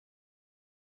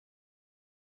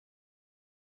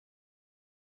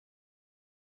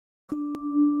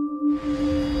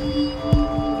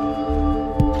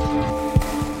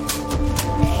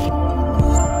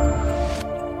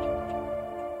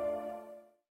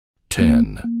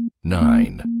10,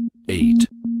 9, 8,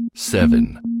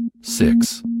 7,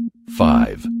 6,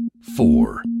 5,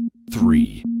 4,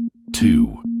 3,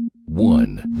 2,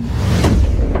 1.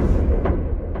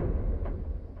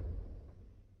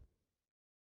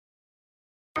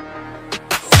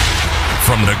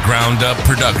 From the Ground Up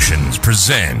Productions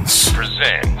presents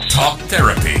Talk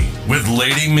Therapy with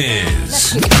Lady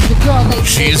Miz.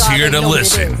 She's here to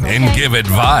listen and give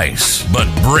advice,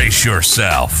 but brace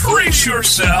yourself.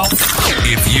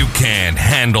 If you can't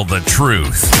handle the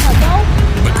truth,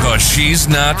 because she's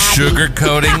not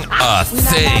sugarcoating a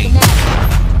thing.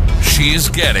 She's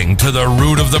getting to the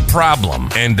root of the problem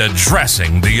and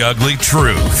addressing the ugly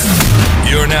truth.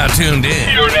 You're now tuned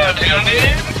in.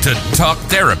 To Talk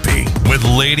Therapy with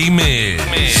Lady Miz.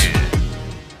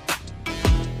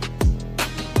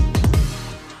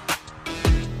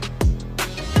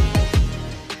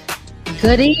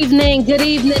 Good evening,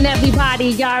 everybody.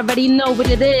 Y'all already know what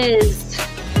it is.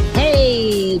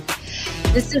 Hey,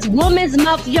 this is Woman's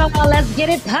Month, y'all. Let's get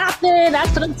it poppin'.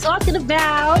 That's what I'm talking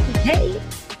about. Hey.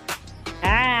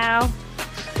 Ow.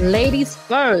 Ladies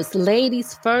first.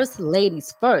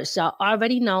 Y'all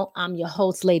already know I'm your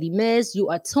host, Lady Miz. You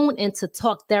are tuned into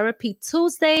Talk Therapy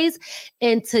Tuesdays.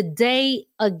 And today,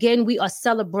 again, we are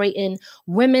celebrating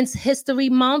Women's History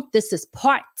Month. This is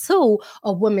part 2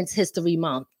 of Women's History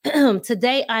Month.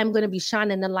 Today, I'm going to be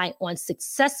shining the light on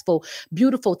successful,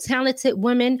 beautiful, talented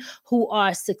women who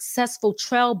are successful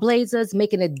trailblazers,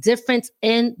 making a difference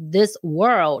in this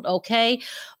world, okay?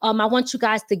 I want you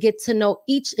guys to get to know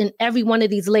each and every one of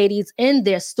these ladies and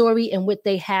their story and what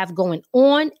they have going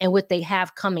on and what they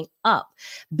have coming up.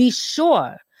 Be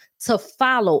sure to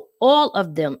follow all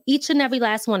of them, each and every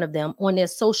last one of them on their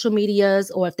social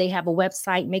medias, or if they have a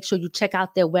website, make sure you check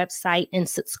out their website and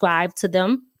subscribe to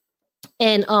them.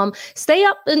 And stay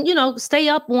up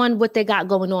on what they got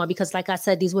going on, because like I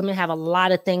said, these women have a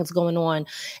lot of things going on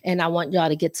and I want y'all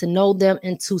to get to know them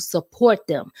and to support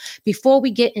them. Before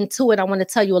we get into it, I want to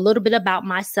tell you a little bit about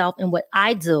myself and what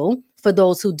I do. For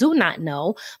those who do not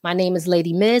know, my name is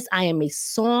Lady Miz. I am a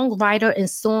songwriter and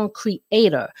song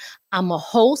creator. I'm a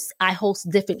host. I host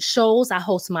different shows. I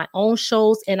host my own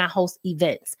shows and I host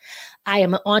events. I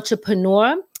am an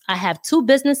entrepreneur. I have 2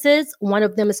 businesses. One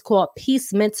of them is called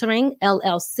Peace Mentoring,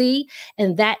 LLC,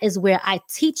 and that is where I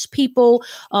teach people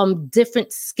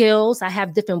different skills. I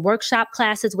have different workshop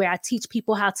classes where I teach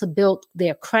people how to build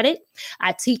their credit.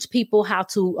 I teach people how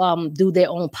to do their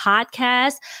own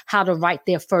podcast, how to write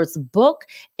their first book,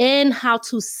 and how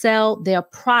to sell their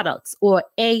products or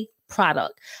a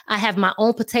product. I have my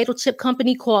own potato chip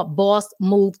company called Boss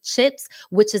Move Chips,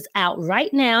 which is out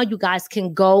right now. You guys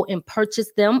can go and purchase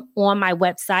them on my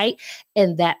website.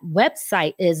 And that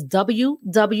website is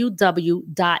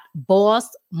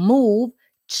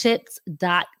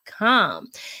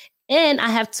www.bossmovechips.com. And I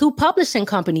have 2 publishing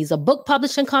companies, a book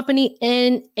publishing company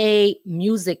and a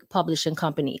music publishing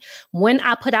company. When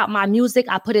I put out my music,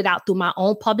 I put it out through my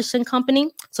own publishing company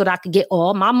so that I could get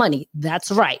all my money. That's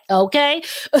right. Okay.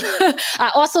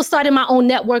 I also started my own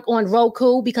network on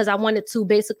Roku because I wanted to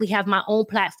basically have my own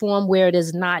platform where it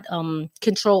is not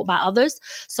controlled by others.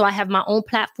 So I have my own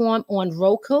platform on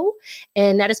Roku,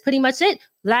 and that is pretty much it.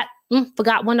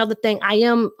 Forgot one other thing. I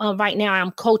am right now,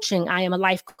 I'm coaching. I am a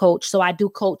life coach. So I do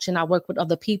coach and I work with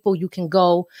other people. You can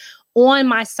go on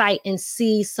my site and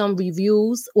see some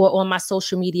reviews or on my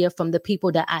social media from the people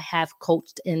that I have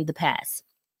coached in the past.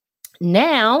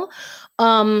 Now,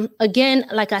 again,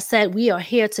 like I said, we are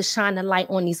here to shine a light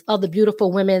on these other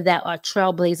beautiful women that are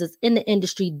trailblazers in the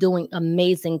industry doing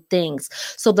amazing things.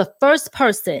 So the first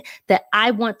person that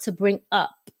I want to bring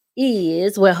up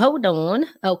is, well, hold on.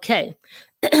 Okay.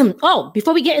 Oh,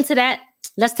 before we get into that,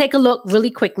 let's take a look really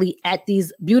quickly at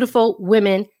these beautiful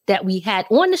women that we had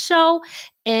on the show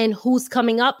and who's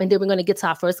coming up. And then we're going to get to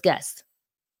our first guest.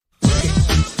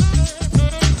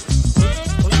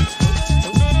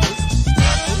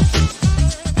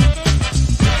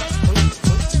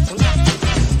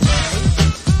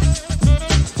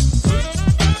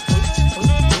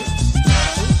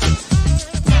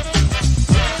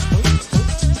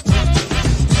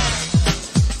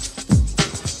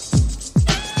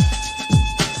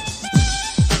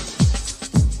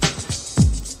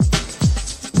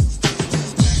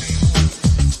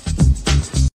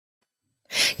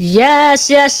 Yes.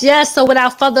 So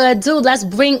without further ado, let's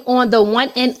bring on the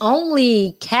one and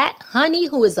only Cat Honey,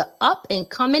 who is an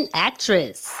up-and-coming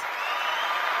actress.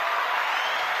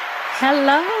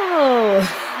 Hello.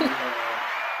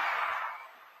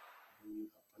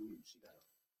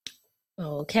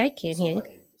 Okay, can't hear you.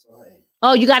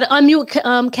 Oh, you got to unmute,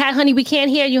 Cat Honey. We can't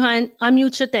hear you, hon.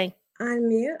 Unmute your thing.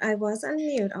 Unmute? I was on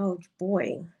mute. Oh,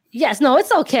 boy. Yes, no,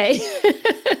 it's okay.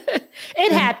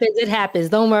 It happens. It happens.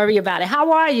 Don't worry about it.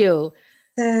 How are you?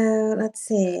 So let's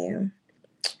see.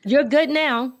 You're good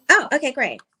now. Oh, okay,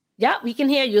 great. Yep, we can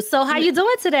hear you. So how you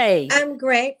doing today? I'm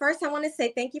great. First, I want to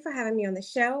say thank you for having me on the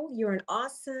show. You're an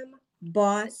awesome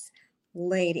boss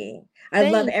lady. I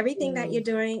love everything that you're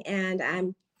doing,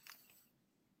 and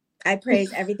I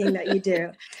praise everything that you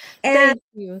do. And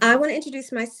I want to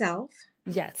introduce myself.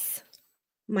 Yes.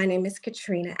 My name is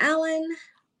Katrina Allen.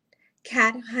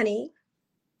 Cat Honey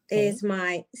is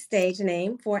my stage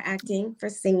name for acting, for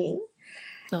singing.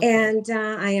 And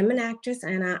I am an actress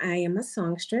and I am a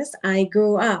songstress. I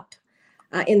grew up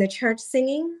in the church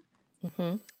singing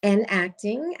and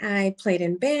acting. I played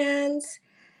in bands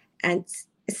and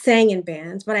sang in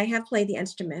bands, but I have played the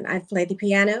instrument. I've played the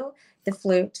piano, the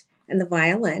flute, and the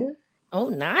violin. Oh,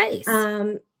 nice.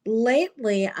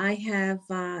 Lately, I have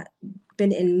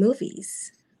been in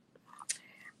movies.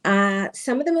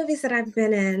 Some of the movies that I've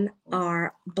been in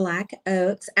are Black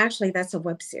Oaks. Actually, that's a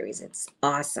web series. It's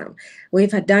awesome.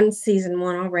 We've done season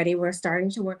 1 already. We're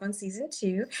starting to work on season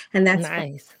 2, and that's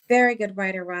nice. Very good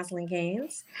writer Rosalind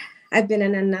Gaines. I've been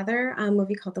in another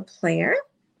movie called The Player.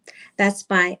 That's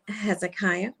by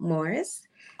Hezekiah Morris.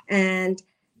 And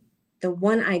the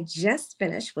one I just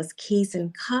finished was Keys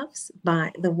and Cuffs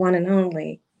by the one and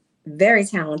only, very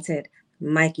talented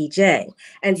Mikey J.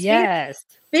 And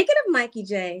speaking of Mikey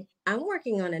J, I'm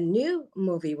working on a new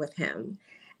movie with him.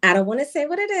 I don't want to say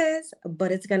what it is,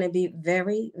 but it's going to be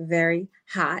very, very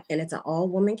hot, and it's an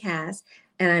all-woman cast.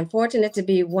 And I'm fortunate to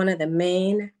be one of the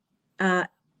main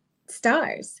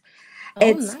stars.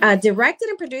 It's directed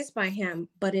and produced by him,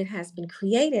 but it has been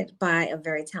created by a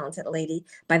very talented lady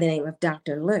by the name of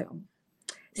Dr. Lou.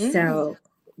 So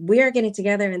we are getting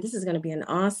together, and this is going to be an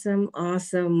awesome,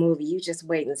 awesome movie. You just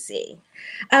wait and see.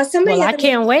 I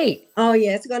can't wait. Oh,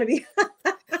 yeah, it's going to be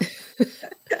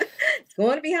it's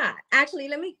going to be hot. Actually,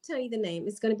 let me tell you the name.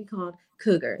 It's going to be called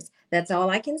Cougars. That's all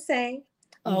I can say,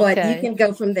 but you can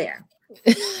go from there.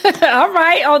 All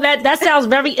right. Oh, that sounds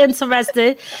very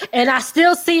interesting. And I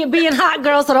still see it being hot,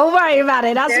 girl, so don't worry about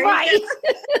it. That's right.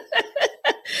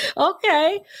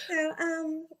 Okay.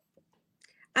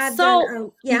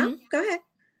 So, go ahead.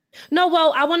 No,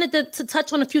 well, I wanted to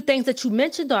touch on a few things that you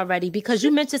mentioned already, because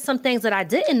you mentioned some things that I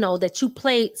didn't know, that you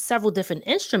played several different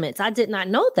instruments. I did not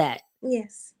know that.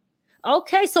 Yes.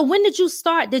 Okay. So when did you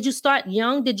start? Did you start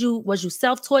young? Was you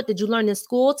self-taught? Did you learn in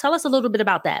school? Tell us a little bit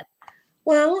about that.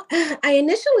 Well, I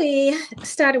initially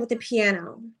started with the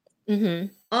piano.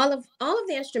 All of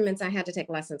the instruments I had to take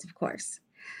lessons, of course.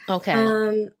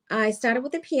 Okay. I started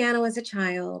with the piano as a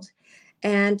child,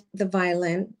 and the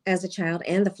violin as a child,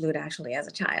 and the flute actually as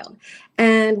a child.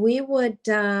 And we would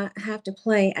have to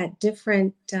play at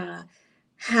different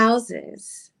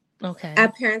houses. Okay.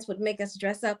 Our parents would make us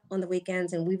dress up on the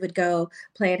weekends, and we would go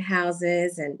play at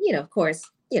houses. And, of course,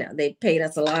 they paid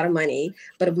us a lot of money,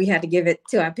 but we had to give it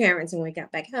to our parents when we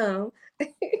got back home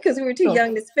because we were too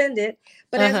young to spend it.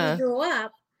 But as we grew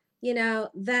up,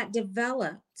 that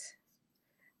developed.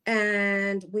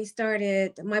 And we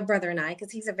started, my brother and I,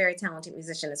 because he's a very talented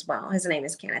musician as well. His name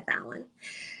is Kenneth Allen.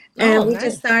 And we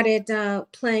just started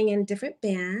playing in different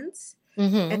bands.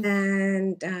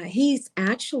 And he's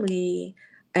actually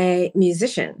a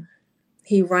musician.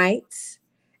 He writes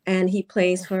and he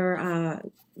plays for,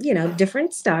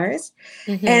 different stars.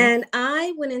 And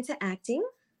I went into acting,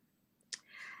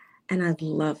 and I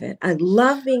love it. I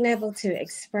love being able to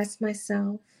express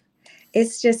myself.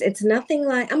 It's nothing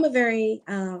like, I'm a very,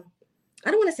 I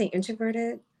don't want to say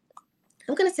introverted.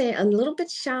 I'm going to say a little bit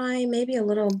shy, maybe a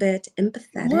little bit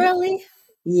empathetic. Really?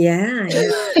 Yeah.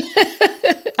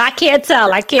 I can't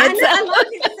tell. I can't tell. I love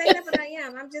people say that, but I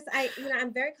am.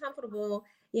 I'm very comfortable,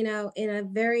 in a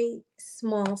very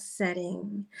small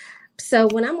setting. So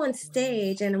when I'm on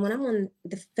stage and when I'm on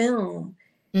the film,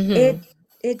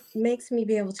 it makes me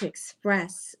be able to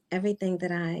express everything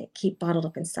that I keep bottled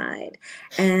up inside.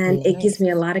 And it gives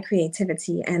me a lot of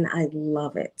creativity, and I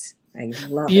love it. I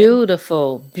love it.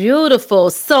 Beautiful.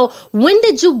 So when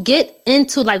did you get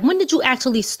into, when did you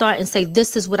actually start and say,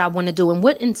 this is what I want to do? And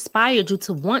what inspired you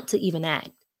to want to even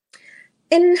act?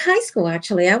 In high school,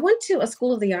 actually, I went to a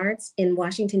school of the arts in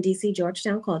Washington, D.C.,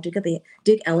 Georgetown, called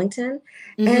Duke Ellington.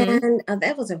 And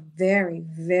that was a very,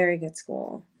 very good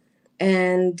school.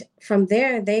 And from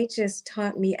there, they just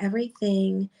taught me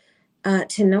everything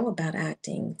to know about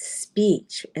acting,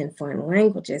 speech, and foreign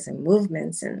languages, and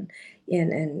movements, and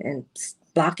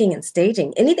blocking and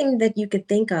staging. Anything that you could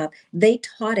think of, they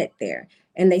taught it there,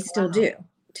 and they still do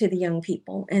to the young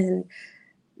people. And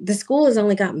the school has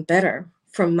only gotten better,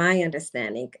 from my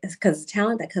understanding, because the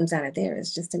talent that comes out of there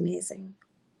is just amazing.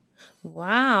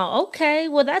 Wow. Okay.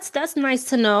 Well, that's nice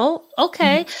to know.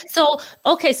 So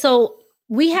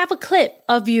we have a clip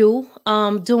of you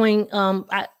doing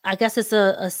I guess it's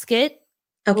a skit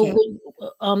Okay.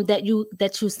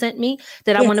 that you sent me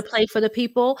that I want to Yes. play for the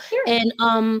people. Sure.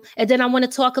 And then I want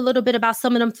to talk a little bit about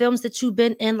some of them films that you've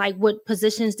been in, like what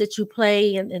positions that you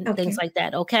play and things Okay. like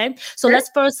that. Okay. So Sure.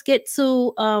 let's first get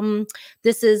to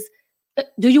this is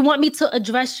do you want me to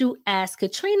address you as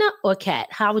Katrina or Kat?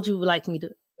 How would you like me to?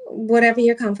 Whatever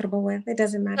you're comfortable with. It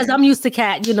doesn't Because matter. I'm used to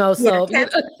Kat, Yeah, so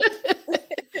Kat.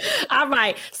 all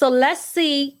right. So let's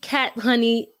see Kat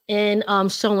Honey and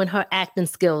showing her acting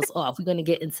skills off. We're gonna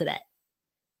get into that.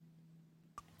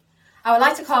 I would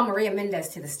like to call Maria Mendez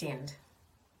to the stand.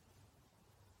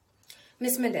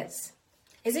 Miss Mendez,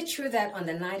 is it true that on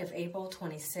the night of April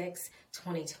 26,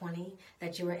 2020,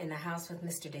 that you were in the house with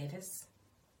Mr. Davis?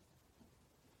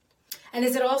 And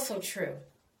is it also true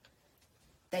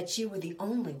that you were the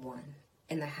only one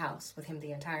in the house with him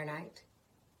the entire night?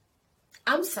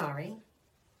 I'm sorry.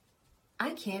 I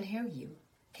can't hear you.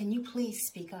 Can you please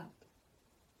speak up?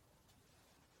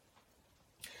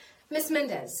 Miss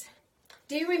Mendez,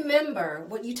 do you remember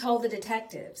what you told the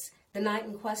detectives the night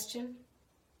in question?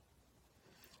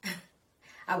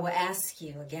 I will ask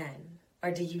you again,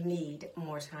 or do you need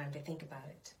more time to think about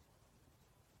it?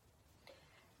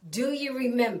 Do you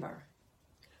remember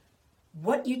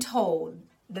what you told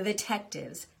the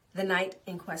detectives the night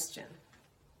in question?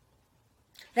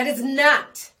 That is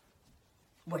not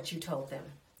what you told them.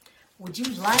 Would you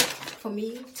like for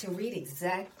me to read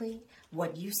exactly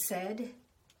what you said?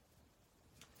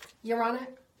 Your Honor,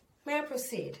 may I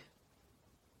proceed?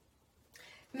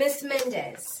 Miss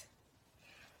Mendez,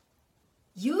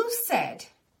 you said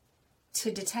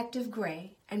to Detective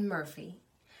Gray and Murphy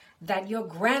that your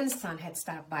grandson had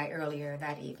stopped by earlier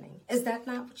that evening. Is that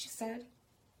not what you said?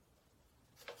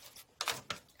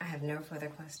 I have no further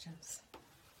questions.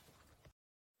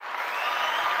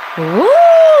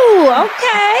 Ooh,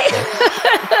 okay.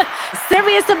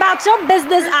 Serious about your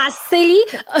business, I see.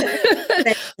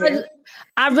 But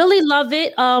I really love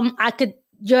it.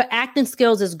 Your acting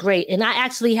skills is great, and I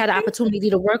actually had an opportunity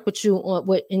to work with you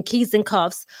in Keys and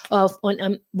Cuffs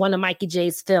on one of Mikey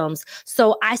J's films.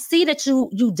 So I see that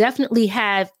you definitely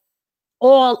have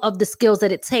all of the skills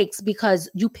that it takes because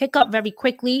you pick up very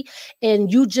quickly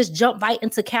and you just jump right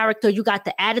into character. You got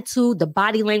the attitude, the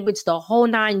body language, the whole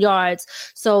 9 yards.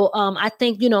 So I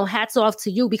think, hats off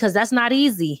to you because that's not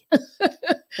easy.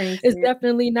 It's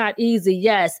definitely not easy.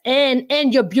 Yes. And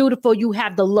you're beautiful. You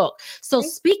have the look. So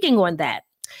speaking on that,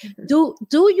 do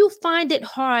you find it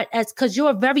hard because you're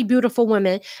a very beautiful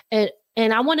woman and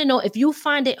I want to know if you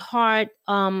find it hard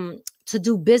to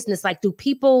do business, like do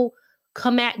people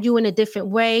come at you in a different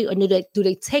way, or do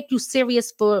they take you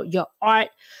serious for your art,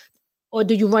 or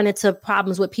do you run into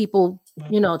problems with people,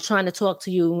 trying to talk to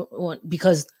you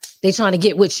because they're trying to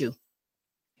get with you?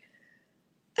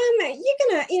 You're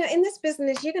gonna, in this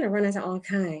business, you're gonna run into all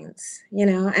kinds,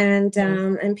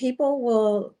 and people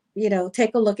will,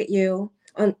 take a look at you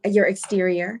on your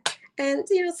exterior, and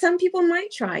some people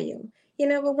might try you,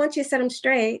 but once you set them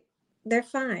straight, they're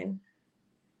fine.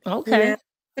 Okay.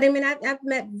 But I mean, I've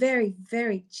met very,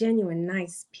 very genuine,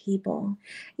 nice people,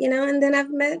 and then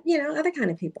I've met, other kind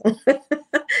of people.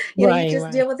 You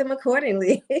just deal with them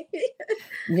accordingly.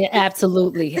 Yeah,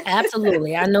 absolutely.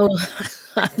 Absolutely. I know.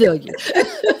 I feel you.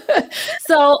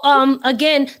 So,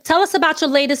 again, tell us about your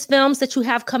latest films that you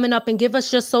have coming up and give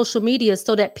us your social media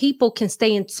so that people can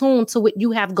stay in tune to what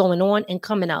you have going on and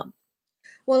coming up.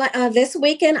 Well, this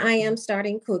weekend I am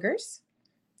starting Cougars.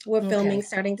 We're filming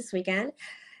starting this weekend.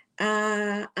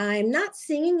 I'm not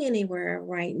singing anywhere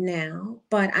right now,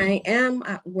 but I am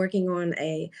working on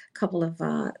a couple of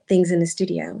things in the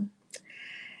studio.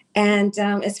 And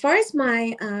as far as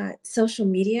my social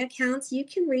media accounts, you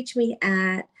can reach me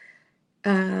at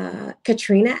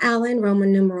Katrina Allen,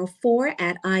 Roman numeral 4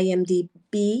 at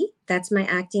IMDb. That's my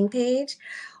acting page.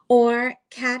 Or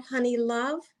Kat Honey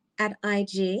Love at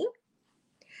IG.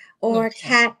 Or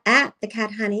Kat at the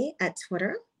Kat Honey at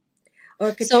Twitter.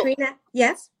 Or Katrina,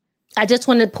 yes? I just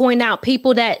want to point out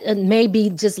people that may be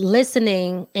just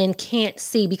listening and can't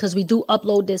see, because we do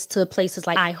upload this to places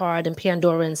like iHeart and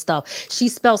Pandora and stuff. She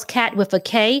spells Kat with a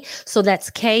K. So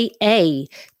that's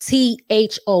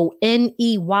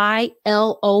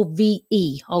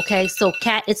KATHONEYLOVE. Okay. So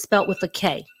Kat is spelled with a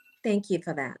K. Thank you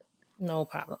for that. No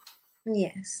problem.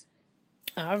 Yes.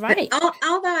 All right.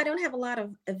 Although I don't have a lot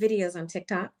of videos on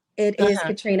TikTok, it is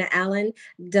Katrina Allen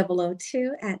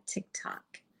 002 at TikTok.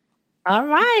 All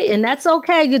right, and that's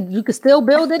okay. You can still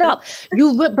build it up.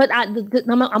 But I'm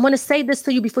going to say this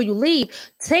to you before you leave.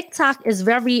 TikTok is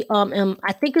very,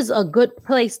 I think, is a good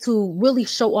place to really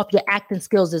show off your acting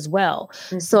skills as well.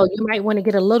 Mm-hmm. So you might want to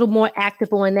get a little more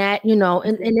active on that,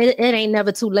 and it ain't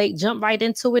never too late. Jump right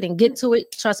into it and get to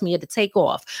it. Trust me, it'll take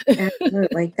off.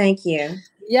 Absolutely, thank you.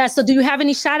 Yeah. So, do you have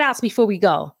any shout outs before we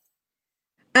go?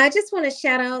 I just want to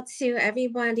shout out to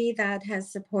everybody that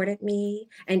has supported me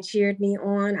and cheered me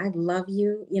on. I love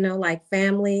you, like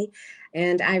family.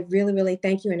 And I really, really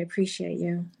thank you and appreciate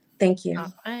you. Thank you.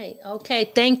 All right.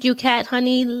 Okay. Thank you, Cat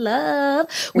Honey Love.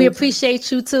 We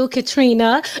appreciate you too,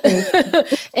 Katrina.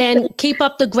 And keep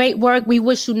up the great work. We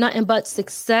wish you nothing but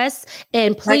success.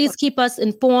 And please keep us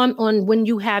informed on when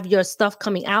you have your stuff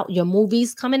coming out, your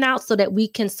movies coming out, so that we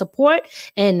can support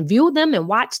and view them and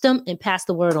watch them and pass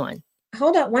the word on.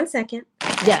 Hold up 1 second.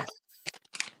 Yeah.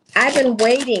 I've been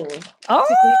waiting to do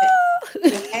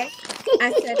this. Okay?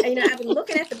 I said, I've been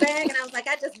looking at the bag and I was like,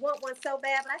 I just want one so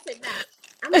bad. But I said, no,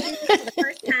 I'm going to do this for the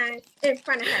first time in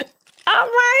front of her. All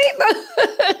right.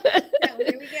 So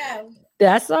here we go.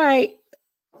 That's all right.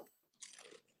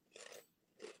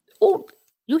 Oh,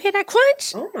 you hear that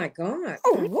crunch? Oh, my God.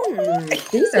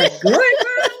 These are good.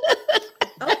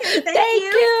 Okay, thank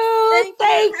you.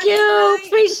 Thank you.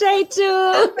 Appreciate you.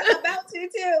 I'm about to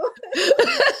too.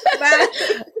 Bye.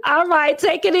 All right,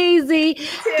 take it easy.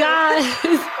 Guys,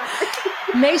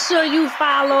 make sure you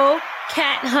follow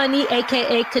Cat Honey,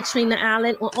 aka Katrina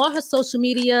Allen, on all her social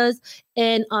medias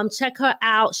and check her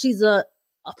out. She's a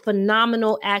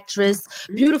phenomenal actress,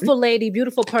 beautiful lady,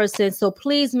 beautiful person. So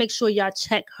please make sure y'all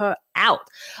check her out.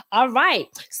 All right.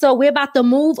 So we're about to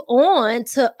move on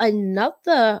to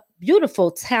another beautiful,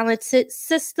 talented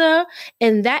sister,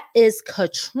 and that is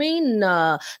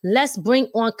Katrina. Let's bring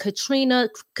on Katrina.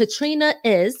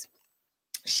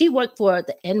 She worked for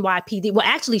the NYPD. Well,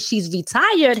 actually, she's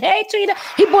retired. Hey, Trina,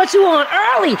 he brought you on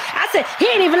early. I said, he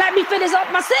didn't even let me finish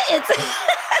up my sentence.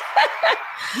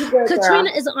 Katrina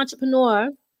is an entrepreneur.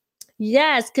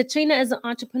 Yes, Katrina is an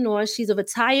entrepreneur. She's a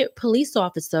retired police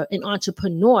officer and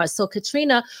entrepreneur. So,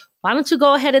 Katrina, why don't you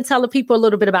go ahead and tell the people a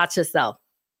little bit about yourself?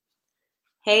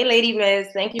 Hey, Lady Miz.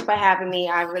 Thank you for having me.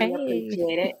 I really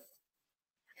appreciate it.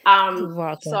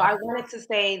 So I wanted to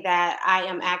say that I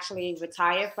am actually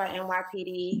retired for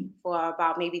NYPD for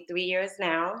about maybe 3 years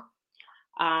now.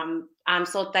 I'm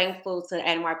so thankful to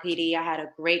NYPD. I had a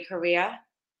great career.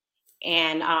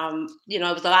 And, it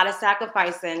was a lot of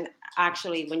sacrificing,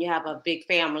 actually, when you have a big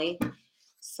family.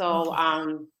 So,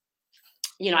 I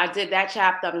did that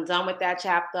chapter. I'm done with that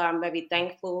chapter. I'm very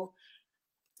thankful.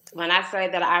 When I say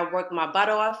that I worked my butt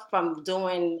off from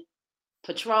doing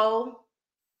patrol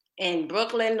in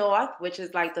Brooklyn North, which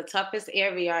is like the toughest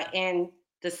area in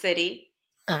the city.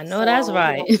 I know that's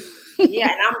right.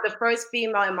 Yeah, and I'm the first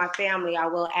female in my family, I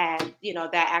will add,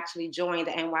 that actually joined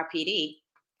the NYPD.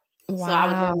 Wow. So I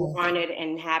was really honored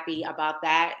and happy about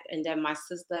that. And then my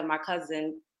sister and my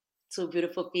cousin, two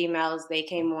beautiful females, they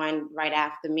came on right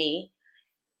after me.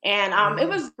 And it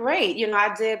was great.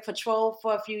 I did patrol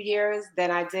for a few years. Then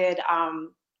I did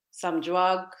some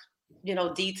drug,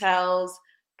 details,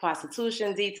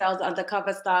 prostitution details,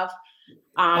 undercover stuff.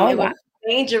 It was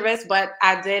dangerous, but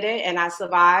I did it and I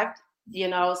survived,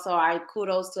 so I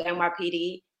kudos to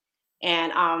NYPD.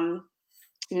 And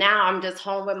now I'm just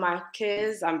home with my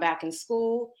kids. I'm back in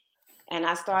school and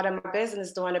I started my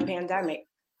business during the pandemic.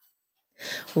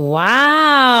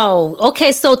 Wow.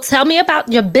 Okay. So tell me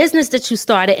about your business that you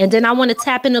started. And then I want to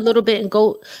tap in a little bit and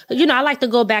go, I like to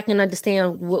go back and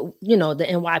understand what, the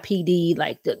NYPD,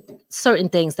 like the certain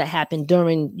things that happened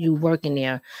during you working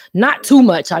there. Not too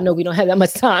much. I know we don't have that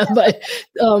much time, but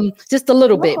just a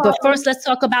little bit. But first, let's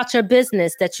talk about your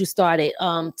business that you started.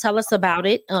 Tell us about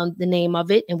it, the name of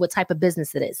it, and what type of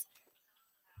business it is.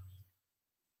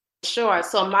 Sure.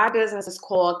 So my business is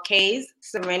called Kay's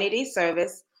Serenity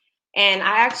Service. And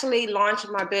I actually launched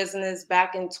my business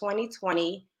back in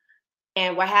 2020.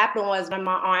 And what happened was when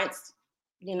my aunt,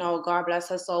 God bless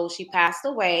her soul, she passed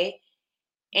away.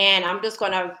 And I'm just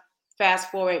going to fast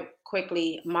forward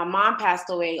quickly. My mom passed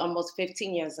away almost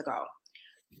 15 years ago.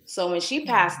 So when she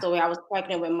passed away, I was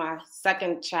pregnant with my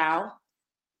second child.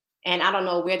 And I don't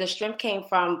know where the strength came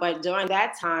from, but during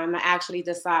that time, I actually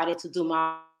decided to do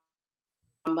my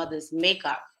mother's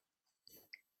makeup.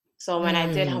 So when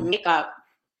I did her makeup,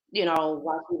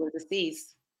 while she was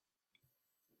deceased,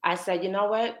 I said, you know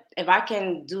what, if I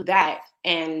can do that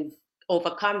and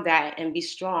overcome that and be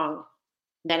strong,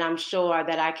 then I'm sure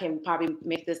that I can probably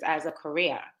make this as a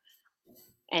career.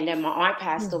 And then my aunt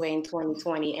passed away in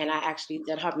 2020 and I actually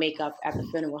did her makeup at the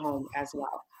funeral home as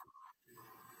well.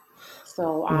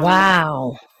 So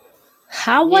wow.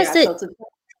 How was it?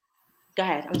 Go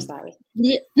ahead. I'm sorry.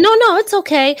 Yeah, no, it's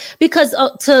okay. Because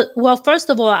first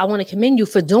of all, I want to commend you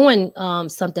for doing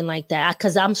something like that,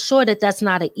 because I'm sure that that's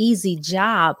not an easy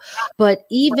job. But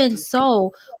even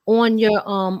so, on your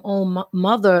own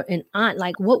mother and aunt,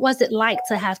 like, what was it like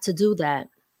to have to do that?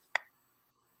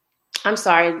 I'm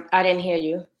sorry, I didn't hear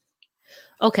you.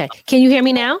 Okay, can you hear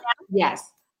me now? Yes.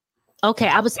 Okay,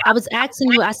 I was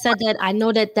asking you. I said that I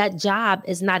know that job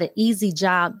is not an easy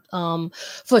job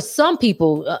for some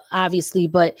people, obviously,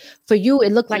 but for you,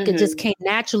 it looked like it just came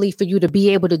naturally for you to be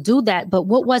able to do that. But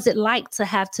what was it like to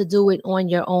have to do it on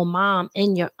your own mom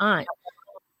and your aunt?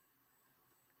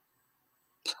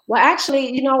 Well,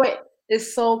 actually, you know what?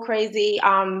 It's so crazy.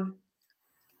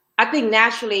 I think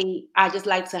naturally, I just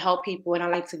like to help people and I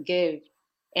like to give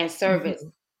and service.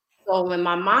 So when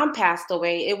my mom passed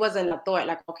away, it wasn't a thought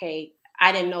like, okay,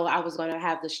 I didn't know I was going to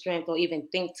have the strength or even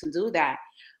think to do that.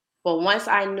 But once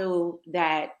I knew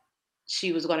that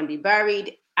she was going to be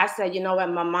buried, I said, you know what,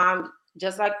 my mom,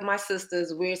 just like my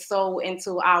sisters, we're so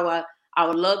into our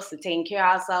looks and taking care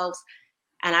of ourselves.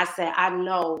 And I said, I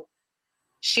know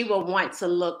she will want to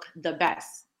look the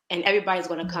best and everybody's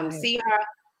going to come see her.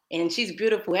 And she's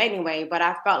beautiful anyway, but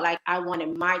I felt like I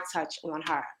wanted my touch on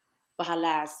her for her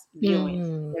last viewing,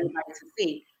 for everybody to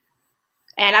see.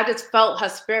 And I just felt her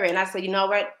spirit. And I said, you know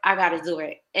what? I got to do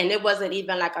it. And it wasn't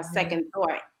even like a second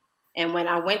thought. And when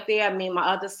I went there, me and my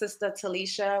other sister,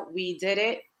 Talisha, we did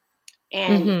it.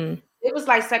 And it was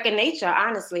like second nature,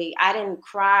 honestly. I didn't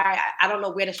cry. I don't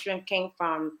know where the strength came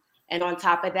from. And on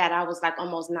top of that, I was like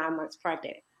almost 9 months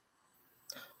pregnant.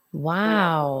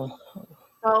 Wow.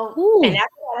 So, and after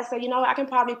that, I said, you know, I can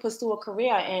probably pursue a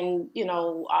career in,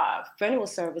 funeral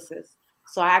services.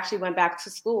 So I actually went back to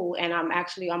school and I'm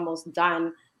actually almost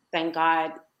done, thank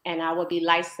God. And I will be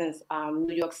licensed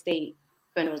New York State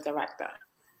funeral director.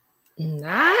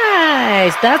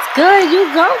 Nice. That's good. You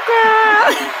go,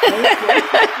 girl.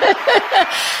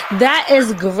 That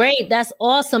is great. That's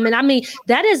awesome. And I mean,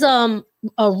 that is a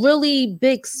really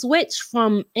big switch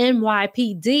from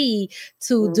NYPD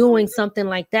to doing something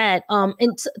like that.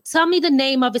 And tell me the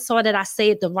name of it so that I say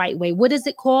it the right way. What is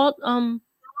it called?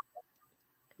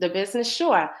 The business,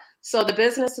 sure. So the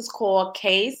business is called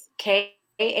Kays, Kays,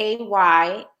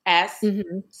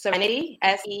 Serenity,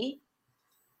 SEREN.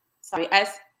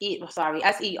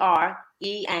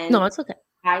 No, it's okay.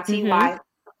 ITY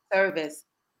Service,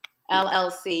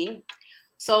 LLC.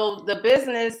 So the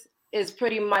business is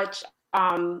pretty much,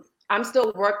 I'm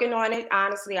still working on it.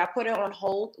 Honestly, I put it on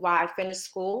hold while I finish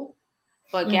school,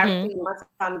 but guarantee once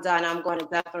I'm done, I'm going to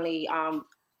definitely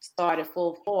start at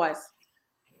full force.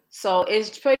 So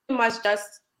it's pretty much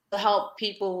just to help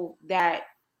people that,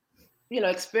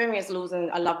 experience losing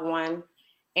a loved one.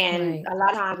 And a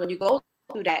lot of times when you go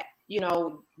through that, you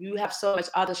have so much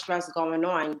other stress going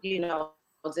on, dealing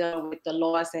with the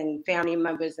loss and family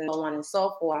members and so on and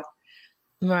so forth.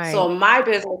 Right. So my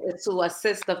business is to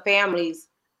assist the families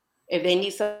if they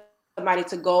need somebody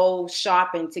to go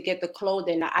shopping to get the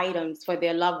clothing, the items for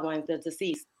their loved ones, the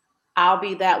deceased. I'll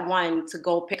be that one to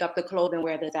go pick up the clothing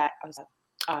where there's at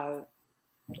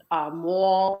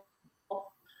mall,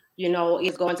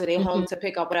 is going to their home to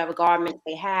pick up whatever garments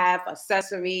they have,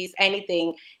 accessories,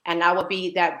 anything. And I will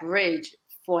be that bridge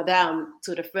for them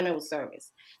to the funeral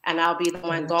service. And I'll be the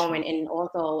one going and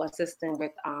also assisting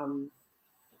with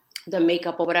the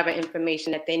makeup or whatever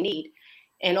information that they need.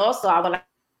 And also I would like,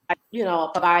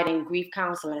 providing grief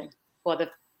counseling for the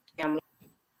family.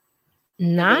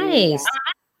 Nice.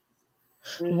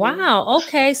 Wow.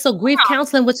 Okay. So grief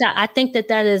counseling, which I think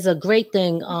that is a great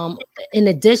thing. In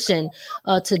addition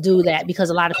to do that,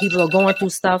 because a lot of people are going through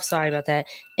stuff. Sorry about that.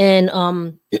 And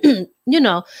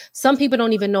some people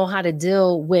don't even know how to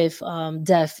deal with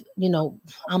death.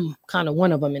 I'm kind of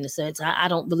one of them in a sense. I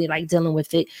don't really like dealing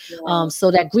with it.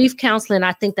 So that grief counseling,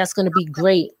 I think that's going to be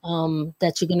great.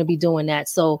 That you're going to be doing that.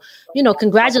 So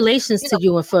congratulations to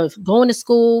you and for going to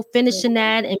school, finishing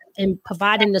that, and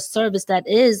providing the service that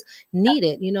is needed.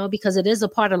 Because it is a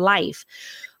part of life.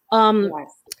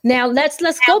 Now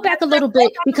let's go back a little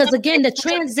bit, because again, the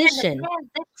transition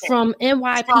from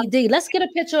NYPD. Let's get a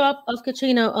picture up of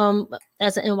Katrina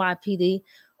as an NYPD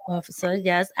officer.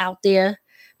 Yes, out there,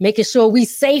 making sure we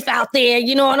safe out there.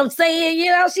 You know what I'm saying?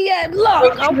 She had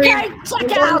look. Okay,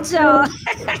 check out, y'all.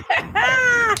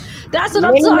 That's what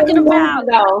I'm talking about.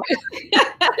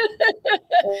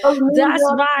 That's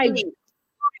right.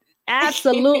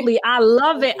 Absolutely. I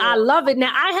love it. I love it.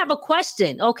 Now I have a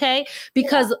question, okay?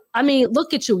 Because I mean,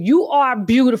 look at you. You are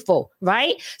beautiful,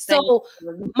 right? So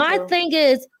my thing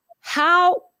is,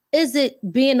 how is it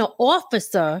being an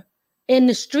officer in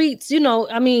the streets, you know,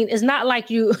 I mean, it's not like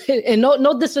you, and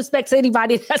no disrespect to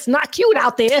anybody that's not cute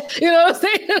out there, you know what I'm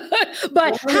saying?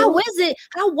 But how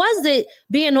was it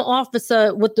being an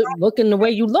officer with looking the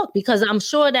way you look? Because I'm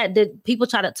sure that did people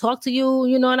try to talk to you,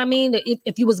 you know what I mean?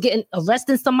 If you was getting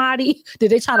arresting somebody,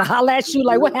 did they try to holler at you?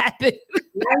 Like, what happened?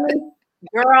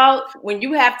 Girl, when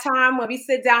you have time, when we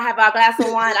sit down, have our glass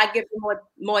of wine, I give you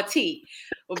more tea.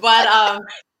 But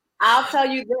I'll tell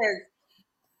you this.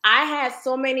 I had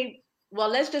so many, well,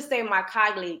 let's just say my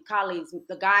colleagues,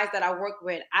 the guys that I work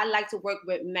with, I like to work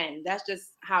with men. That's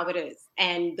just how it is.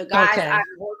 And the guys I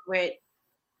work with,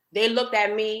 they looked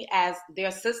at me as their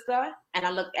sister, and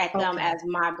I looked at them as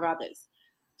my brothers.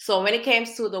 So when it came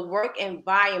to the work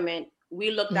environment, we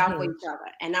looked out for each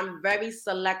other. And I'm very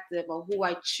selective of who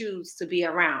I choose to be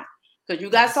around. Because you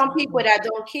got some people that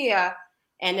don't care.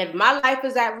 And if my life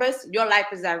is at risk, your life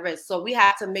is at risk. So we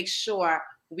have to make sure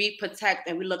we protect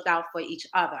and we look out for each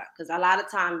other. Because a lot of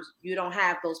times you don't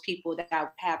have those people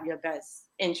that have your best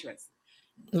interests.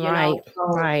 Right.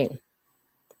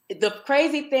 The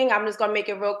crazy thing, I'm just going to make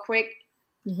it real quick.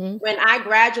 When I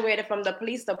graduated from the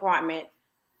police department,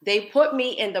 they put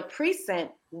me in the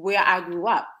precinct where I grew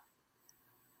up.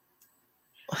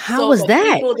 How was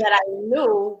that? People that I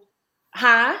knew,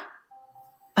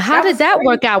 How did that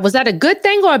work out? Was that a good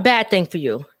thing or a bad thing for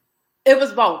you? It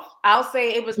was both. I'll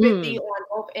say it was 50 on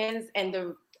both ends. And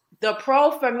the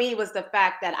pro for me was the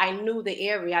fact that I knew the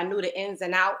area. I knew the ins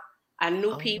and out. I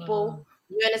knew people.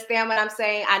 You understand what I'm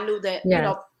saying? I knew that, you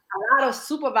know, a lot of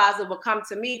supervisors would come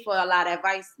to me for a lot of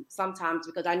advice sometimes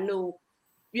because I knew,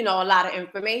 you know, a lot of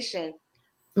information.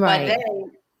 Right. But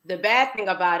then the bad thing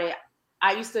about it,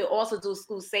 I used to also do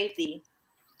school safety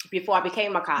before I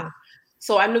became a cop.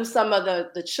 So I knew some of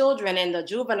the children and the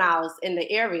juveniles in the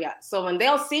area. So when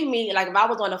they'll see me, like if I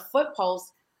was on a foot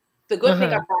post, the good thing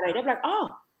about it, they're like, oh,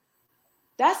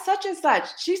 that's such and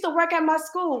such. She used to work at my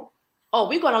school. Oh,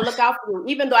 we're going to look out for you.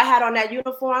 Even though I had on that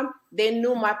uniform, they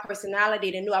knew my personality.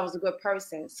 They knew I was a good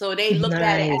person. So they looked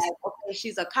at it as, okay,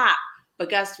 she's a cop. But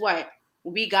guess what?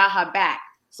 We got her back.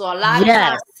 So a lot of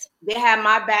times they had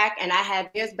my back and I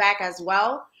had theirs back as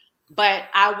well. But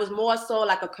I was more so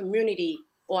like a community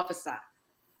officer.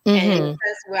 And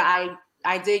that's where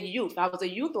I did youth. I was a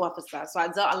youth officer. So I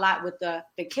dealt a lot with the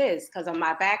kids because of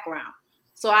my background.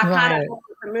 So I kind of helped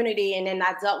the community. And then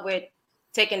I dealt with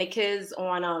taking the kids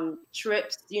on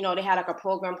trips. You know, they had like a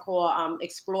program called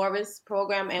Explorers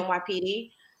Program,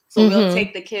 NYPD. So we'll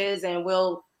take the kids and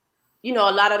we'll, you know,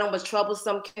 a lot of them was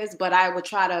troublesome kids, but I would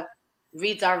try to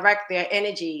redirect their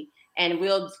energy. And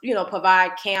we'll, you know,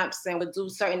 provide camps and we'll do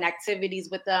certain activities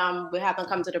with them. We'll have them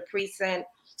come to the precinct.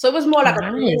 So it was more like a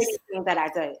community thing that I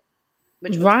did.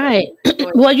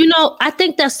 Well, you know, I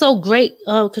think that's so great,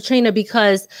 Katrina,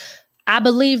 because I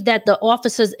believe that the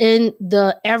officers in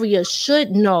the area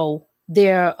should know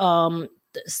their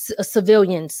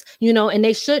civilians, you know, and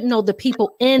they should know the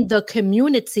people in the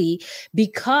community,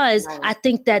 because I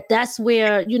think that that's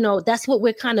where, you know, that's what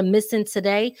we're kind of missing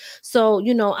today. So,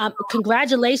 you know,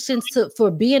 congratulations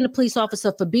for being a police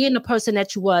officer, for being the person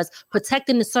that you was,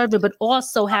 protecting the servant, but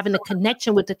also having a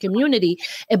connection with the community.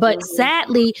 But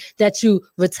sadly that you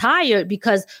retired,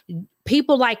 because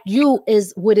people like you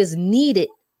is what is needed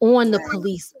on the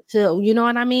police field, you know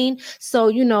what I mean? So,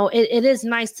 you know, it is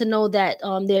nice to know that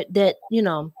that you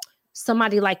know,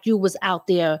 somebody like you was out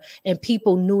there and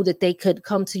people knew that they could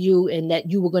come to you and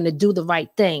that you were going to do the right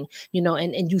thing, you know,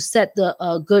 and you set the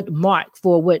good mark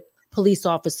for what police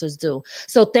officers do.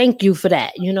 So thank you for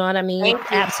that. You know what I mean?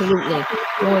 Absolutely.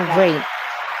 Doing great.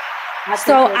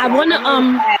 So I want to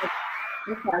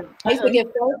I used to get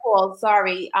phone calls.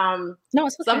 Sorry. No,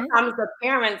 it's okay. Sometimes the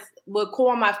parents would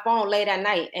call my phone late at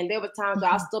night, and there were times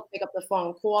where I'll still pick up the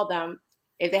phone, call them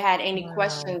if they had any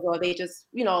questions, or they just,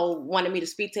 you know, wanted me to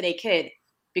speak to their kid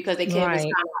because their kid was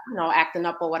kind of, you know, acting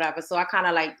up or whatever. So I kind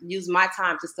of like use my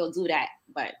time to still do that.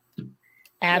 But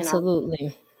absolutely. You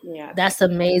know. Yeah, that's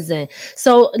amazing.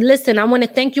 So listen, I want to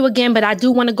thank you again, but I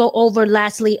do want to go over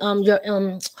lastly your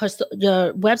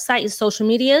website and social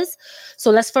medias.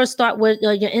 So let's first start with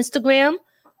your Instagram,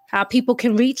 how people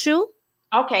can reach you.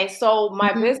 Okay, so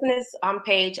my business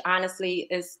page honestly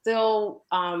is still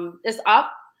it's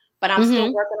up, but I'm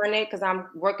still working on it because I'm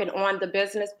working on the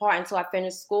business part until I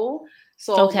finish school.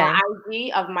 So my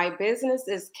ID of my business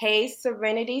is K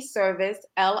Serenity Service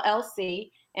LLC,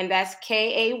 and that's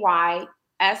KAYSSERENITY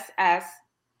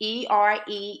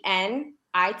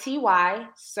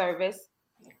Service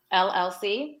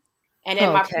LLC. And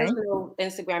then my personal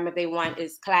Instagram, if they want,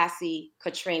 is Classy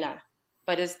Katrina,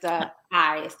 but it's the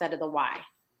I instead of the Y.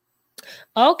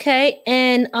 Okay.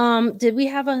 And did we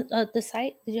have the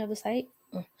site? Did you have a site?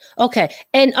 Okay.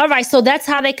 And all right, so that's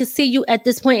how they can see you at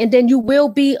this point. And then you will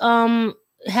be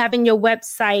having your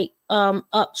website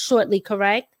up shortly,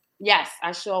 correct? Yes,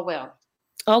 I sure will.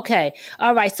 Okay.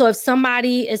 All right. So if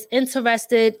somebody is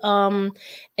interested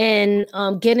in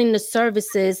getting the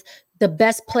services, the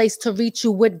best place to reach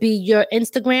you would be your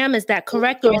Instagram. Is that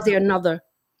correct? Or is there another?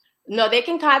 No, they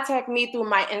can contact me through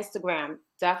my Instagram.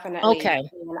 Definitely. Okay.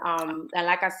 And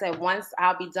like I said, once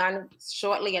I'll be done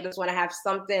shortly, I just want to have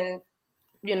something,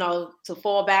 to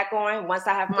fall back on. Once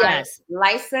I have my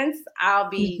license, I'll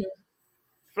be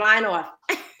flying off.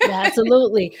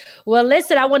 Absolutely. Well,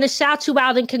 listen, I want to shout you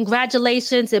out and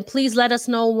congratulations. And please let us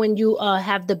know when you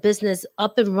have the business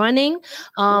up and running.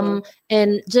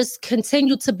 And just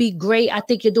continue to be great. I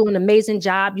think you're doing an amazing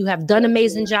job. You have done an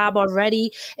amazing job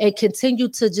already. And continue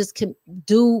to just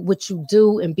do what you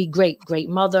do and be great. Great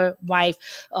mother, wife,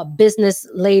 business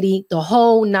lady, the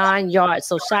whole 9 yards.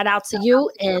 So shout out to you.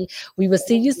 And we will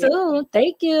see you soon.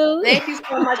 Thank you. Thank you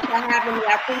so much for having me.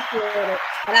 I appreciate it.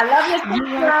 And I love you,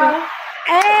 girl.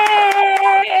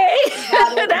 Hey,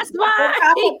 that's why.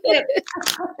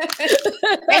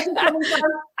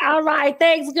 All right.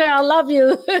 Thanks, girl. Love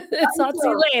you. Talk to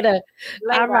you later.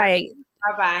 All right.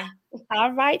 Bye-bye.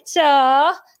 All right,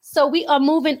 y'all. So we are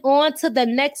moving on to the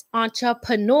next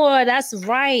entrepreneur. That's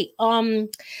right.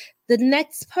 The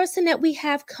next person that we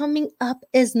have coming up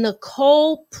is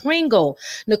Nicole Pringle.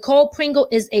 Nicole Pringle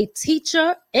is a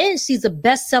teacher and she's a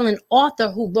best-selling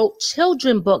author who wrote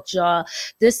children books, y'all.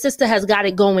 This sister has got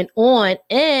it going on,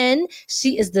 and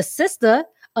she is the sister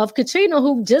of Katrina,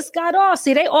 who just got off.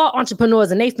 See, they all entrepreneurs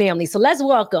in their family. So let's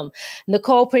welcome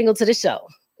Nicole Pringle to the show.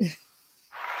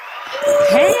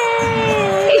 Hey!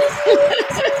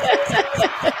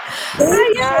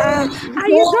 How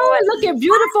you doing? Looking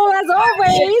beautiful as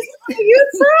always. You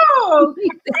too.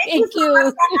 Thank you so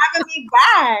much for having me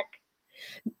back.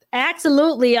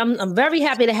 Absolutely. I'm very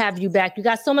happy to have you back. You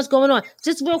got so much going on.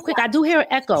 Just real quick, I do hear an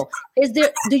echo.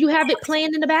 Do you have it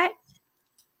playing in the back?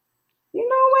 You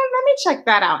know what? Let me check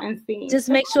that out and see. Just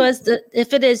make sure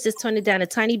if it is, just turn it down a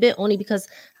tiny bit, only because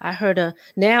I heard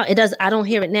now it does. I don't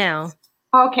hear it now.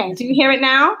 Okay. Do you hear it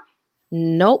now?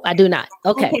 Nope, I do not.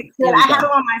 Okay. Good. I had it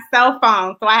on my cell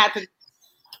phone, so I had to.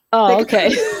 Oh, okay.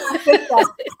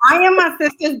 I am my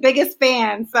sister's biggest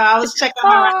fan, so I was checking her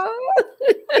out.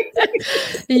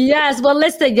 Yes. Well,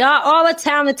 listen, y'all all are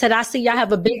talented. I see y'all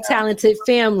have a big talented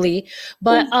family,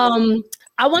 but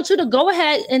I want you to go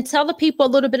ahead and tell the people a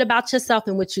little bit about yourself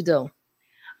and what you do.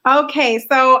 Okay,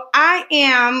 so I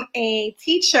am a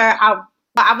teacher. I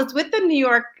was with the New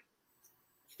York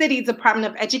City Department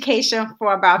of Education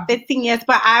for about 15 years,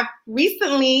 but I've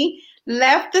recently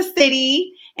left the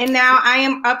city and now I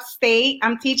am upstate.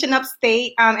 I'm teaching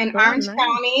upstate in Orange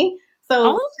County.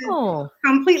 So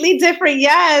completely different.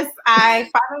 Yes, I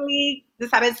finally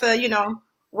decided to,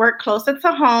 work closer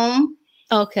to home.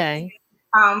 Okay.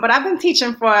 But I've been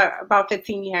teaching for about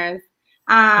 15 years.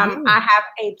 I have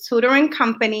a tutoring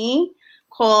company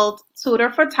called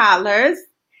Tutor for Toddlers.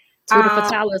 Tutor for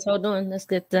Toddlers. Hold on, let's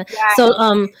get that. Yes.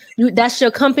 So, that's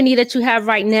your company that you have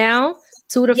right now,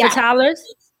 Tutor for Toddlers.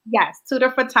 Yes,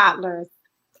 Tutor for Toddlers.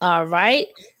 All right.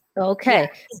 Okay.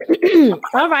 Yes.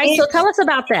 All right. So tell us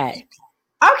about that.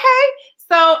 Okay.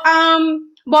 So,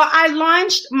 well, I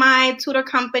launched my tutor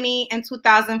company in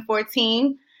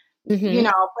 2014. But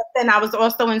then I was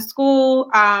also in school,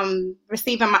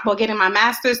 getting my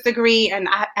master's degree, and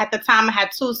at the time I had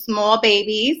 2 small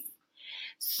babies.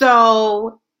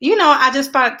 So, I just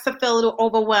started to feel a little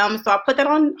overwhelmed. So I put that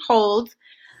on hold.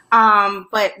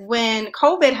 But when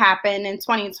COVID happened in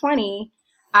 2020,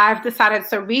 I've decided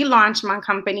to relaunch my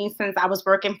company since I was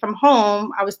working from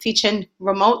home. I was teaching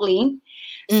remotely.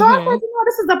 So I thought,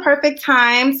 this is the perfect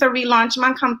time to relaunch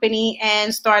my company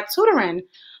and start tutoring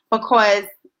because,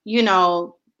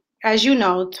 as you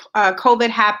know, COVID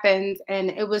happened and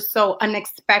it was so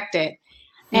unexpected.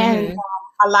 And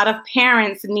a lot of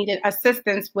parents needed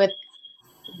assistance with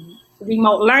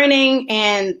remote learning,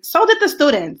 and so did the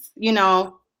students,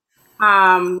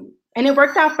 and it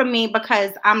worked out for me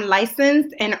because I'm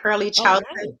licensed in early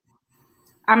childhood.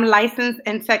 I'm licensed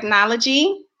in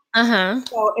technology.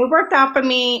 So it worked out for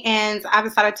me, and I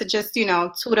decided to just,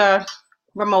 tutor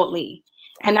remotely.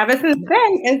 And ever since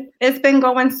then, it's been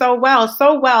going so well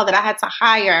that I had to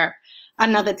hire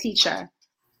another teacher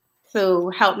to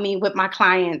help me with my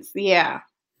clients. Yeah.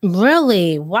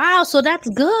 Really? Wow. So that's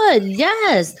good.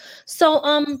 Yes. So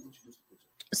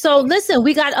listen,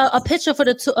 we got a picture for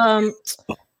the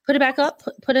put it back up.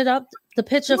 Put it up The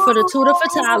picture for the tutor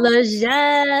for toddlers.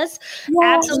 Yes.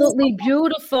 Absolutely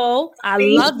beautiful. I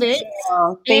love it.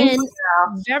 Thank And you.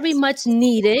 very much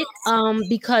needed.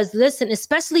 Because listen,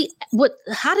 especially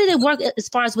how did it work as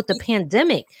far as with the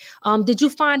pandemic? Did you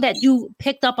find that you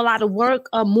picked up a lot of work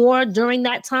more during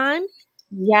that time?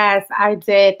 Yes, I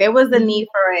did. There was a need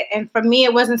for it. And for me,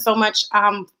 it wasn't so much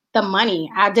the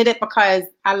money. I did it because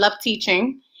I love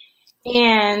teaching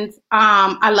and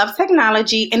I love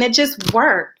technology, and it just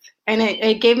worked. And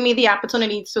it gave me the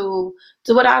opportunity to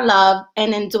do what I love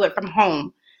and then do it from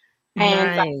home.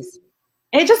 And Nice.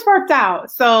 it just worked out.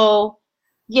 So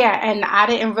yeah, and I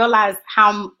didn't realize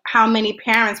how many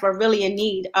parents were really in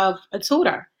need of a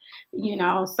tutor,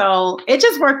 so it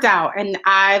just worked out, and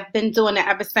I've been doing it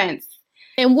ever since.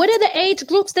 And what are the age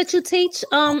groups that you teach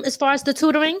as far as the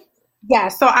tutoring? Yeah,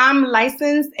 so I'm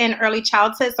licensed in early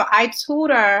childhood. So I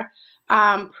tutor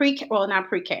pre-K, well, not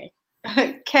pre-K,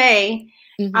 K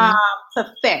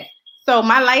to 5th. So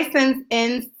my license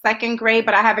ends 2nd grade,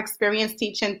 but I have experience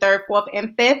teaching 3rd, 4th,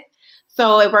 and 5th.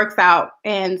 So it works out.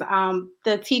 And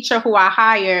the teacher who I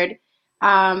hired,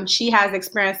 she has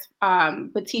experience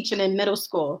with teaching in middle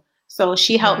school. So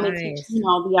she helped me teach,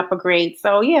 the upper grade.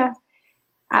 So yeah,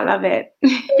 I love it.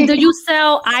 Do you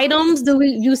sell items?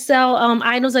 You sell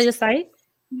items on your site?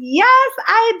 Yes,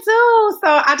 I do.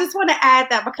 So I just want to add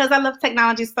that because I love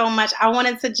technology so much, I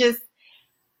wanted to just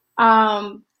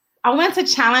I wanted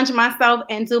to challenge myself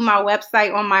and do my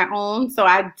website on my own. So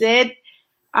I did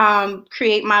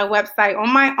create my website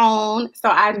on my own. So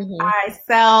I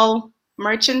sell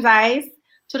merchandise,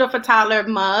 tutor for toddler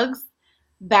mugs,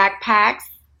 backpacks,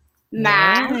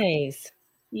 masks. Nice.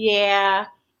 Yeah.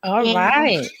 All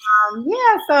right.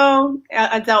 So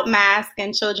adult mask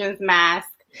and children's mask.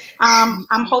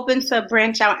 I'm hoping to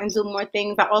branch out and do more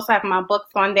things. I also have my books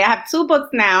on there. I have 2 books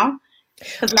now.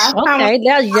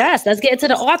 Yes, let's get into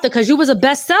the author because you was a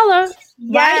bestseller,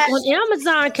 right, on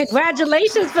Amazon.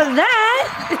 Congratulations for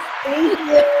that. Thank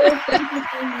you. Thank you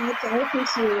so much. I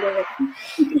appreciate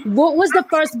it. What was the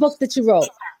first book that you wrote?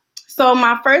 So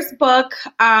my first book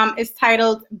is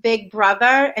titled Big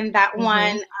Brother, and that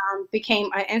one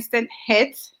became an instant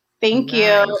hit. Thank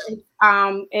you.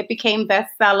 It became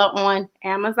bestseller on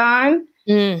Amazon.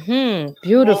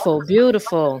 Beautiful,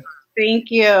 beautiful.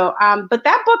 Thank you. But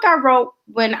that book I wrote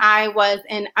when I was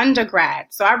in undergrad.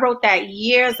 So I wrote that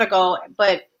years ago,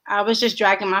 but I was just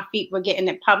dragging my feet with getting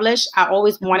it published. I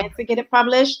always wanted to get it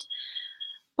published,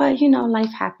 but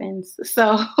life happens.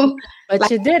 So,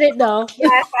 but you did it though.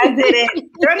 Yes, I did it.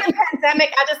 During the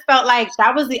pandemic, I just felt like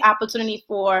that was the opportunity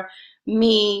for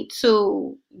me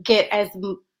to get as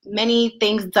many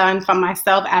things done for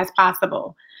myself as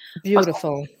possible.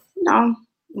 Beautiful.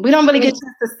 We don't really get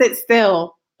to sit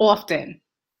still often.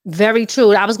 Very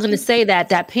true. I was going to say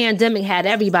that pandemic had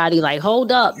everybody like,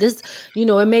 hold up, this,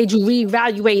 it made you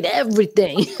reevaluate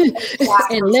everything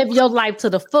and live your life to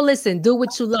the fullest and do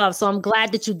what you love. So I'm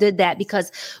glad that you did that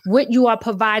because what you are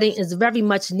providing is very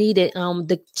much needed.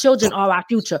 The children are our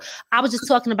future. I was just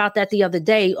talking about that the other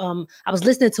day. I was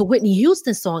listening to Whitney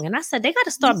Houston's song and I said, they got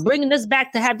to start bringing this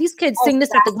back to have these kids sing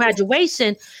this at the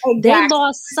graduation. They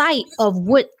lost sight of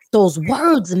what those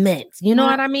words meant, you know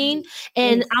what I mean?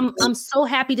 And I'm so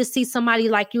happy to see somebody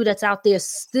like you that's out there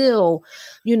still,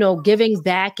 giving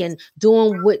back and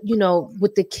doing what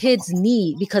the kids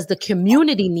need because the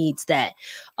community needs that.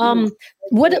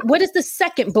 What is the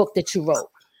second book that you wrote?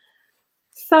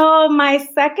 So my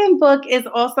second book is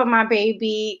also my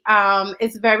baby.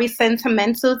 It's very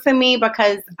sentimental to me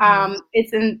because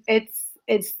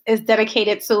it's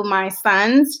dedicated to my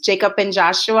sons, Jacob and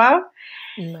Joshua.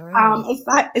 Nice.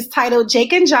 It's titled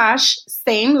Jake and Josh,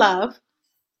 Same Love.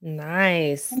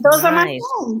 Nice. And those are my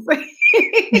sons.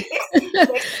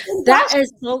 That is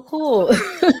so cool.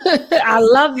 I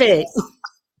love it.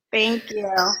 Thank you.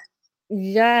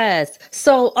 Yes.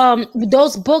 So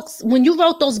those books, when you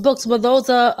wrote those books, were those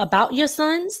about your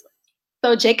sons?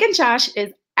 So Jake and Josh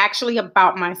is actually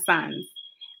about my sons.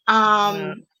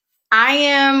 I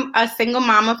am a single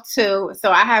mom of 2,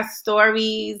 so I have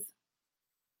stories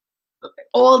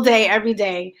all day, every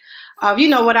day.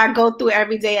 What I go through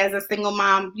every day as a single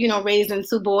mom, raising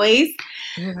 2 boys.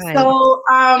 Right. So,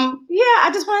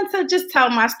 I just wanted to just tell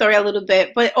my story a little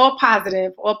bit, but all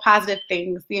positive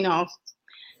things,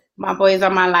 my boys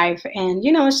are my life. And,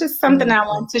 it's just something I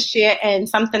want to share and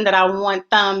something that I want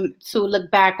them to look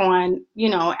back on,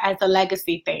 as a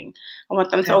legacy thing. I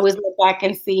want them to always look back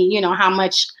and see, how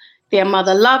much their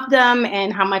mother loved them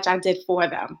and how much I did for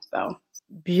them. So.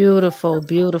 Beautiful,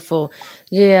 beautiful.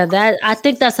 Yeah, that I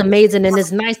think that's amazing. And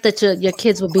it's nice that your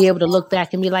kids will be able to look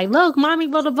back and be like, look, mommy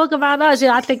wrote a book about us.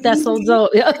 Yeah, I think that's so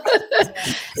dope. Yeah.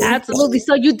 Absolutely.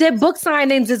 So you did book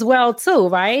signings as well too,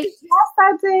 right? Yes,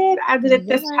 I did. I did it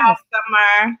this past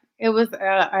summer. It was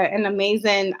an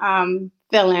amazing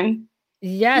feeling.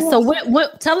 Yeah. So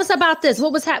what tell us about this.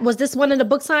 What was this one of the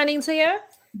book signings here?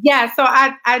 Yeah, so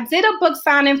I did a book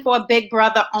signing for Big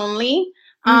Brother only.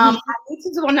 I need to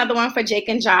do another one for Jake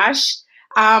and Josh.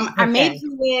 I may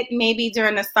do it maybe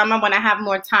during the summer when I have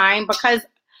more time, because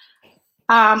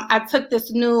I took this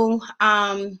new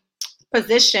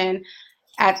position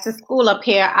at the school up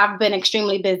here. I've been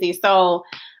extremely busy, so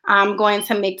I'm going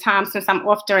to make time, since I'm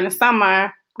off during the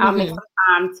summer. I'll make some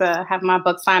time to have my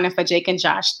book signing for Jake and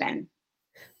Josh then.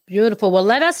 Beautiful. Well,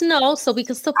 let us know so we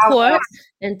can support,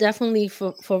 and definitely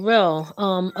for real.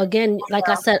 Again, like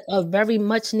I said, a very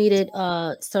much needed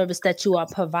service that you are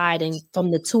providing,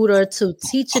 from the tutor to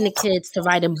teaching the kids to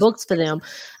writing books for them.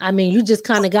 I mean, you just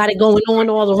kind of got it going on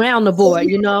all around the board,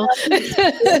 you know.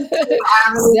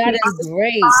 That is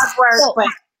great. Hard work, but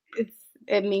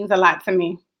it means a lot to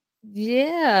me.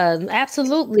 Yeah,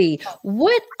 absolutely.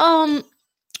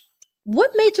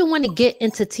 What made you want to get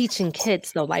into teaching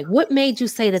kids though? Like, what made you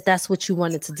say that that's what you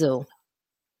wanted to do?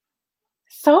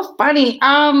 So funny.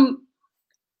 I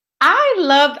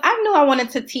knew I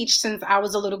wanted to teach since I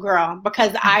was a little girl,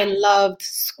 because I loved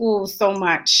school so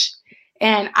much.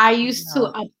 And I used to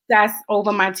obsess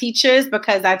over my teachers,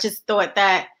 because I just thought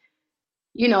that,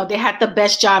 you know, they had the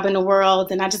best job in the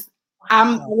world. And I'm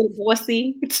a little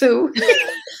bossy too.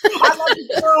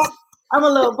 I'm a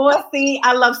little bossy.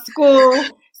 I love school.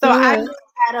 So I knew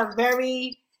at a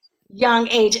very young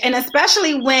age, and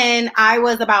especially when I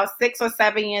was about 6 or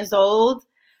 7 years old,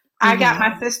 I got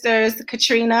my sisters,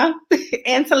 Katrina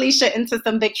and Talisha, into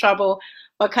some big trouble,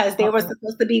 because they were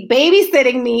supposed to be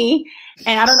babysitting me.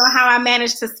 And I don't know how I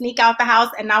managed to sneak out the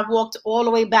house, and I walked all the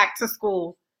way back to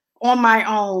school on my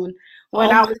own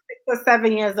when I was 6 or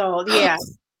 7 years old. Yeah.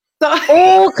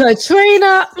 So,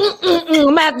 Katrina, I'm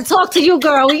gonna have to talk to you,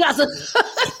 girl. We got some.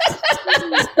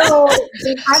 So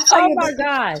I tell you, my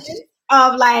God,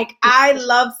 of like, I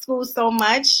love school so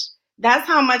much. That's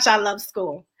how much I love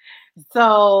school.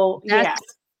 So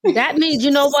that means,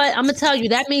 you know what? I'm gonna tell you,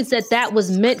 that means that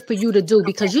was meant for you to do,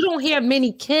 because you don't hear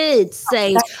many kids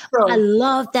say, I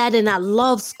love that and I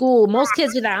love school. Most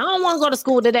kids are like, I don't want to go to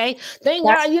school today. Thank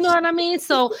God, you know what I mean?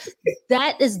 So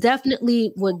that is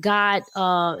definitely what God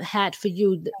had for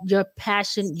you, your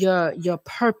passion, your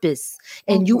purpose,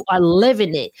 and you are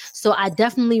living it. So I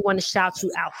definitely want to shout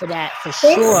you out for that, for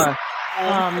sure.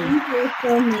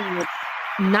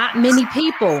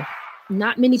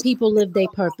 Not many people live their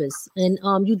purpose, and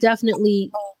you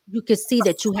definitely, you can see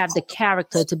that you have the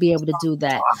character to be able to do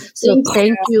that. So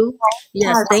thank you.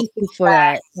 Yes, thank you for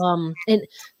that. And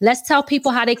let's tell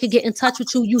people how they could get in touch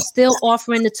with you. You still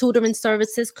offering the tutoring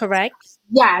services, correct?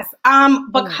 Yes.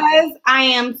 Because I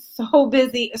am so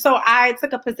busy. So I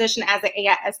took a position as an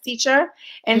AIS teacher,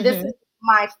 and this is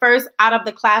my first out of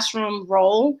the classroom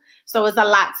role. So it's a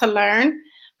lot to learn.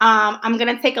 I'm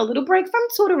going to take a little break from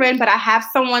tutoring, but I have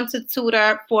someone to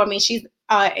tutor for me. She's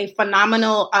a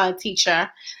phenomenal teacher.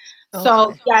 Okay.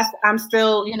 So yes, I'm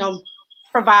still,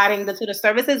 providing the tutor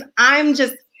services. I'm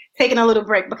just taking a little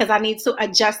break because I need to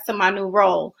adjust to my new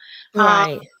role.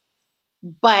 Right.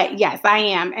 But yes, I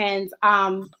am. And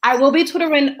I will be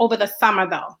tutoring over the summer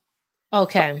though.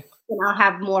 Okay. And I'll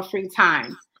have more free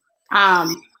time.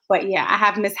 But yeah, I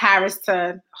have Miss Harris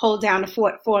to hold down the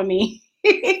fort for me.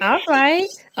 All right.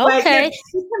 Okay.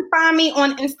 But you can find me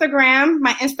on Instagram.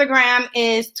 My Instagram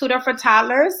is Tutor for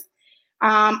Toddlers.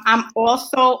 I'm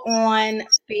also on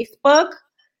Facebook,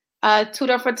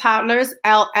 Tutor for Toddlers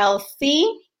LLC.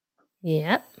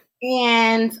 Yep.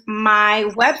 And my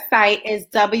website is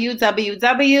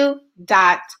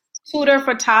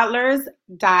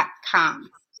www.tutorfortoddlers.com.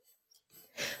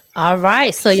 All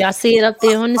right. So y'all see it up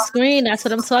there on the screen. That's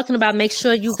what I'm talking about. Make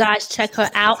sure you guys check her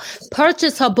out.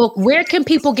 Purchase her book. Where can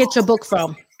people get your book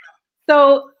from?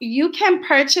 So you can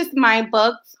purchase my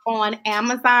books on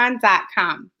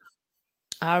Amazon.com.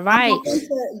 All right. I'm going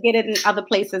to get it in other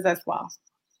places as well.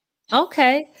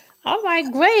 Okay. All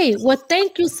right, great. Well,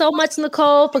 thank you so much,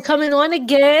 Nicole, for coming on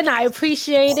again. I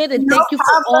appreciate it. And thank you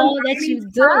for all that you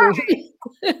do.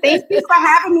 Thank you for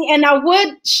having me. And I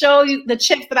would show you the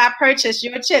chips that I purchased,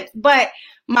 your chips, but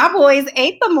my boys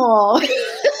ate them all.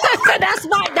 That's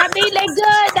why. That mean they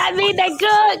good. That mean they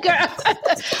good, girl.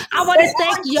 I want to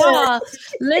thank y'all.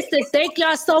 Listen, thank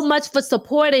y'all so much for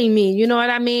supporting me. You know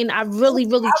what I mean? I really,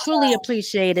 really, truly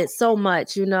appreciate it so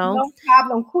much, No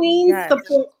problem. Queens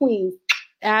support queens.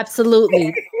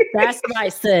 Absolutely. That's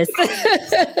right, sis.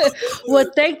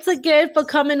 Well, thanks again for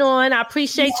coming on. I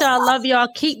appreciate y'all. Love y'all.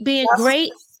 Keep being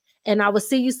great. And I will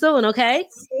see you soon, okay?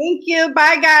 Thank you.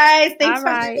 Bye, guys. Thanks All for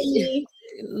right. having me.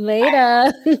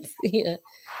 Later. Yeah.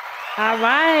 All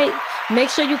right. Make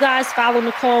sure you guys follow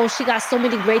Nicole. She got so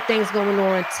many great things going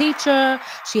on. Teacher.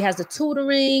 She has a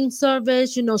tutoring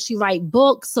service. You know, she write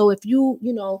books. So if you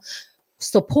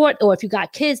support, or if you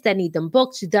got kids that need them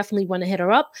books, you definitely want to hit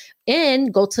her up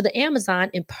and go to the Amazon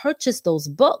and purchase those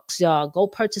books, y'all. Go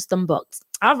purchase them books.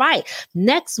 All right.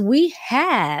 Next, we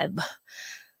have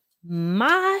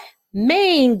my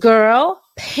main girl,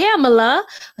 Pamela.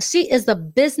 She is a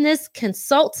business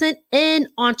consultant and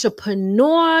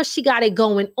entrepreneur. She got it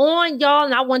going on, y'all,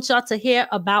 and I want y'all to hear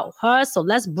about her. So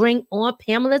let's bring on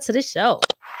Pamela to the show.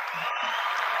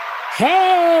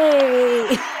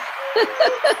 Hey.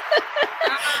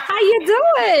 How you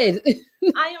doing?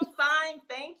 I am fine,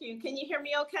 thank you. Can you hear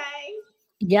me okay?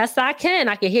 Yes, I can.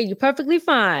 I can hear you perfectly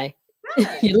fine.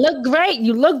 You look great.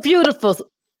 You look beautiful.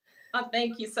 Oh,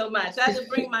 thank you so much. I had to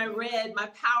bring my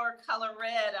power color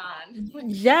red on.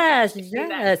 Yes.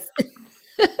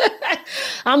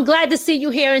 I'm glad to see you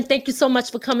here, and thank you so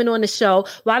much for coming on the show.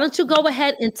 Why don't you go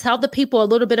ahead and tell the people a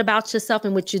little bit about yourself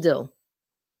and what you do?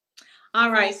 All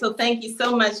right. So thank you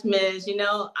so much, Ms.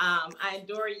 I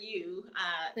adore you.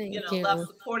 Thank you. Love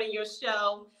supporting your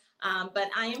show. But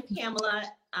I am Pamela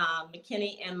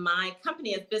McKinney, and my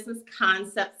company is Business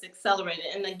Concepts Accelerated.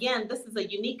 And again, this is a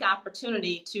unique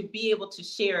opportunity to be able to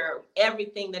share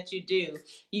everything that you do.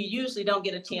 You usually don't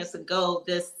get a chance to go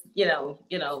this,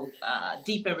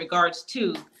 deep in regards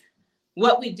to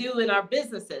what we do in our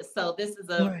businesses. So this is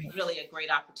really a great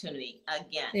opportunity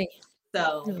again.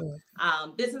 So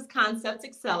Business Concepts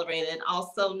Accelerated,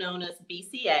 also known as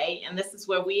BCA, and this is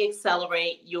where we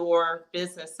accelerate your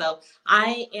business. So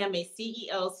I am a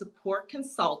CEO support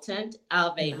consultant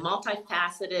of a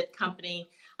multifaceted company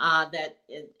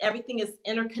everything is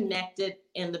interconnected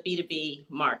in the B2B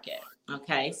market.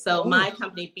 Okay, so my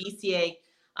company BCA,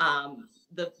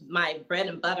 my bread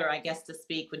and butter, I guess to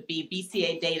speak, would be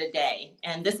BCA Day to Day.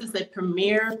 And this is a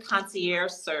premier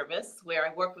concierge service where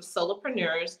I work with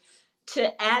solopreneurs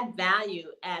to add value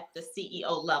at the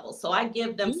CEO level. So I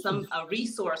give them a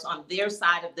resource on their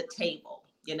side of the table,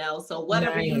 so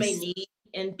whatever you may need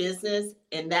in business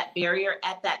in that barrier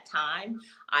at that time,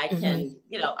 I can,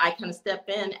 I can step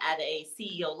in at a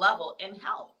CEO level and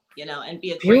help, and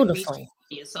be a great resource for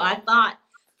you. So I thought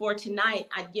for tonight,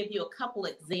 I'd give you a couple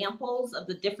examples of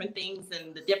the different things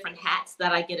and the different hats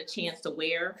that I get a chance to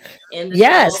wear in the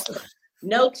show.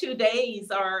 No 2 days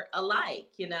are alike,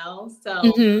 so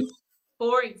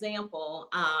for example,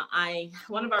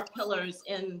 one of our pillars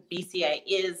in BCA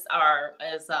is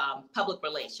public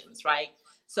relations, right?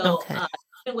 So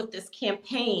with this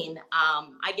campaign,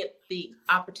 I get the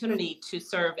opportunity to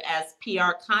serve as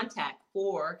PR contact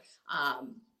for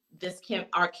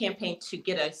our campaign to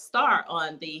get a star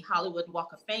on the Hollywood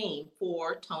Walk of Fame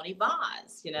for Tony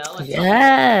Vaz,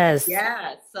 Yes.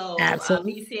 So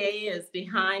BCA is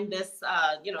behind this,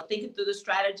 thinking through the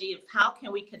strategy of how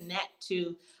can we connect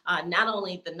to not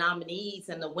only the nominees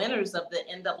and the winners of the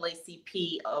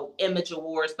NAACP Image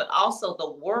Awards, but also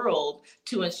the world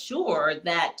to ensure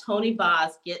that Tony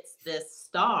Vaz gets this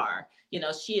star.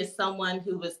 She is someone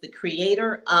who was the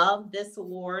creator of this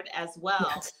award as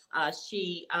well.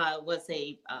 She was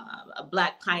a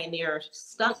Black pioneer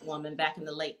stunt woman back in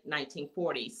the late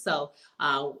 1940s. So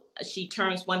she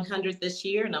turns 100 this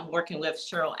year, and I'm working with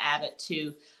Cheryl Abbott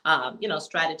to,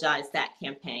 strategize that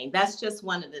campaign. That's just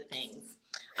one of the things.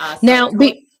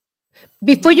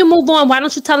 Before you move on, why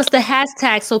don't you tell us the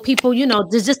hashtag so people,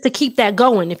 just to keep that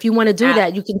going. If you want to do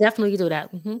that, you can definitely do that.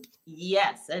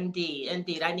 Yes,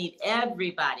 indeed. I need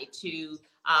everybody to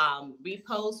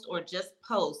repost or just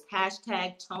post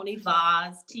hashtag Tony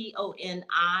Vaz,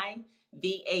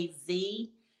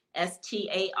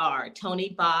 TonyVazStar,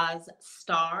 Tony Vaz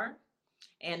Star.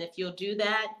 And if you'll do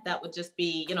that, that would just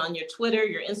be, on your Twitter,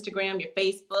 your Instagram, your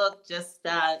Facebook.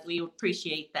 We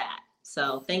appreciate that.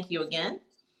 So thank you again.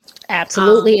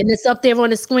 Absolutely. And it's up there on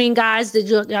the screen, guys, that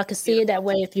y'all can see it that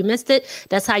way. If you missed it,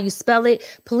 that's how you spell it.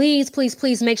 Please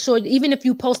make sure, even if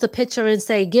you post a picture and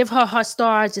say, give her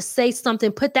star, just say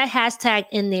something, put that hashtag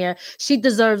in there. She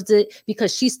deserves it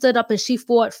because she stood up and she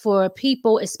fought for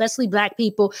people, especially Black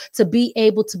people, to be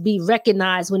able to be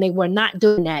recognized when they were not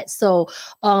doing that. So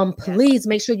please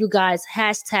make sure you guys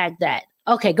hashtag that.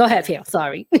 Okay, go ahead, Phil.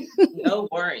 Sorry. No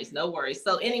worries.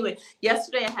 So anyway,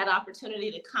 yesterday I had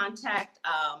opportunity to contact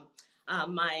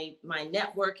my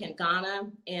network in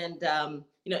Ghana, and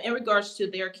in regards to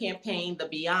their campaign, the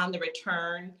Beyond the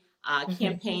Return,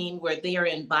 campaign where they are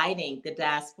inviting the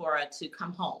diaspora to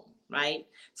come home. Right.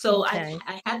 So I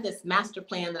had this master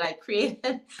plan that I created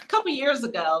a couple years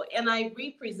ago, and I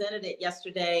represented it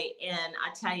yesterday. And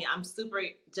I tell you, I'm super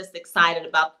just excited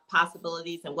about the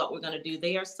possibilities and what we're going to do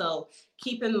there. So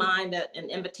keep in mind that an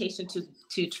invitation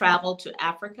to travel to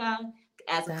Africa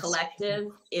as a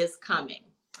collective is coming.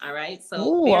 All right.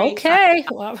 So okay.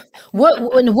 Well,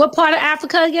 what part of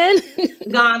Africa again?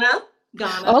 Ghana.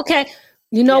 Okay.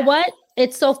 You know what?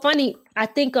 It's so funny. I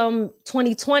think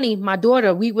 2020, my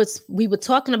daughter, we were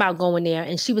talking about going there,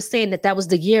 and she was saying that was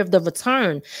the year of the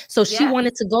return. So she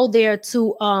wanted to go there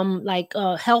to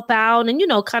help out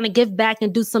and kind of give back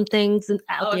and do some things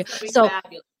out there. So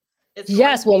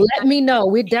yes, well, let me know.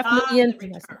 We're definitely in.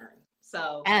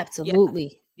 So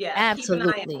absolutely. Yeah,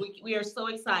 absolutely. Keep an eye on. We are so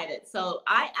excited. So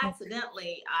I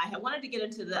had wanted to get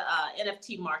into the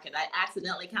NFT market. I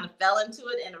accidentally kind of fell into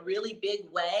it in a really big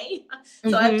way.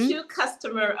 So I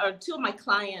have two of my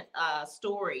client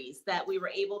stories that we were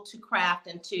able to craft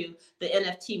into the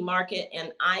NFT market.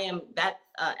 And that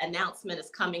announcement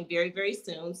is coming very, very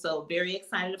soon. So very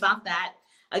excited about that.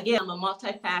 Again, I'm a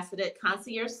multifaceted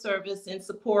concierge service in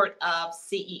support of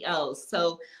CEOs.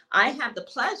 So I have the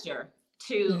pleasure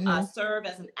to serve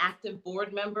as an active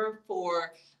board member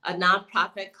for a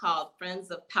nonprofit called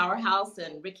Friends of Powerhouse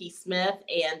and Ricky Smith.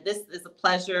 And this is a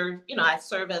pleasure. I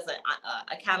serve as an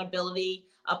accountability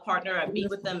partner. I meet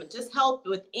with them and just help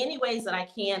with any ways that I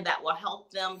can that will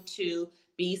help them to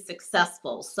be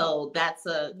successful. So that's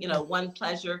one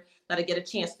pleasure that I get a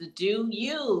chance to do.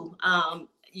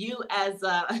 You as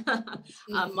a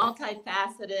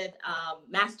multifaceted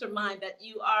mastermind that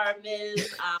you are,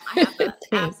 Ms. I have the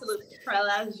absolute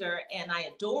pleasure and I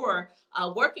adore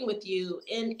working with you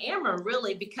in Ameren,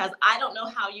 really, because I don't know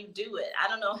how you do it. I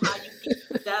don't know how you get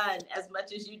it done as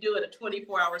much as you do in a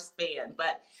 24-hour span,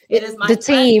 but it is my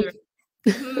pleasure.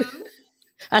 Team.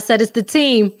 I said, it's the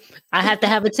team. I have to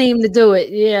have a team to do it.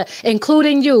 Yeah.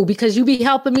 Including you, because you be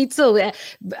helping me too.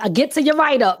 I get to your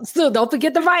write-up. So don't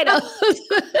forget the write-up.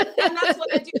 And that's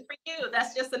what I do for you.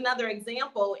 That's just another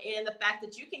example in the fact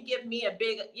that you can give me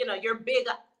your big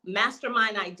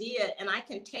mastermind idea, and I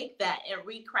can take that and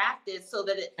recraft it so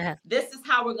that this is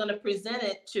how we're going to present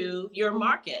it to your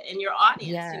market and your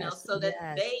audience, so that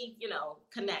they,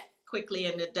 connect quickly,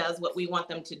 and it does what we want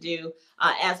them to do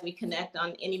as we connect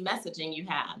on any messaging you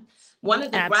have. One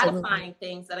of the gratifying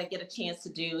things that I get a chance to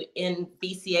do in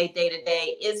BCA day to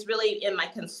day is really in my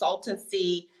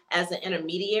consultancy as an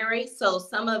intermediary. So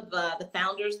some of the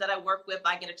founders that I work with,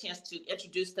 I get a chance to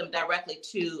introduce them directly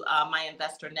to my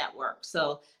investor network.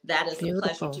 So that is a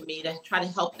pleasure to me to try to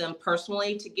help them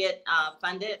personally to get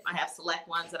funded. I have select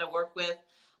ones that I work with.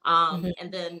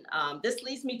 And then this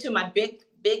leads me to my big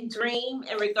dream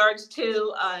in regards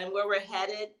to and where we're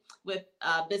headed with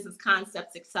Business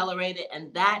Concepts Accelerated.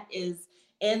 And that is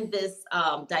in this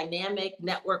dynamic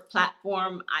network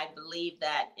platform. I believe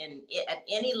that at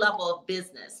any level of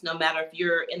business, no matter if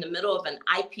you're in the middle of an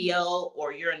IPO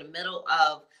or you're in the middle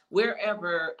of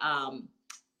wherever,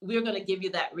 we're going to give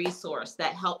you that resource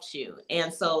that helps you.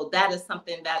 And so that is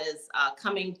something that is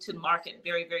coming to market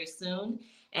very, very soon.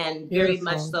 And very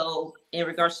much so in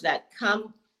regards to that,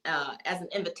 come as an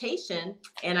invitation.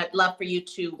 And I'd love for you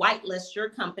to whitelist your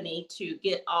company to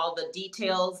get all the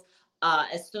details.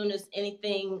 As soon as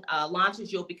anything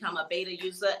launches, you'll become a beta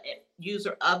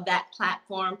user of that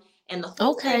platform. And the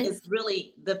whole thing is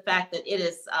really the fact that it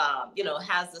is,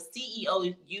 has the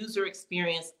CEO user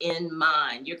experience in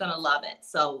mind. You're going to love it.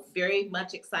 So very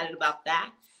much excited about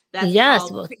that. That's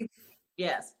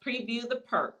Preview the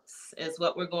Perks is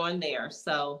what we're going there.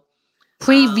 So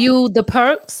Preview the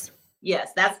Perks?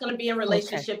 Yes, that's going to be in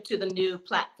relationship to the new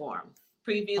platform.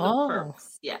 Preview the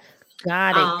Perks. Yeah.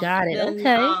 Got it.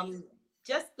 Then,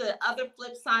 just the other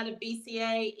flip side of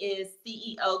BCA is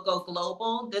CEO Go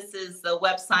Global. This is the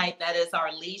website that is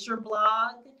our leisure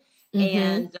blog.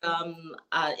 And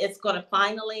it's going to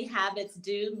finally have its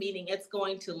due, meaning it's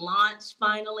going to launch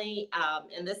finally.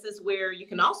 And this is where you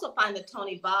can also find the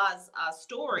Tony Vaz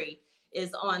story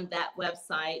is on that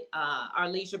website. Our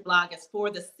leisure blog is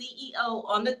for the CEO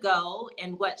on the go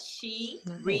and what she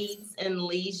reads in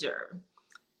leisure.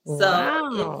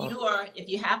 So if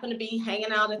you happen to be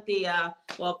hanging out at the,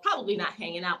 probably not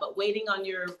hanging out, but waiting on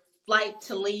your flight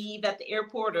to leave at the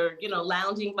airport or,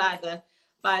 lounging by the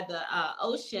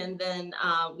ocean, then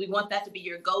we want that to be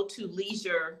your go-to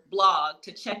leisure blog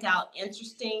to check out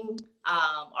interesting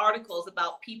articles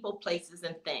about people, places,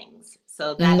 and things.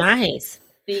 So that's nice.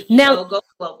 Now, Go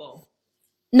Global.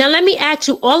 Now, let me ask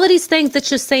you, all of these things that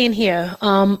you're saying here,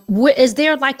 is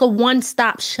there like a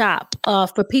one-stop shop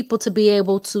for people to be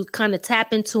able to kind of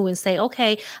tap into and say,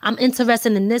 okay, I'm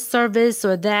interested in this service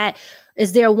or that?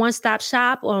 Is there a one-stop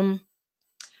shop?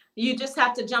 You just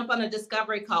have to jump on a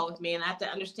discovery call with me, and I have to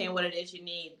understand what it is you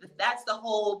need. That's the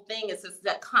whole thing, is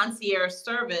that concierge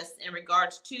service in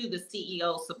regards to the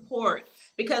CEO support.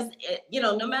 Because,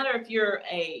 no matter if you're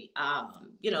a,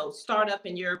 startup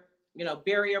and your,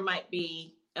 barrier might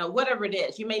be, whatever it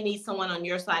is, you may need someone on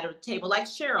your side of the table, like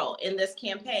Cheryl in this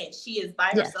campaign. She is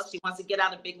by herself. She wants to get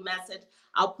out a big message.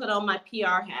 I'll put on my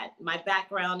PR hat. My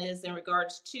background is in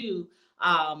regards to,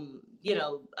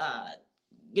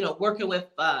 working with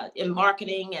in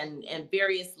marketing and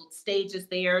various stages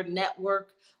there,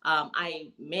 network.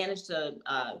 I managed a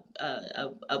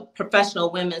professional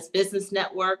women's business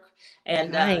network,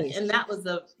 and that was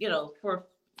for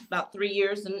about 3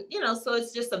 years, and so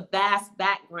it's just a vast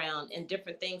background in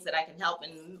different things that I can help,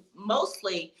 and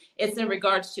mostly it's in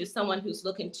regards to someone who's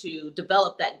looking to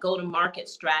develop that go-to-market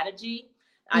strategy.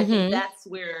 I think that's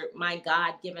where my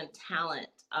God-given talent,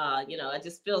 I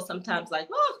just feel sometimes like,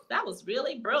 oh, that was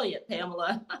really brilliant,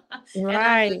 Pamela.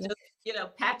 Right. And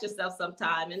just, pat yourself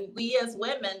sometime. And we as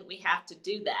women, we have to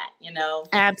do that,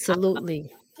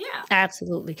 Absolutely. Yeah,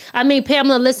 absolutely. I mean,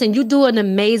 Pamela, listen, you do an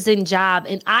amazing job,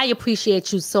 and I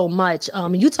appreciate you so much.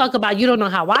 You talk about you don't know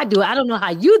how I do it. I don't know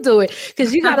how you do it,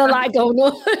 because you got a lot going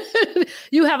on.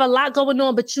 You have a lot going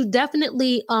on, but you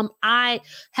definitely, I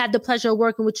had the pleasure of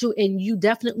working with you, and you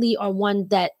definitely are one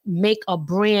that make a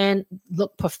brand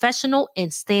look professional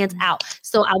and stands out.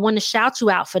 So I want to shout you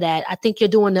out for that. I think you're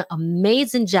doing an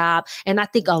amazing job, and I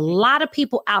think a lot of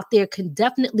people out there can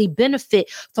definitely benefit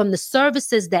from the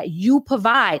services that you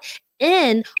provide.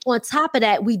 And on top of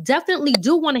that, we definitely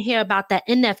do want to hear about that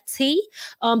NFT,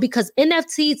 because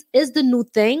NFTs is the new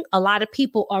thing. A lot of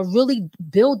people are really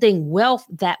building wealth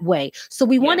that way. So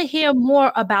we want to hear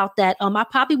more about that. I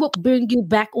probably will bring you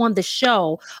back on the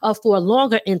show for a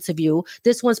longer interview.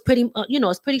 This one's pretty,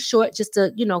 it's pretty short, just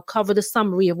to, cover the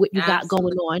summary of what you got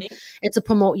going on and to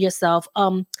promote yourself.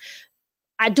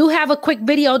 I do have a quick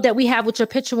video that we have with your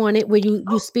picture on it where you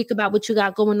speak about what you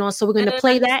got going on. So we're going to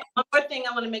play that. One more thing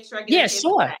I want to make sure I get. Yeah,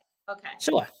 sure. Okay.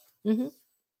 Sure. Mm-hmm.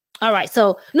 All right.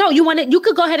 So no, you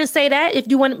could go ahead and say that if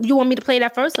you want me to play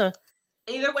that first, or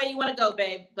either way you want to go,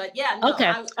 babe. But yeah, no, okay.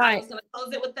 I was going to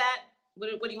close it with that.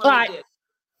 What do you want me to do?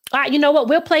 All right. You know what?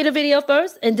 We'll play the video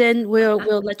first, and then we'll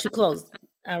let you close.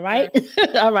 All right.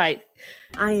 All right.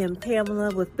 I am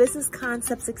Pamela with Business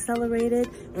Concepts Accelerated,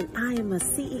 and I am a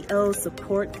CEO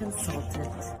support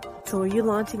consultant. So are you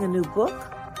launching a new book,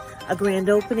 a grand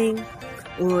opening,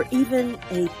 or even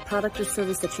a product or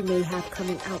service that you may have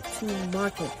coming out to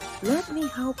market? Let me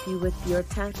help you with your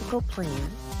tactical plan.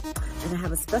 And I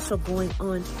have a special going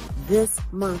on this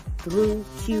month through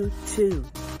Q2.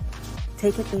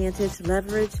 Take advantage,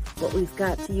 leverage what we've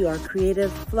got to you. Our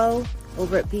creative flow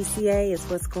over at BCA is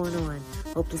what's going on.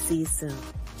 Hope to see you soon.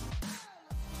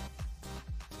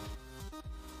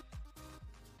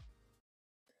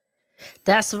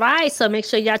 That's right. So make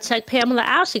sure y'all check Pamela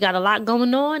out. She got a lot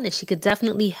going on, and she could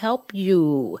definitely help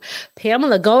you.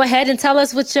 Pamela, go ahead and tell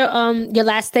us what your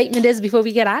last statement is before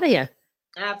we get out of here.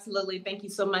 Absolutely. Thank you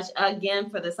so much again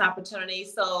for this opportunity.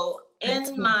 So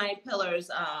in my pillars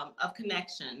of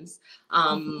connections,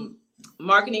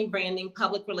 marketing, branding,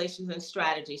 public relations, and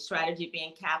strategy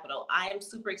being capital, I am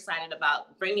super excited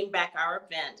about bringing back our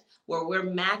event where we're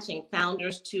matching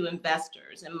founders to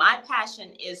investors. And my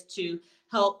passion is to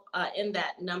help in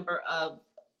that number of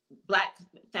Black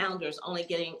founders only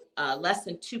getting less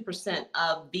than 2%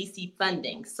 of VC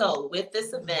funding. So with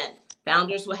this event,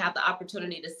 founders will have the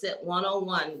opportunity to sit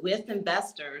one-on-one with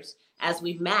investors as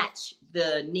we match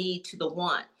the need to the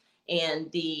want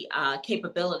and the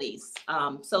capabilities.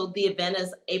 So the event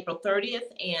is April 30th,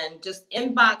 and just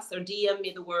inbox or DM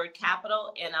me the word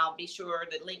capital, and I'll be sure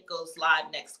the link goes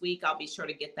live next week. I'll be sure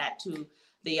to get that to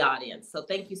the audience. So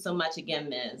thank you so much again,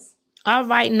 Ms. All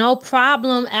right, no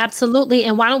problem. Absolutely.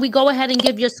 And why don't we go ahead and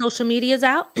give your social medias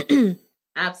out?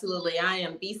 Absolutely. I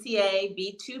am BCA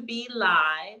B2B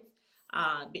Live.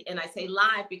 And I say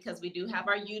live because we do have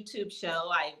our YouTube show.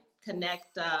 I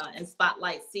connect and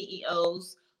spotlight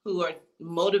CEOs who are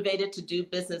motivated to do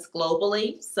business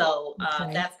globally. So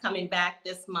that's coming back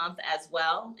this month as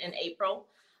well in April.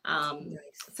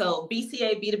 So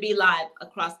BCA B2B Live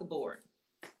across the board.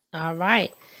 All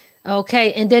right.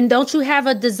 Okay. And then don't you have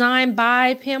a design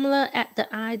by Pamela at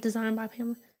the Design by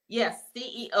Pamela? Yes,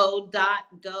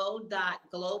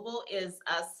 ceo.go.global is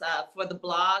us for the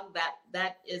blog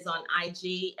that is on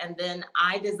IG, and then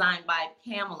I Design by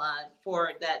Pamela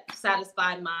for that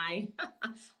satisfy my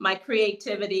my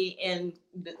creativity in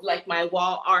like my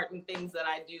wall art and things that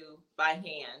I do by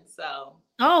hand. So.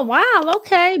 Oh wow,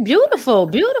 okay. Beautiful,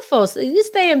 beautiful. So you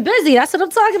staying busy. That's what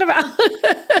I'm talking about.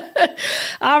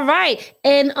 All right.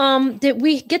 And did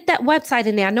we get that website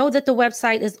in there? I know that the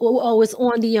website is it's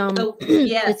on the So,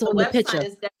 yes, it's on the picture. Website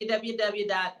is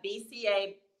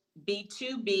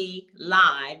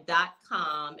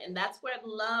www.bcab2blive.com, and that's where I'd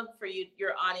love for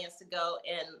your audience to go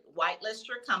and whitelist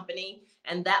your company,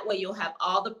 and that way you'll have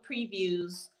all the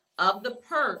previews of the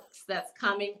perks that's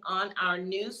coming on our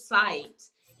new site,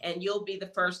 and you'll be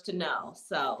the first to know.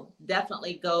 So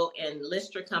definitely go and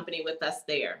list your company with us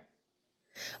there.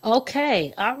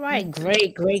 Okay. All right.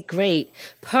 Great, great, great.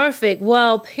 Perfect.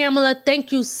 Well, Pamela,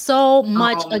 thank you so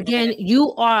much. Again,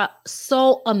 you are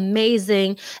so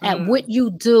amazing at what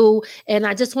you do. And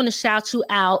I just want to shout you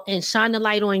out and shine the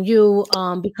light on you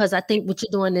because I think what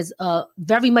you're doing is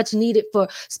very much needed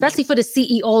especially for the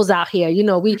CEOs out here. You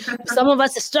know, some of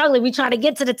us are struggling. We trying to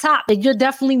get to the top, and you're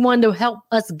definitely one to help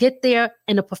us get there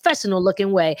in a professional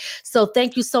looking way. So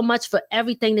thank you so much for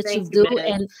everything that you do.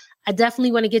 And I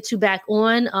definitely want to get you back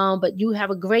on, but you have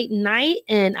a great night,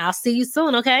 and I'll see you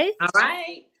soon, okay? All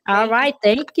right. All right.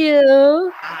 Thank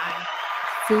you. Bye.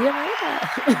 See you later.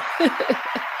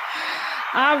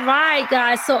 All right,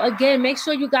 guys. So again, make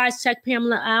sure you guys check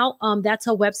Pamela out. That's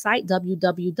her website,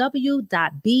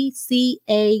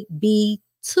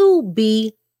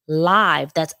 www.bcab2blive.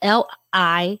 That's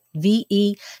live.com.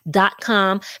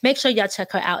 Make sure y'all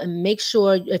check her out, and make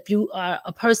sure if you are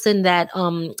a person that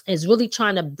is really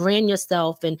trying to brand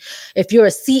yourself, and if you're a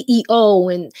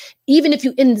CEO, and even if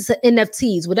you into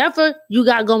NFTs, whatever you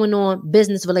got going on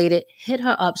business related, hit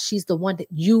her up. She's the one that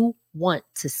you want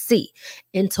to see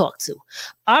and talk to.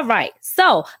 All right.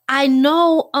 So I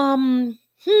know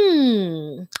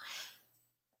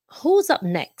who's up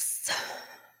next?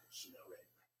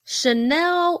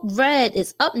 Chanel Red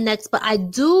is up next, but I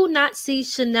do not see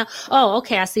Chanel. Oh,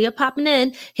 okay. I see her popping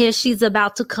in. Here she's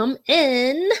about to come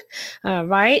in. All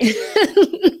right.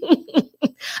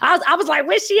 I was like,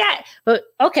 where's she at? But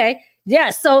okay. Yeah,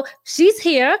 so she's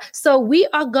here. So we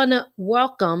are going to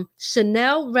welcome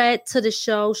Chanel Red to the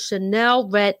show. Chanel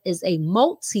Red is a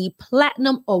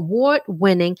multi-platinum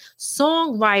award-winning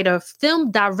songwriter,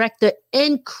 film director,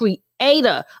 and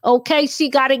creator. Okay, she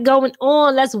got it going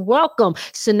on. Let's welcome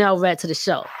Chanel Red to the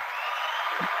show.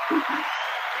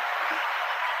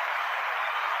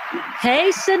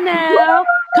 Hey, Chanel.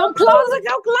 Come closer,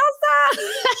 come closer.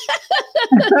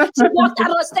 She walked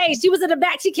out on stage. She was in the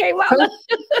back. She came out.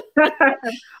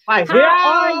 How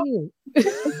are you?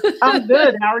 I'm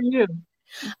good. How are you?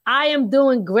 I am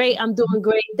doing great. I'm doing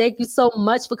great. Thank you so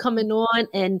much for coming on.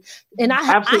 And I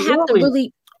have to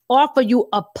really offer you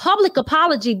a public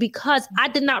apology because I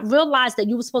did not realize that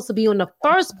you were supposed to be on the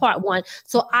first part one.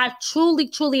 So I truly,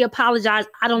 truly apologize.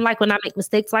 I don't like when I make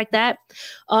mistakes like that.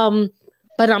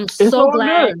 But I'm so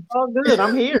glad. Good. It's all good.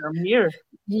 I'm here.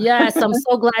 Yes, I'm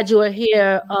so glad you are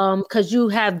here because you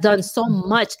have done so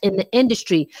much in the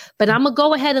industry. But I'm going to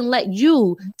go ahead and let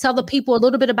you tell the people a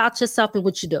little bit about yourself and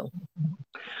what you do.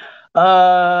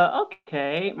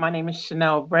 Okay. My name is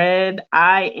Chanel Red.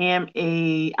 I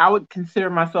would consider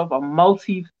myself a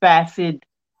multifaceted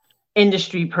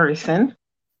industry person.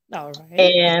 All right.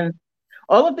 And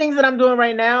all the things that I'm doing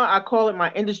right now, I call it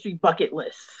my industry bucket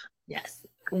list. Yes.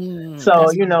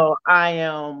 So, you know, I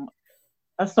am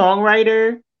a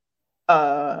songwriter.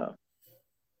 I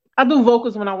do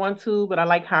vocals when I want to, but I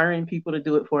like hiring people to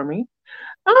do it for me.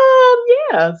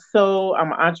 Yeah. So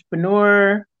I'm an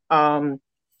entrepreneur. I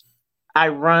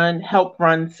help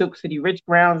run Silk City Rich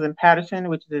Grounds in Patterson,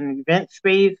 which is an event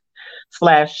space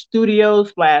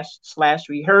 /studio /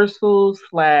 rehearsals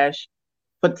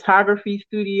 / photography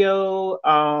studio.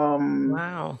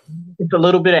 Wow. It's a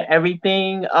little bit of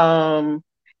everything.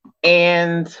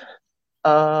 And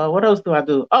what else do I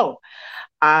do? Oh,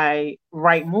 I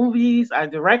write movies. I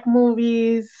direct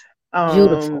movies.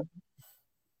 Beautiful.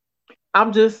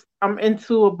 I'm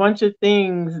into a bunch of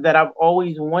things that I've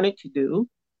always wanted to do.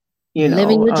 You know,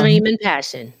 living your dream and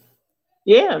passion.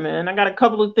 Yeah, man. I got a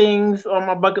couple of things on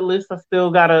my bucket list. I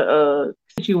still gotta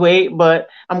situate, but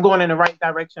I'm going in the right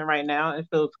direction right now. It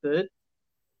feels good.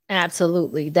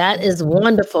 Absolutely. That is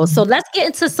wonderful. So let's get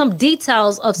into some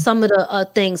details of some of the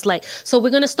things. So we're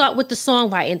going to start with the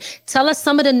songwriting. Tell us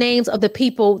some of the names of the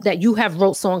people that you have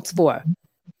wrote songs for.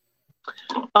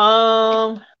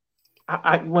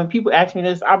 When people ask me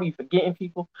this, I'll be forgetting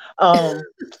people.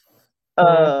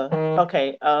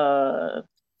 Okay.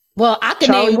 Well, I can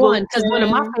Charlie name one because one of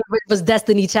my Wilson. favorites was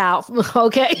Destiny Child.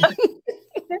 Okay.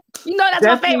 You know that's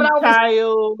Destiny my favorite.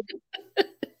 Child.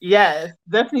 Yes,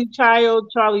 Destiny Child,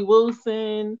 Charlie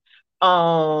Wilson,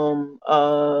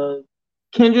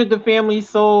 Kendrick the Family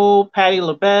Soul, Patti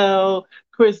LaBelle,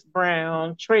 Chris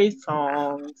Brown, Trey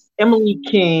Songz, Emily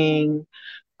King,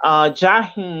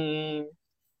 Jaheim,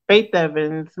 Faith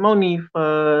Evans,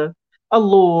 Monifa,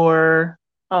 Allure,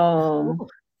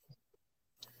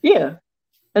 yeah,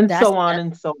 and so on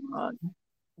and so on.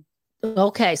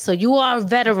 Okay, so you are a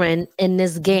veteran in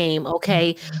this game,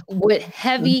 okay, with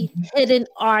heavy hidden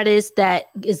artists that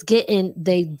is getting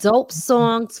the dope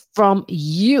songs from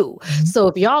you. So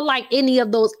if y'all like any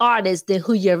of those artists, then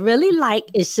who you really like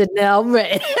is Chanel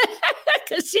Red.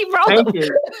 Because she wrote Thank them.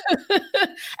 you.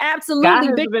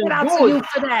 Absolutely. Big shout out to you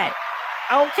for that.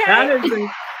 Okay.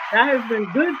 That has been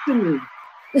good to me.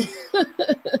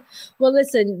 Well,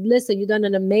 listen, you've done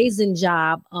an amazing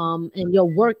job, and your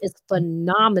work is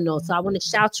phenomenal. So I want to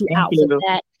shout you out for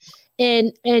that.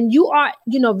 And you are,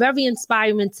 very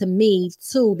inspiring to me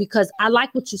too, because I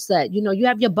like what you said. You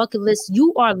have your bucket list.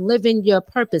 You are living your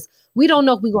purpose. We don't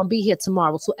know if we're gonna be here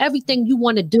tomorrow. So everything you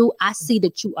want to do, I see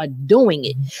that you are doing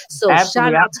it. So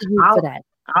Absolutely. Shout out to you for that.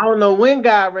 I don't know when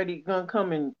God ready gonna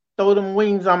come and throw them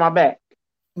wings on my back.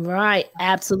 Right.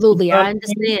 Absolutely. I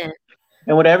understand.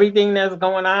 And with everything that's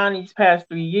going on these past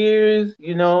 3 years,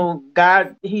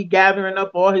 God, he gathering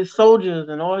up all his soldiers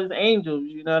and all his angels,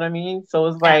 you know what I mean? So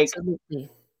it's like,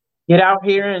 Absolutely. Get out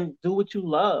here and do what you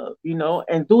love,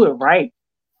 and do it right.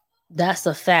 That's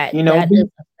a fact.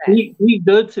 Be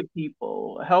good to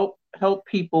people, help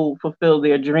people fulfill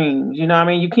their dreams. You know what I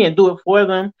mean? You can't do it for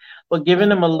them, but giving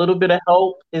them a little bit of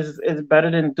help is better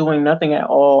than doing nothing at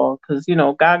all. Because,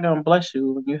 God gonna bless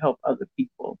you when you help other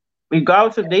people.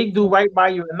 Regardless if they do right by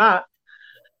you or not,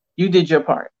 you did your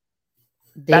part.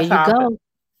 There you go.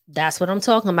 That's what I'm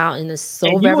talking about, and it's so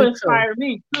and very you inspire true.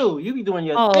 me too. You be doing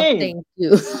your thing. Thank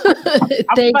you.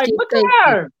 Thank you. Look at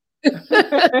her.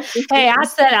 Hey, I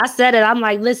said it. I'm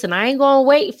like, listen, I ain't gonna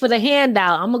wait for the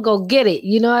handout. I'm gonna go get it.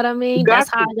 You know what I mean? That's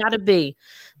how I gotta be.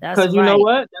 Because you know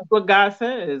what? That's what God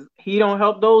says. He don't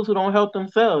help those who don't help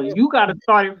themselves. You got to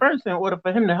start it first in order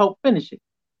for him to help finish it.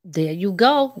 There you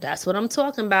go. That's what I'm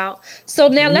talking about. So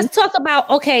now let's talk about,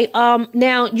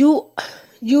 now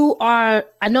you are,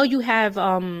 I know you have,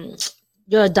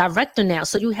 you're a director now.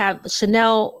 So you have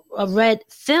Chanel Red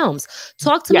Films.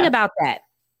 Talk to me about that.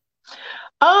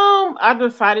 I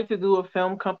decided to do a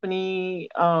film company,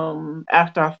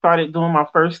 after I started doing my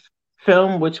first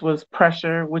film, which is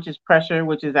Pressure, which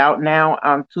is out now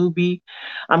on Tubi.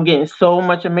 I'm getting so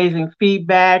much amazing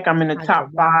feedback. I'm in the top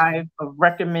 5 of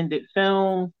recommended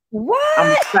films. What?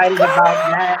 I'm excited about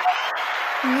that.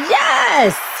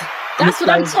 Yes, that's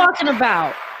what I'm talking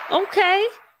about. Okay.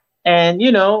 And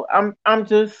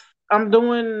I'm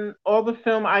doing all the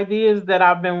film ideas that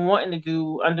I've been wanting to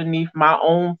do underneath my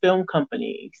own film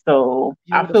company. So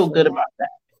Beautiful. I feel good about that.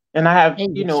 And I have,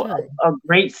 a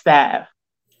great staff.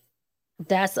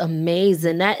 That's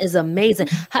amazing. That is amazing.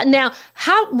 Now,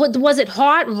 was it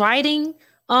hard writing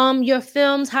your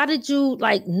films? How did you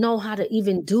know how to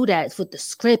even do that with the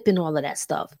script and all of that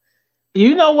stuff?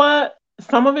 You know what?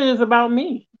 Some of it is about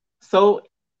me. So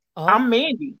I'm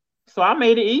Mandy. So I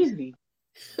made it easy.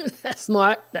 That's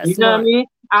smart. That's smart. What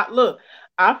I mean?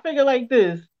 I figure like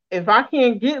this. If I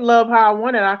can't get love how I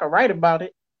want it, I can write about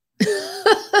it.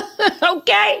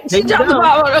 Okay. She talking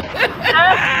about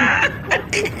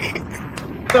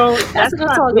So that's what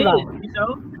I'm talking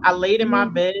about. I laid in my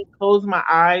bed, closed my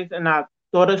eyes, and I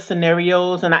thought of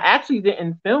scenarios. And I actually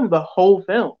didn't film the whole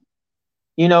film,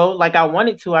 like I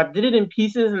wanted to. I did it in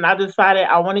pieces, and I decided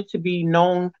I wanted to be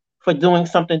known for doing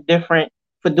something different,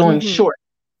 for doing short,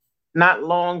 not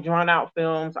long, drawn out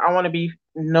films. I want to be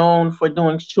known for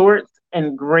doing shorts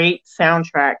and great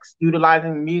soundtracks,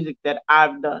 utilizing music that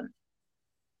I've done.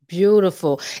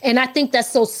 Beautiful. And I think that's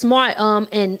so smart.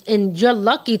 And you're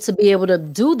lucky to be able to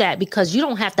do that because you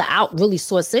don't have to really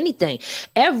source anything.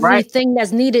 Everything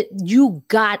that's needed, you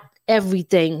got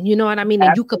everything. You know what I mean?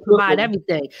 And you could provide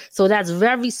everything. So that's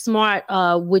very smart,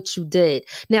 what you did.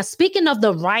 Now, speaking of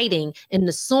the writing and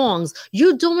the songs,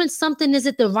 you're doing something. Is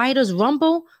it the Writers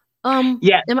Rumble?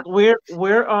 Yeah, we're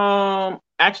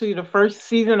actually the first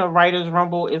season of Writers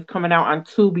Rumble is coming out on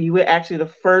Tubi. We're actually the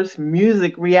first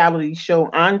music reality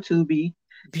show on Tubi.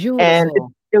 Beautiful. And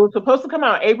it was supposed to come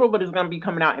out in April, but it's going to be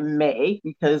coming out in May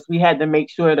because we had to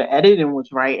make sure the editing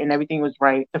was right and everything was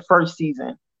right. The first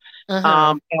season.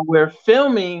 And we're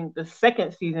filming the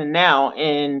second season now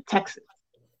in Texas.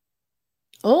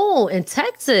 Oh, in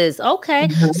Texas. Okay.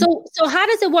 Mhm. So how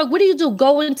does it work? What do you do?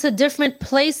 Go into different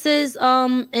places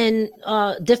and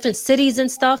different cities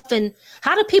and stuff, and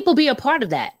how do people be a part of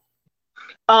that?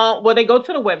 Well, they go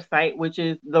to the website, which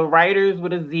is the writers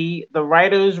with a Z,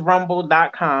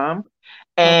 thewritersrumble.com.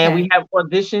 And we Okay. have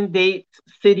audition dates,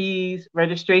 cities,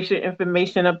 registration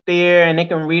information up there, and they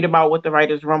can read about what the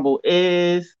Writers Rumble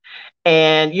is.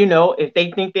 And if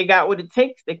they think they got what it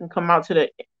takes, they can come out to the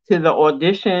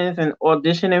auditions and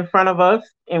audition in front of us.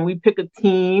 And we pick a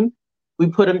team, we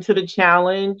put them to the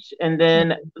challenge, and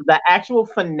then the actual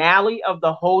finale of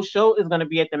the whole show is going to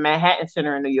be at the Manhattan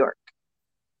Center in New York.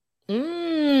 But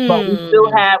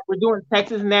Mm. we're doing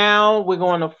Texas now, we're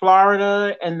going to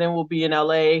Florida, and then we'll be in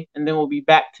LA, and then we'll be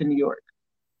back to New York.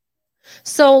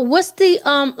 So what's the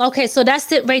okay, so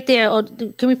that's it right there. Or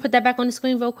can we put that back on the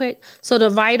screen real quick? So the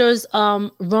writers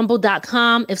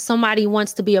rumble.com, if somebody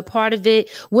wants to be a part of it,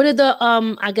 what are the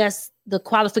I guess the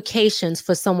qualifications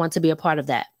for someone to be a part of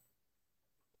that?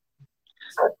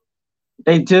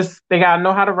 They gotta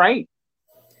know how to write.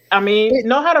 I mean,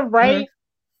 know how to write.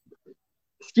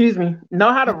 Excuse me,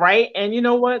 know how to write. And you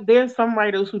know what? There's some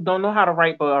writers who don't know how to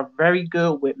write, but are very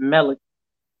good with melody.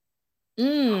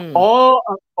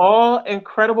 All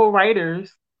incredible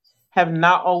writers have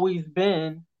not always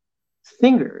been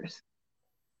singers.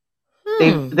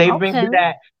 They've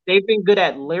been good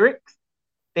at lyrics.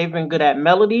 They've been good at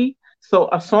melody. So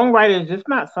a songwriter is just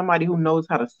not somebody who knows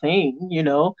how to sing,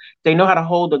 They know how to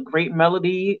hold a great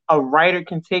melody. A writer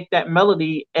can take that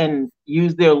melody and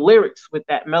use their lyrics with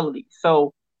that melody.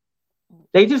 So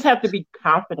they just have to be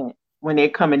confident when they're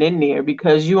coming in there,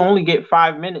 because you only get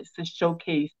 5 minutes to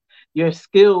showcase your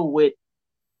skill with.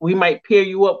 We might pair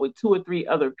you up with 2 or 3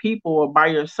 other people or by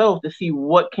yourself to see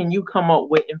what can you come up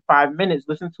with in 5 minutes.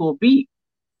 Listen to a beat.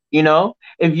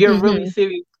 If you're really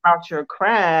serious about your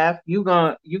craft, you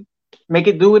make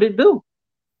it do what it do.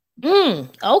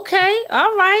 Okay.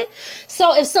 All right. So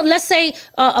let's say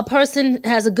a person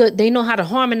has they know how to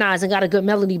harmonize and got a good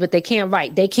melody, but they can't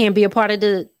write. They can't be a part of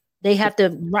they have to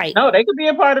write. No, they could be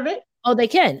a part of it. Oh, they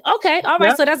can. Okay. All right.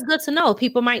 Yeah. So that's good to know.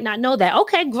 People might not know that.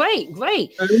 Okay, great.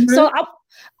 Mm-hmm. So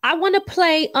I want to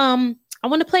play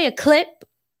a clip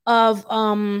of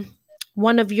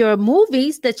one of your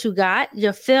movies that you got,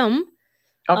 your film.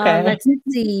 Okay. Let's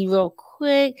see real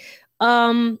quick.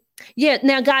 Yeah,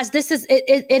 now guys, this is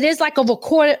it is like a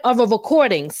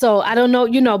recording. So I don't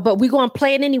know, but we're gonna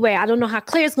play it anyway. I don't know how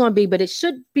clear it's gonna be, but it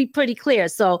should be pretty clear.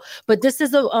 So, but this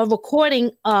is a recording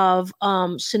of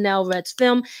Chanel Red's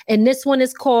film, and this one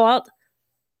is called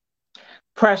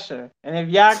Pressure. And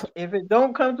if it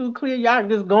don't come through clear, y'all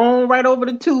just go on right over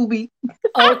to Tubi.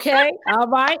 Okay, all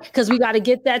right, because we got to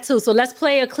get that too. So let's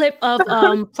play a clip of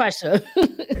Pressure.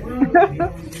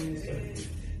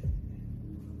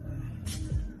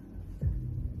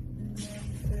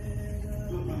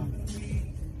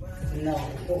 No,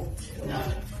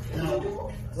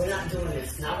 we're not doing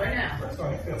this. Not right now.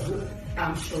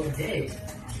 I'm sure it did.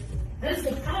 That's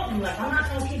the problem. Like, I'm not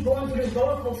going to keep going through this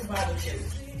roller coaster ride with you.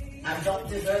 I don't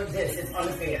deserve this. It's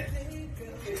unfair.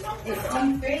 It's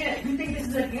unfair. You think this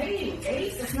is a game,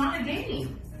 Ace? It's not a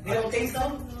game. You don't think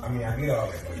so? I mean, I get all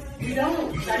that. You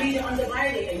don't. I need to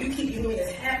underwrite it, and you keep giving me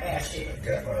this half-ass shit.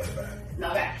 Okay, what about it?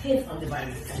 Now, I got kids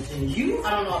undivided attention. You,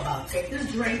 I don't know about. Take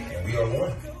this drink. And we are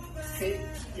one. Sit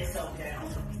yourself down.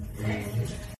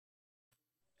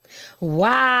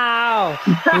 Wow.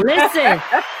 Listen,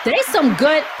 they some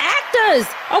good actors.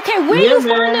 Okay, where you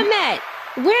find them at?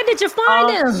 Where did you find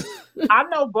them? I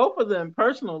know both of them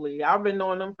personally. I've been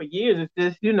knowing them for years.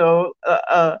 It's just,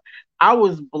 I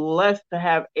was blessed to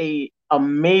have a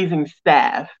amazing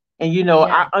staff. And,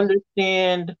 yeah.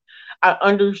 I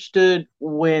understood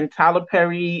when Tyler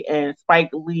Perry and Spike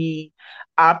Lee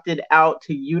opted out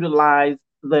to utilize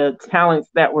the talents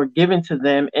that were given to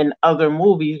them in other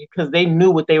movies, because they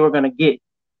knew what they were going to get.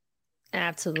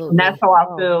 Absolutely. And that's how I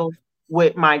feel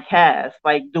with my cast.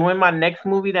 Like, doing my next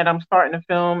movie that I'm starting to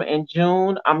film in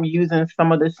June, I'm using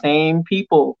some of the same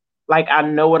people. Like, I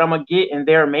know what I'm going to get, and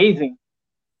they're amazing.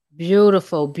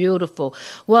 Beautiful, beautiful.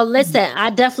 Well, listen, I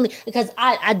definitely, because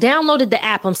I downloaded the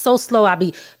app. I'm so slow. I'll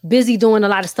be busy doing a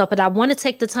lot of stuff, but I want to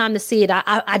take the time to see it.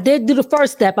 I did do the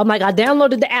first step. I'm like, I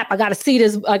downloaded the app. I got to see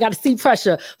this. I got to see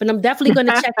Pressure, but I'm definitely going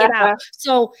to check it out.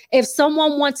 So if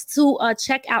someone wants to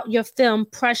check out your film,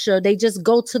 Pressure, they just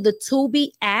go to the Tubi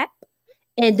app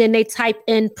and then they type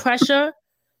in Pressure.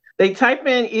 They type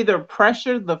in either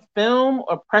Pressure the film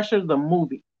or Pressure the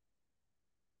movie.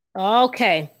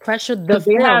 Okay, Pressure the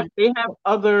film. They have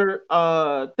other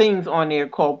things on there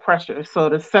called Pressure. So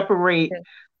to separate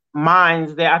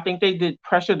minds, I think they did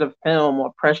Pressure the film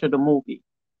or Pressure the movie.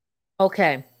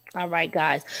 Okay, All right,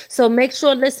 guys. So make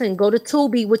sure, listen, go to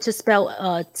Tubi, which is spelled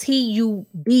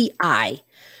Tubi,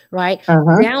 right?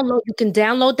 Download. You can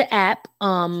download the app.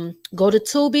 Go to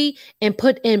Tubi and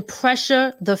put in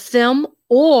Pressure the Film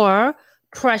or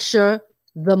Pressure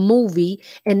the Movie,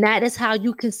 and that is how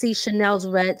you can see Chanel's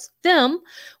Red's film,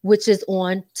 which is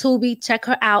on Tubi. Check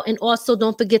her out, and also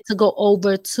don't forget to go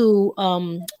over to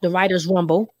the Writers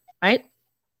Rumble, right?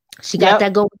 She got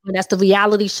that going on. That's the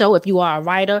reality show. If you are a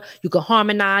writer, you can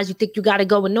harmonize. You think you got it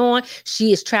going on.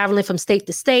 She is traveling from state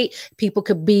to state. People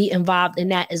could be involved in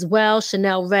that as well.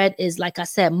 Chanel Red is, like I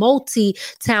said,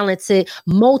 multi-talented,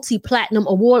 multi-platinum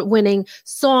award-winning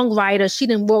songwriter. She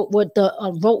done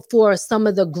wrote for some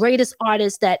of the greatest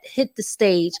artists that hit the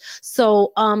stage.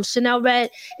 So, Chanel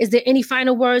Red, is there any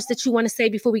final words that you want to say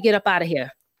before we get up out of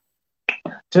here?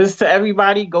 Just to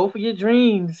everybody, go for your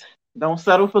dreams. Don't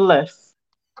settle for less.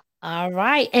 All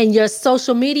right. And your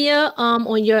social media,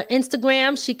 on your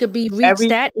Instagram, she could be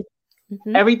reached at.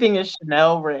 Everything is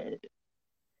Chanel Red.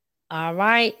 All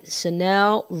right.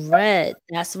 Chanel Red.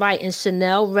 That's right. And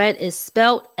Chanel Red is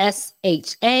spelled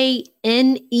SHANELLRED.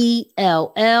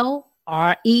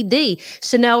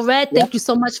 Chanel Red, thank you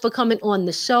so much for coming on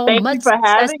the show. Thank you for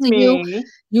having me.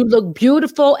 You look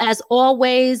beautiful as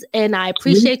always. And I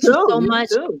appreciate you so much.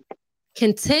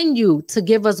 Continue to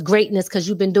give us greatness because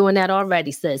you've been doing that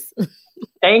already, sis.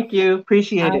 Thank you.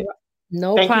 Appreciate it.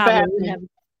 No problem.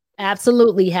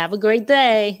 Absolutely. Have a great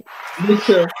day. You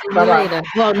too. Later.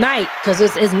 Well, night, because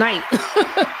it's night.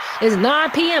 It's 9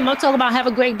 p.m. I'm talking about have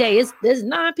a great day. It's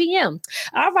 9 p.m.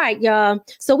 All right, y'all.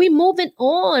 So we moving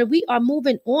on. We are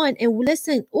moving on. And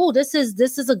listen, this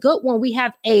is a good one. We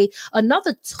have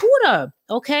another tutor.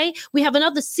 Okay. We have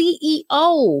another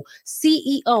CEO,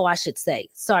 I should say.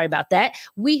 Sorry about that.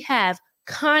 We have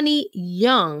Connie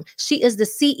Young. She is the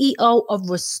CEO of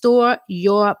Restore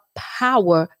Your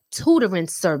Power tutoring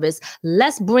service.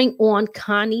 Let's bring on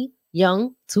Connie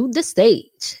Young to the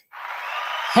stage.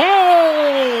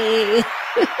 Hey.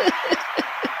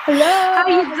 Hello. How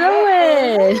you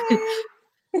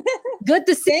doing? Good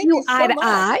to see you eye to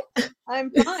eye.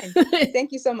 I'm fine.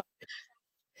 Thank you so much.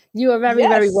 You are very,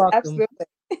 very welcome. Absolutely.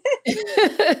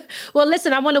 Well,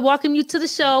 listen, I want to welcome you to the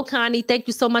show, Connie. Thank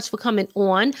you so much for coming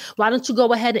on. Why don't you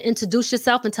go ahead and introduce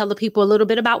yourself and tell the people a little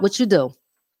bit about what you do?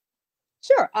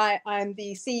 Sure. I'm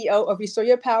the CEO of Restore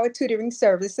Your Power Tutoring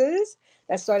Services.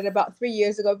 That started about 3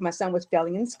 years ago. My son was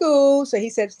failing in school. So he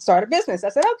said, start a business. I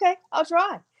said, okay, I'll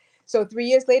try. So 3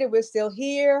 years later, we're still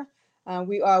here.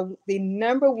 We are the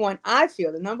number one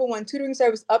tutoring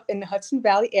service up in the Hudson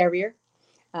Valley area.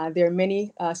 There are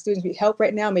many students we help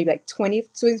right now, maybe like 20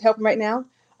 students helping right now,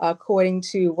 according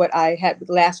to what I had with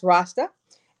last roster.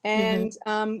 And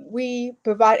we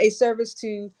provide a service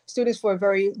to students for a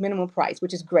very minimal price,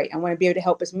 which is great. I want to be able to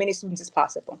help as many students as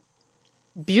possible.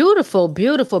 Beautiful,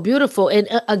 beautiful, beautiful. And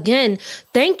again,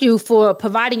 thank you for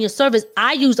providing your service.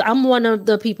 I'm one of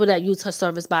the people that use her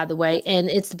service, by the way, and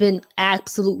it's been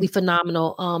absolutely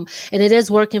phenomenal. And it is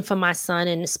working for my son,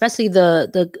 and especially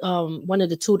the one of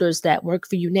the tutors that work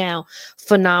for you now.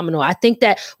 Phenomenal. I think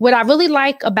that what I really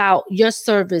like about your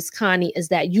service, Connie, is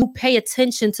that you pay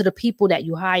attention to the people that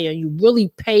you hire. You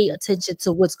really pay attention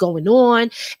to what's going on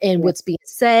and what's being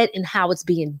said and how it's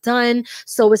being done.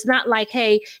 So it's not like,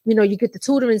 hey, you get the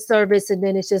tutoring service and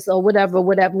then it's just whatever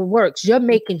works. You're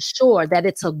making sure that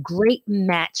it's a great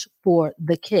match for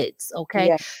the kids. Okay.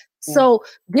 Yeah. So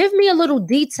give me a little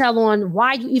detail on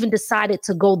why you even decided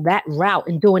to go that route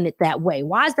and doing it that way.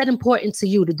 Why is that important to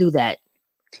you to do that?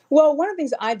 Well, one of the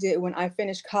things I did when I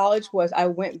finished college was I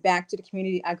went back to the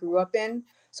community I grew up in.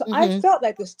 So I felt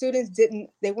like the students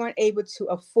they weren't able to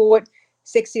afford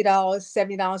 $60,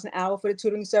 $70 an hour for the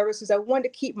tutoring services. I wanted to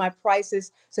keep my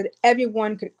prices so that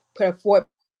everyone could afford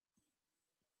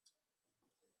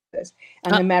this,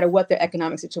 and no matter what their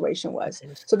economic situation was.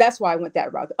 So that's why I went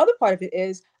that route. The other part of it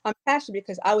is I'm passionate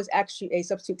because I was actually a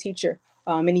substitute teacher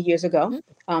many years ago.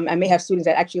 I may have students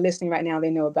that are actually listening right now.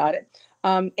 They know about it.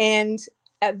 And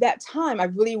at that time, I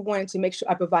really wanted to make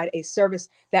sure I provide a service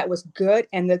that was good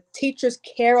and the teachers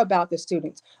care about the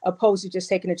students, opposed to just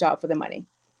taking a job for the money.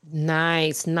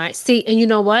 Nice. See, and you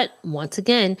know what? Once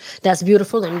again, that's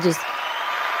beautiful.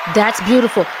 That's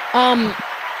beautiful.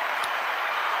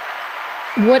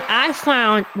 What I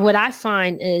find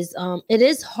is it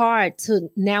is hard to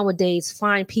nowadays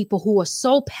find people who are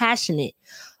so passionate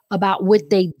about what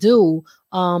they do.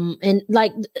 And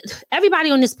like everybody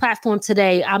on this platform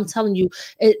today, I'm telling you,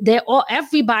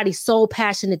 everybody's so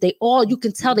passionate. You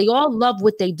can tell they all love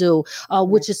what they do,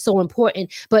 which is so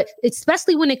important. But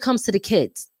especially when it comes to the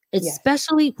kids.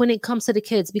 Especially when it comes to the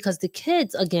kids, because the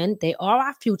kids, again, they are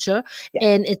our future,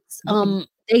 and it's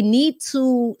they need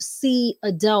to see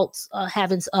adults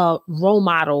having a role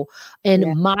model and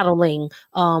modeling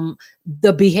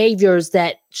the behaviors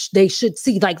that they should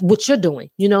see, like what you're doing.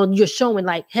 You know, you're showing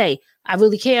like, hey, I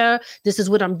really care. This is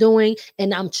what I'm doing.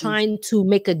 And I'm trying to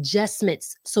make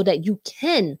adjustments so that you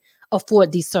can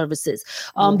afford these services.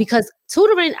 Because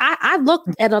tutoring, I looked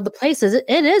at other places.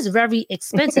 It is very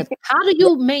expensive. How do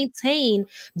you maintain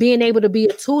being able to be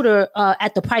a tutor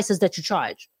at the prices that you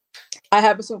charge? I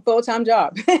have a full-time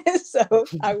job. So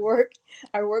I work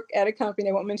at a company.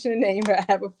 I won't mention the name, but I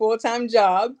have a full-time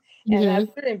job and I have a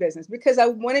tutoring business because I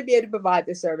want to be able to provide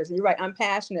this service. And you're right, I'm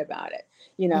passionate about it.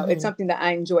 You know, it's something that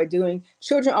I enjoy doing.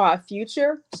 Children are our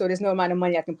future, so there's no amount of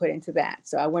money I can put into that.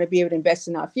 So I want to be able to invest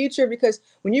in our future because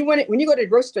when you go to the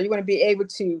grocery store, you want to be able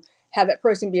to have that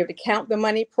person be able to count the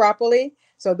money properly.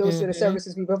 So those are the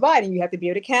services we provide, and you have to be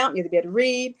able to count, you have to be able to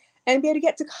read, and be able to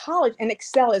get to college and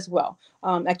excel as well.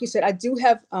 Like you said, I do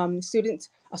have I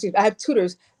have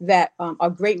tutors that are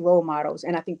great role models,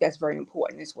 and I think that's very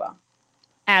important as well.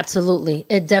 Absolutely.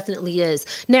 It definitely is.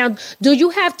 Now, do you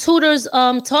have tutors?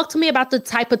 Talk to me about the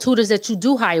type of tutors that you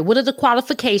do hire. What are the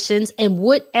qualifications and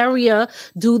what area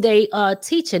do they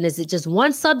teach in? Is it just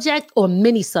one subject or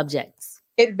many subjects?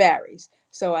 It varies.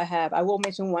 So I will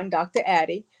mention one, Dr.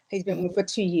 Addy. He's been with me for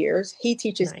 2 years. He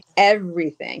teaches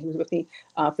everything. He was with me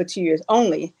for 2 years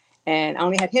only. And I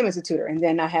only had him as a tutor. And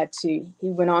then he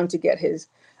went on to get his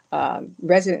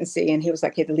residency, and he was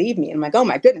like, he had to leave me. And I'm like, oh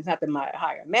my goodness, I have to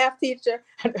hire a math teacher,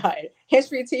 I have to hire a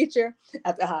history teacher, I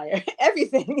have to hire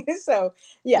everything. So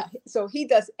he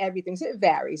does everything. So it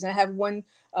varies. And I have one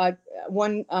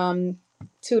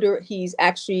tutor, he's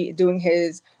actually doing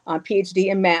his PhD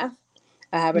in math.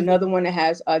 I have another one that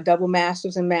has a double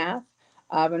master's in math.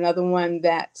 I have another one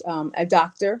that's a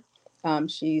doctor.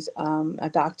 She's a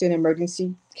doctor in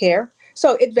emergency care.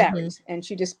 So it varies, and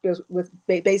she just deals with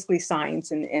basically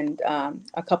science and a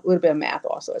little bit of math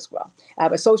also as well. I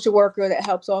have a social worker that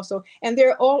helps also, and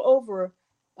they're all over.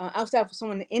 Outside of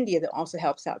someone in India that also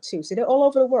helps out too. So they're all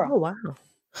over the world. Oh wow,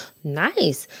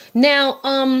 nice. Now,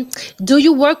 do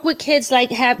you work with kids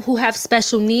who have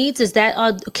special needs? Is that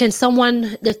can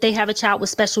someone, if they have a child with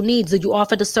special needs, do you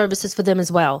offer the services for them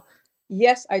as well?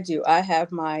 Yes, I do. I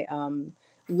have my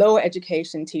lower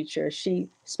education teacher. She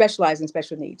specializes in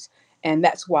special needs. And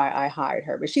that's why I hired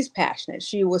her. But she's passionate.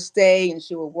 She will stay and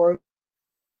she will work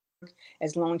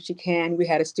as long as she can. We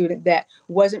had a student that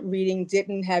wasn't reading,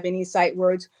 didn't have any sight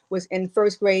words, was in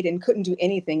first grade and couldn't do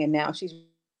anything. And now she's...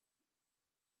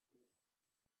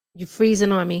 You're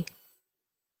freezing on me.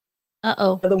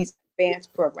 Uh-oh.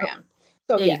 Advanced program.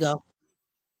 So there you go.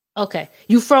 Okay.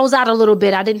 You froze out a little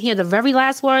bit. I didn't hear the very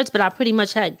last words, but I pretty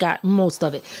much had got most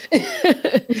of it.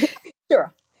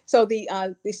 Sure. So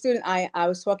the student I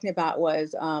was talking about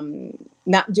was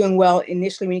not doing well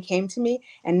initially when he came to me,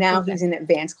 and now he's in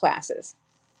advanced classes.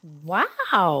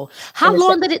 Wow. How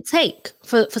long did it take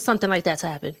for something like that to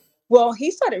happen? Well,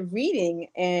 he started reading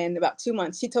in about 2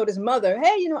 months. He told his mother,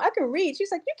 hey, I can read.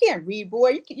 She's like, you can't read,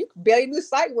 boy. You barely knew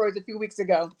sight words a few weeks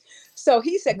ago. So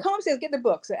he said, come upstairs, get the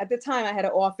book. So at the time, I had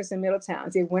an office in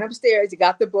Middletown. So he went upstairs, he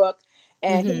got the book,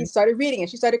 and he started reading, and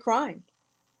she started crying.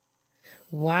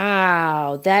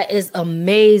 Wow, that is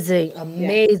amazing.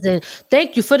 Amazing. Yeah.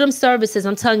 Thank you for them services.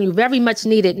 I'm telling you, very much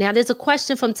needed. Now, there's a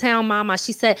question from Town Mama.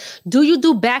 She said, do you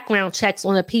do background checks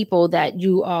on the people that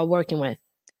you are working with?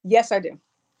 Yes, I do.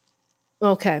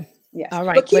 Okay. Yes. All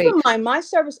right. But keep in mind, my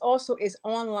service also is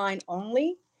online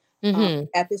only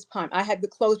at this time. I had to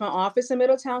close my office in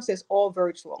Middletown, so it's all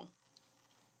virtual.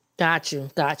 Got you.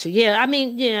 Yeah, I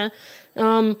mean, yeah.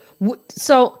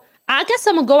 So I guess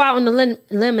I'm gonna go out on the limb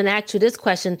and ask you this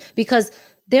question, because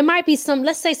there might be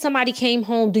let's say somebody came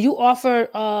home. Do you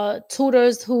offer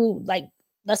tutors who, like,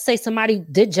 let's say somebody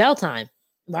did jail time,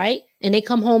 right? And they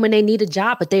come home and they need a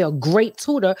job, but they are a great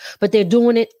tutor, but they're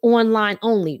doing it online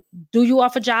only. Do you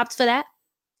offer jobs for that?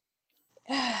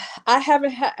 I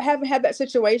haven't had that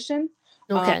situation.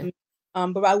 Okay.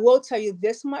 But I will tell you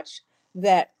this much,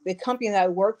 that the company that I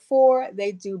work for,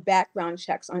 they do background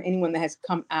checks on anyone that has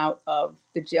come out of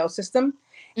the jail system.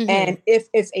 And if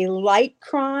it's a light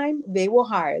crime, they will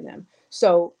hire them.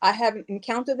 So I haven't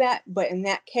encountered that, but in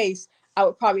that case, I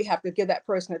would probably have to give that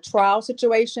person a trial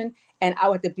situation, and I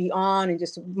would have to be on and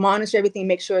just monitor everything,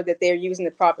 make sure that they're using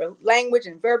the proper language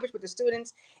and verbiage with the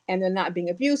students, and they're not being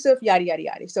abusive, yada, yada,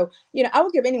 yada. So, I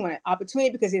would give anyone an opportunity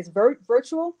because it's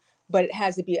virtual, but it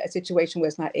has to be a situation where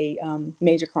it's not a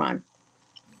major crime.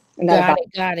 Got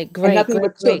it. Great. Nothing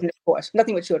with children,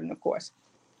 of course.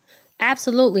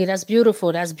 Absolutely. That's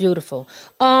beautiful.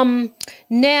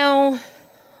 Now,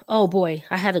 oh boy,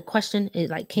 I had a question.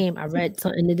 It came, I read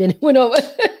something and then it went over.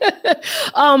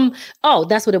 Oh,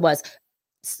 that's what it was.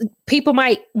 People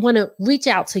might want to reach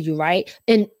out to you, right?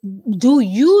 And do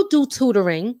you do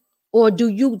tutoring, or do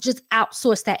you just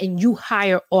outsource that and you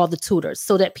hire all the tutors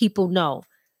so that people know?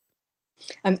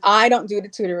 And I don't do the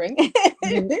tutoring.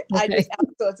 I just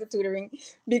outsource the tutoring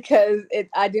because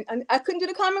I couldn't do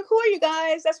the Common Core, you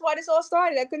guys. That's why this all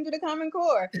started. I couldn't do the Common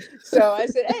Core. So I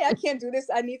said, hey, I can't do this.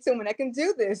 I need someone that can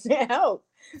do this and help.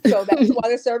 So that's why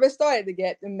the service started, to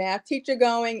get the math teacher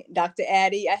going, Dr.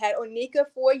 Addie. I had Onika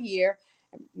for a year.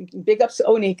 Big ups to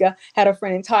Onika. Had her for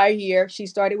an entire year. She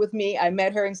started with me. I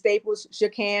met her in Staples,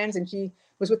 shook hands, and she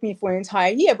was with me for an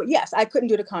entire year. But yes, I couldn't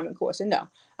do the Common Core. So no,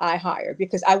 I hired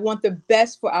because I want the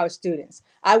best for our students.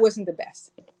 I wasn't the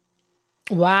best.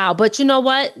 Wow. But you know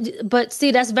what? But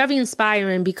see, that's very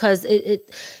inspiring, because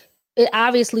it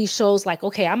obviously shows like,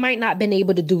 okay, I might not have been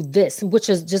able to do this, which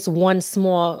is just one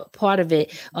small part of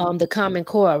it, the Common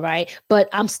Core, right? But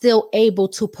I'm still able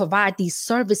to provide these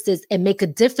services and make a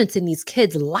difference in these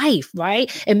kids' life,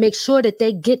 right? And make sure that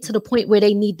they get to the point where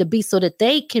they need to be so that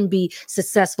they can be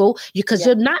successful, because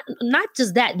you're not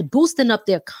just that, boosting up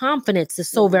their confidence is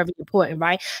so very important,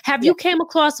 right? Have you came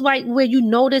across where you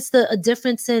noticed a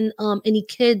difference in any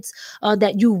kids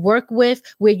that you work with,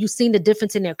 where you've seen the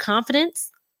difference in their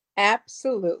confidence?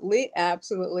 Absolutely.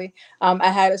 Absolutely. I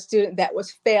had a student that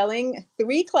was failing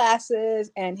 3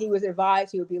 classes, and he was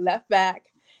advised he would be left back.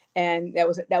 And that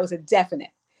was a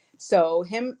definite. So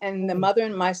him and the mother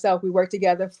and myself, we worked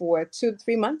together for 2 to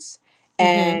 3 months,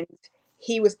 and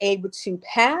he was able to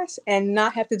pass and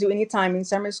not have to do any time in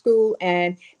summer school.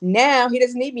 And now he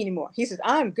doesn't need me anymore. He says,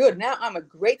 I'm good. Now I'm a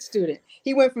great student.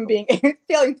 He went from being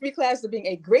failing 3 classes to being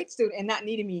a great student and not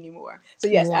needing me anymore. So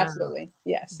yes, absolutely.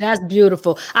 Yes. That's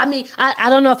beautiful. I mean, I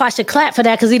don't know if I should clap for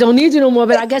that because he don't need you no more,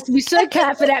 but I guess we should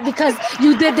clap for that because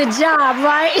you did the job,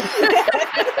 right?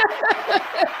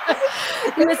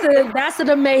 Listen, that's an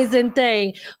amazing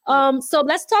thing. So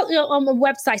let's talk on the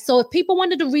website. So if people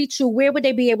wanted to reach you, where would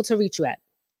they be able to reach you at?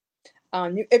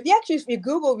 If you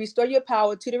Google Restore Your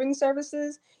Power Tutoring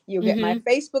Services, you'll get my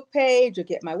Facebook page, you'll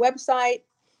get my website,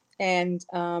 and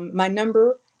my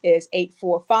number is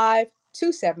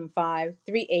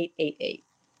 845-275-3888.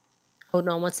 Hold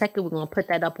on one second. We're going to put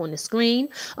that up on the screen.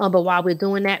 But while we're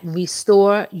doing that,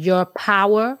 Restore Your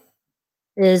Power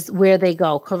is where they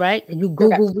go, correct? And you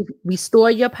Google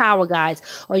Restore Your Power, guys.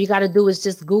 All you got to do is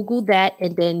just Google that,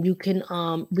 and then you can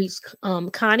reach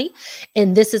Connie.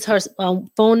 And this is her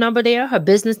phone number there. Her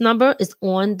business number is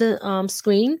on the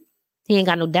screen. He ain't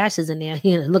got no dashes in there.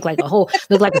 He look like a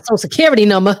social security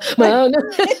number. But I don't know.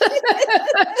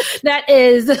 That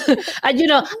is, I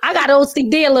got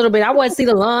OCD a little bit. I want to see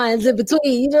the lines in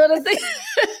between. You know what I'm saying?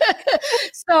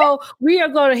 So we are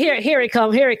going to here it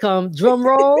come. Drum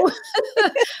roll.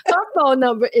 Our phone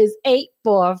number is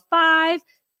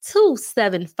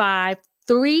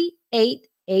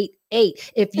 845-275-3888.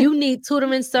 If you need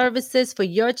tutoring services for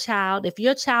your child, if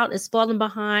your child is falling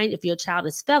behind, if your child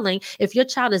is failing, if your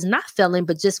child is not failing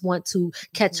but just want to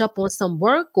catch up on some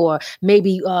work, or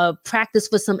maybe practice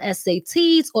for some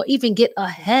SATs, or even get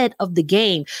ahead of the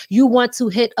game, you want to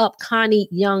hit up Connie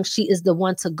Young. She is the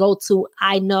one to go to.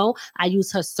 I know I use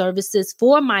her services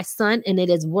for my son, and it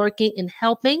is working and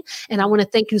helping. And I want to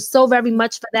thank you so very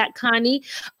much for that, Connie.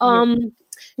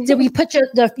 Did we put your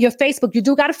Facebook? You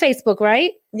do got a Facebook,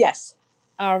 right? Yes.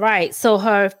 All right. So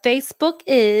her Facebook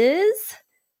is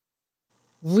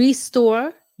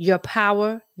Restore Your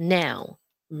Power Now.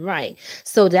 Right.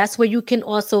 So that's where you can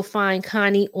also find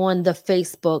Connie on the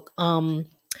Facebook.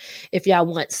 If y'all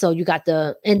want. So you got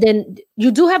and then you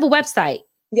do have a website.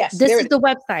 Yes. This is the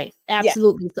website.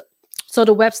 Absolutely. Yeah. So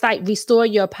the website,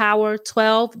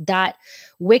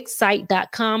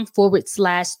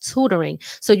 restoreyourpower12.wixsite.com/tutoring.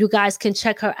 So you guys can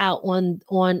check her out on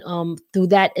through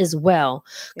that as well.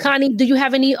 Yeah. Connie, do you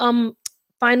have any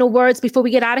final words before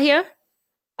we get out of here?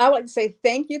 I would like to say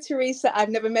thank you, Teresa. I've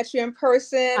never met you in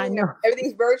person. I know.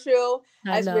 Everything's virtual.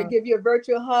 I just want to give you a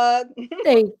virtual hug.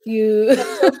 Thank you.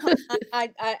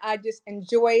 I just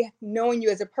enjoy knowing you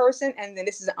as a person, and then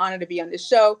this is an honor to be on this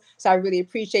show. So I really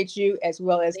appreciate you, as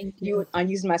well as you on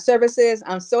using my services.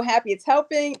 I'm so happy it's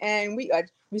helping, and we are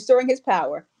restoring his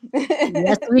power.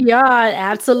 Yes, we are.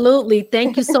 Absolutely.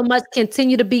 Thank you so much.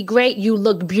 Continue to be great. You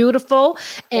look beautiful,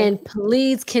 and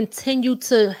please continue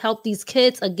to help these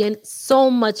kids. Again,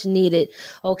 so much needed.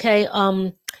 Okay.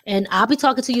 And I'll be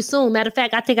talking to you soon. Matter of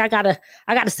fact, I think I gotta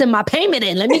send my payment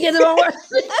in. Let me get it on work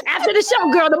after the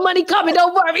show, girl. The money coming.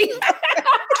 Don't worry.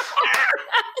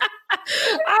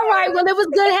 All right. Well, it was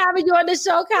good having you on the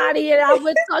show, Connie, and I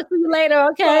will talk to you later.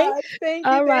 Okay. Bye. Thank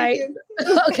you. All Thank right.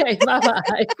 you. Okay.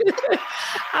 Bye-bye.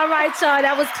 All right, y'all.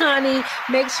 That was Connie.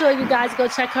 Make sure you guys go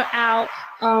check her out.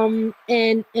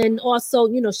 And also,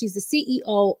 you know, she's the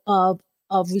CEO of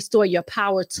Restore Your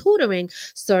Power tutoring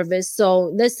service. So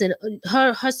listen,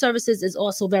 her services is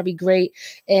also very great.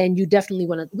 And you definitely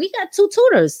want to, we got two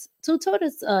tutors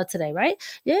today, right?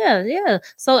 Yeah.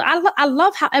 So I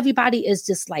love how everybody is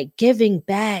just like giving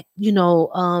back, you know,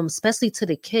 especially to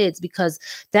the kids, because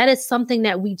that is something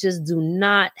that we just do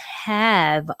not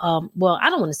have. Well, I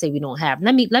don't want to say we don't have.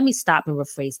 Let me stop and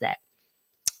rephrase that.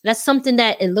 That's something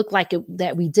that it looked like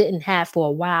that we didn't have for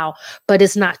a while, but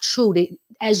it's not true.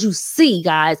 As you see,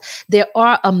 guys, there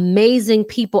are amazing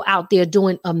people out there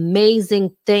doing amazing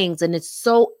things. And it's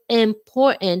so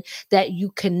important that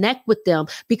you connect with them,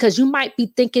 because you might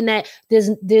be thinking that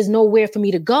there's nowhere for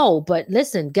me to go. But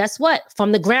listen, guess what?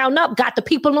 From the ground up, got the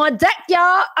people on deck,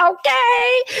 y'all.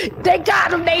 Okay. They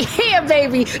got them. They here,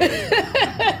 baby.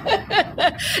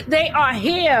 They are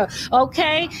here.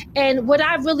 Okay. And what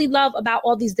I really love about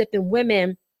all these different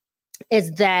women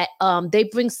is that they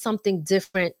bring something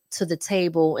different to the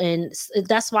table. And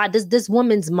that's why this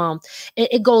Women's Month,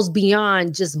 it goes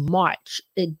beyond just March.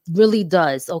 It really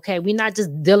does. Okay. We're not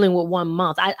just dealing with 1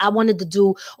 month. I wanted to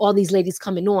do all these ladies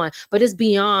coming on, but it's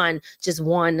beyond just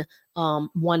one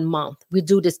month. We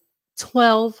do this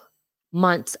 12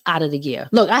 months out of the year.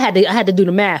 Look, I had to do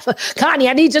the math. Connie,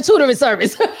 I need your tutoring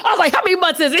service. I was like, how many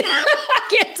months is it? I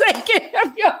can't take care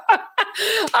of you.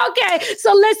 Okay,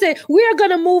 so listen, we're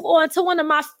gonna move on to one of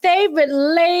my favorite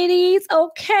ladies.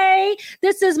 Okay,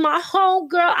 this is my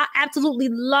homegirl. I absolutely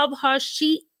love her.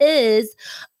 She is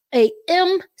a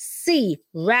MC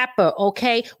rapper.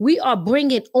 Okay, we are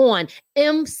bringing on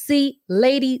MC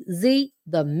Lady Z,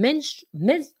 the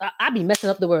I be messing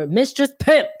up the word, Mistress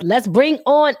Pimp. Let's bring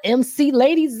on MC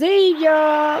Lady Z,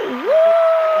 y'all. Woo!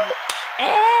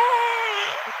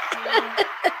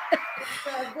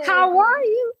 How are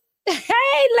you?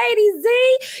 Hey, Lady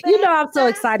Z. You know I'm so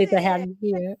excited to have you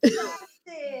here.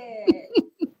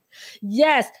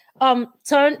 Yes.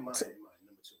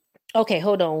 Okay,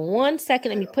 hold on 1 second.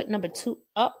 Let me put number 2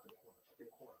 up.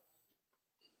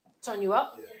 Turn you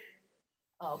up.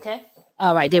 Okay.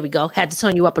 All right, there we go. Had to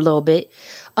turn you up a little bit.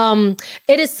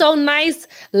 It is so nice,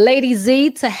 Lady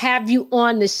Z, to have you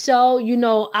on the show. You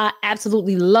know, I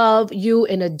absolutely love you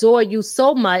and adore you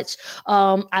so much.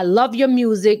 I love your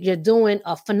music. You're doing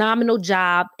a phenomenal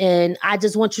job. And I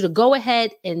just want you to go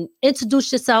ahead and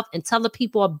introduce yourself and tell the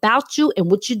people about you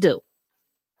and what you do.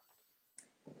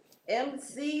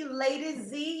 MC Lady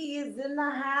Z is in the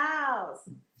house.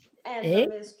 And Hey.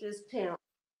 the Mistress Pimp.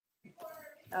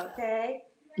 Okay?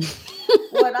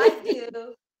 What I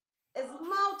do is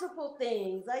multiple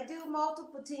things. I do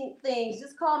multiple things.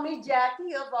 Just call me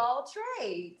Jackie of all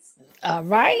trades. All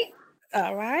right.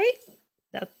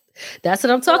 That's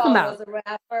what I'm talking I about. was a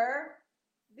rapper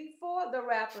before the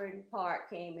rapping part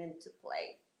came into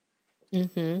play.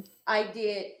 Mm-hmm. I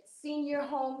did senior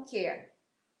home care.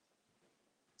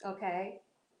 Okay.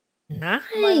 Nice.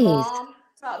 My mom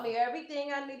taught me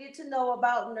everything I needed to know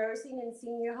about nursing and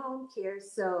senior home care.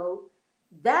 So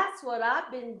that's what I've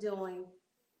been doing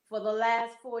for the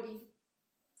last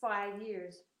 45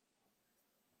 years.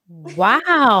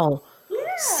 Wow. Yeah.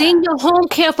 Senior home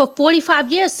care for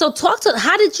 45 years. So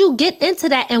how did you get into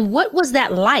that and what was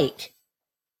that like?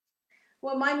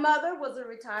 Well, my mother was a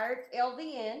retired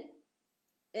LVN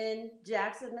in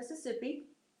Jackson, Mississippi.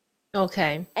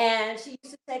 Okay. And she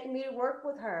used to take me to work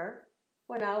with her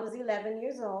when I was 11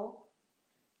 years old.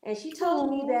 And she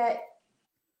told me that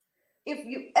if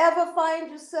you ever find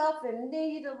yourself in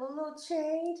need of a little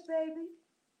change, baby,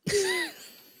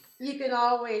 you can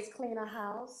always clean a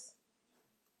house,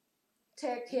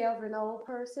 take care of an old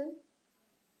person,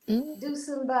 do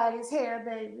somebody's hair,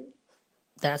 baby.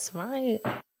 That's right.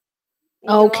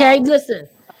 Okay, listen.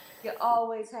 You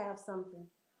always have something.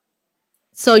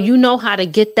 So you know how to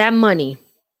get that money.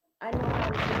 I know how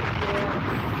to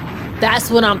get it. That's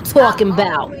what I'm talking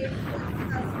about.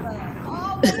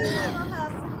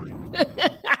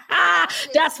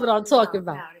 That's what I'm talking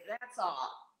about. That's all.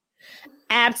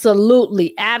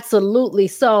 Absolutely.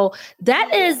 So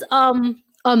that is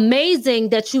amazing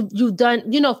that you've done,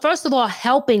 you know, first of all,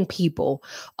 helping people.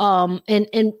 And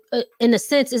in a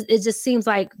sense, it just seems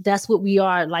like that's what we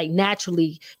are, like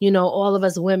naturally, you know, all of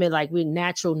us women, like we're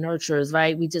natural nurturers,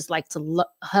 right? We just like to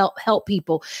help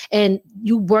people. And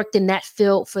you worked in that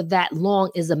field for that long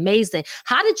is amazing.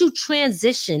 How did you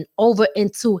transition over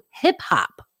into hip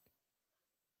hop?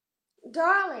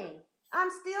 Darling, I'm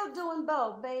still doing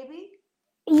both, baby.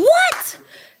 What?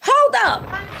 Hold up.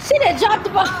 She done dropped the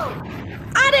ball.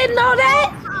 I didn't know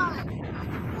that.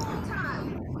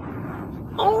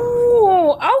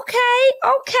 Oh, okay.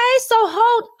 So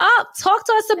hold up. Talk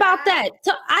to us about that.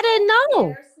 I didn't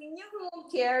know. Senior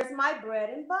home care is my bread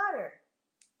and butter.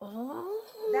 Oh.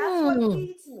 That's what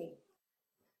feeds me.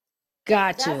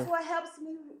 Got you. That's what helps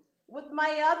me with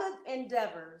my other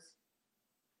endeavors.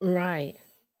 Right.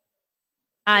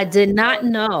 I did not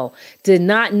know.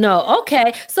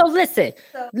 Okay. So listen.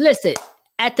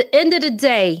 At the end of the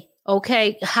day,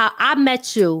 okay, how I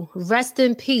met you, rest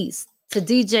in peace to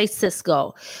DJ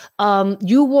Cisco.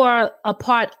 You were a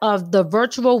part of the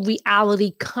virtual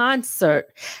reality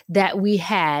concert that we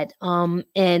had.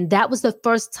 And that was the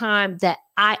first time that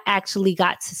I actually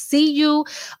got to see you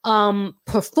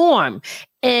perform.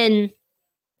 And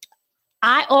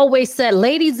I always said,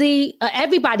 Lady Z,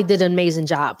 everybody did an amazing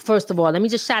job. First of all, let me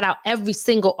just shout out every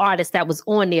single artist that was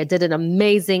on there, did an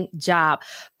amazing job.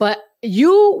 But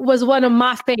you was one of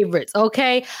my favorites,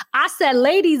 okay? I said,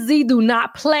 Lady Z, do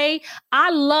not play. I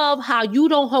love how you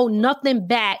don't hold nothing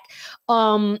back.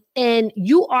 And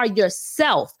you are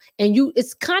yourself. And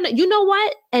it's kind of, you know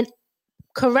what? And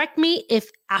correct me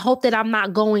if I hope that I'm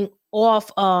not going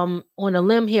off on a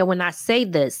limb here when I say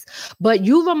this, but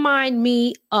you remind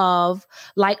me of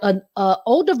like an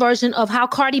older version of how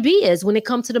Cardi B is when it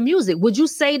comes to the music. Would you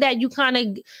say that you kind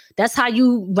of, that's how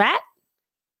you rap?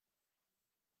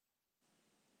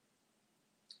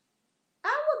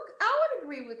 I would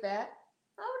agree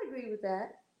with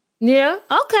that. Yeah.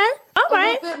 Okay. All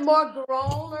right. A little bit more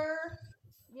growner,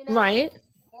 right.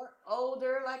 More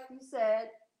older, like you said,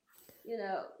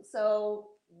 so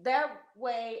that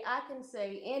way I can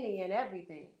say any and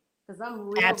everything because I'm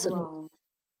real grown.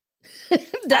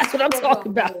 That's what I'm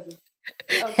talking about.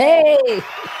 Okay. Hey.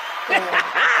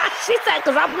 She said,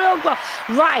 because I'm real grown.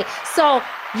 Right. So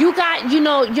you got,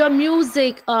 your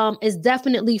music is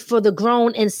definitely for the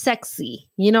grown and sexy.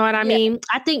 You know what I mean?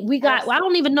 I think we got, I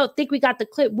don't even think we got the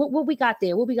clip. What we got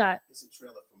there? What we got? It's a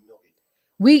trailer for Milk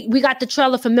It. We got the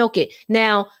trailer for Milk It.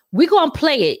 Now, we're going to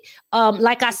play it.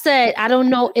 Like I said, I don't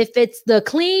know if it's the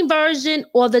clean version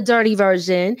or the dirty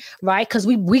version, right? Because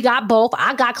we got both.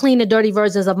 I got clean and dirty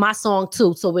versions of my song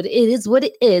too. So it is what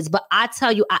it is. But I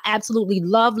tell you, I absolutely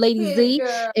love Lady Z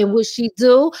and what she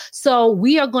do. So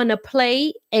we are going to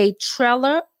play a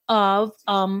trailer of,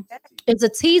 it's a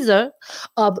teaser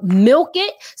of Milk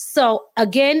It. So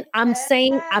again, I'm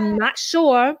saying I'm not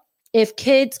sure if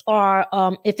kids are,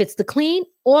 if it's the clean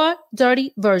or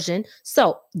dirty version.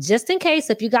 So just in case,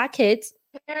 if you got kids,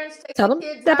 tell them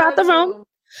step out the room.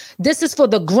 This is for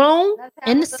the grown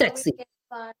and the sexy.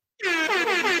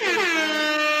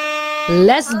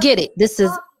 Let's get it. This is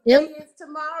him.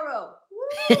 Tomorrow.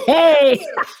 Hey,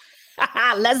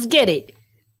 let's get it.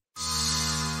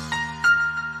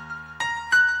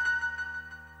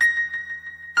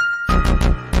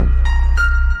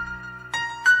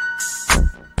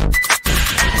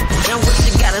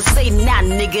 Say now,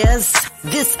 niggas,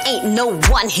 this ain't no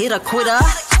one-hitter quitter.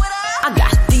 I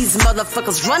got these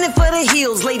motherfuckers running for the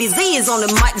hills. Lady Z is on the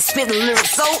mic spitting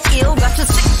lyrics so ill. Got you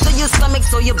sick to your stomach,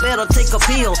 so you better take a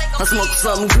pill. I smoke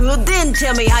something good, then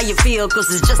tell me how you feel.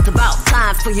 Cause it's just about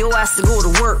time for your ass to go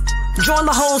to work. Join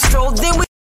the whole stroll, then we...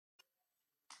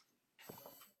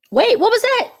 Wait, what was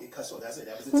that?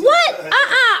 What?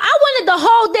 I wanted the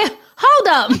whole damn... Hold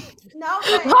up. No,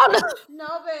 baby. Hold up.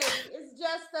 No, baby. It's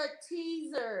just a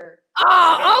teaser.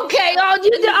 Oh, okay.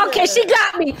 Oh, okay. She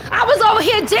got me. I was over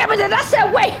here jamming and I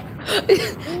said, wait.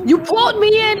 You pulled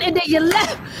me in and then you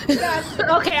left.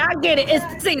 Okay, I get it. It's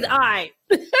the teaser. All right.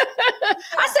 I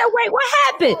said, wait, what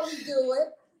happened? Do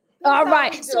it. All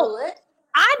right. So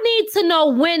I need to know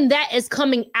when that is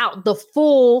coming out, the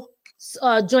full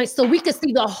joint, so we can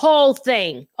see the whole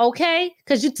thing, okay?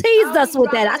 Because you teased us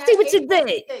with that. I see what you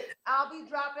did. I'll be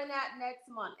dropping that next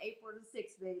month, April the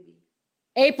 6th, baby.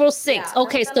 April 6th. Yeah,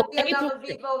 okay, so April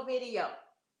Vivo video.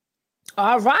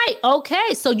 All right,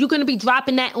 okay. So you're gonna be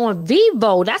dropping that on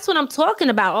Vivo. That's what I'm talking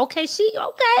about. Okay,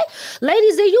 okay.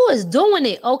 Ladies, you is doing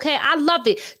it. Okay, I love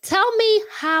it. Tell me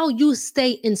how you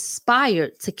stay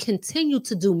inspired to continue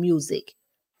to do music.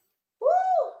 Woo!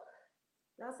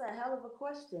 That's a hell of a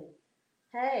question.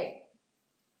 Hey,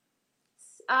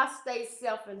 I stay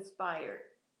self-inspired.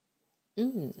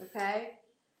 Okay?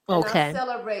 And Okay. I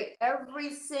celebrate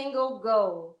every single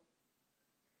goal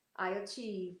I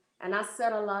achieve, and I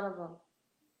set a lot of them.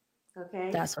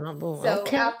 Okay? That's what I'm doing. So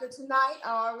okay. after tonight,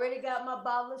 I already got my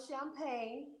bottle of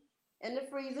champagne in the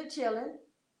freezer chilling.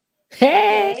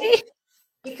 Hey! Okay?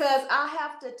 Because I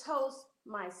have to toast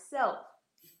myself.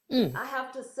 I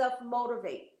have to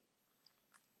self-motivate.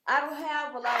 I don't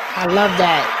have a lot of I love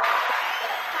that.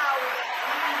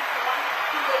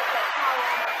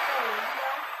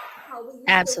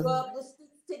 Absolutely. to rub the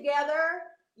sticks together,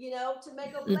 to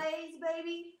make a blaze,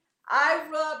 baby. I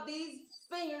rub these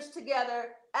fingers together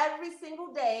every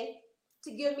single day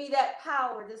to give me that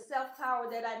power, the self-power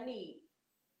that I need.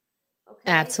 Okay.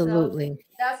 Absolutely. So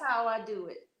that's how I do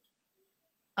it.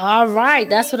 All right.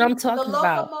 That's what I'm talking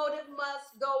about. The locomotive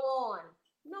must go on,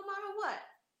 no matter what.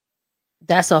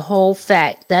 That's a whole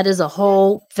fact. That is a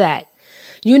whole fact.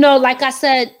 Like I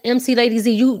said, MC Lady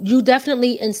Z, you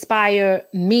definitely inspire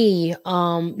me.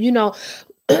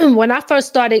 When I first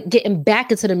started getting back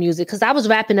into the music, because I was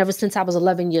rapping ever since I was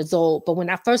 11 years old. But when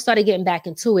I first started getting back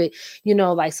into it,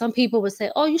 like some people would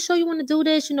say, oh, you sure you want to do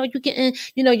this? You're getting,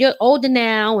 you're older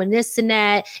now and this and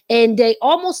that. And they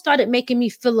almost started making me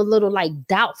feel a little like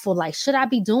doubtful, like, should I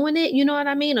be doing it? You know what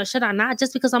I mean? Or should I not,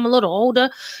 just because I'm a little older,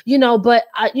 but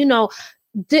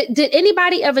did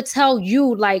anybody ever tell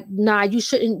you like, nah, you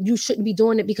shouldn't be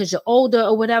doing it because you're older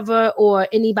or whatever, or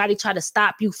anybody try to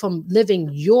stop you from living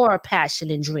your passion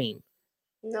and dream?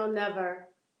 No, never.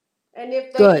 And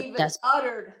if they even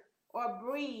uttered or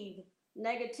breathed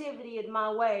negativity in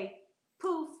my way,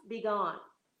 poof, be gone.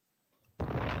 All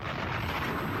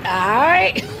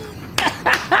right.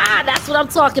 That's what I'm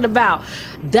talking about.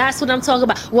 That's what I'm talking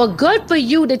about. Well, good for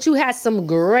you that you had some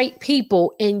great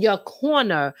people in your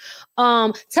corner.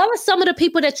 Tell us some of the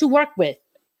people that you work with.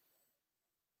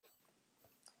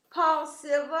 Paul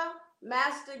Silva,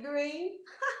 Master Green.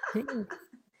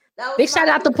 Big shout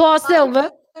out to Paul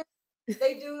Silva.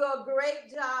 They do a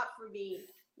great job for me,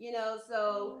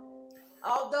 so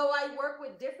although I work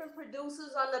with different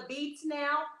producers on the beats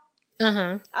now,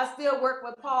 I still work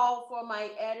with Paul for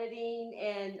my editing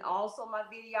and also my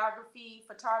videography,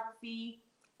 photography,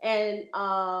 and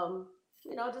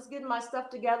just getting my stuff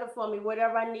together for me.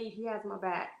 Whatever I need, he has my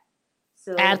back.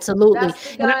 So absolutely,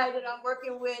 that's the guy that I'm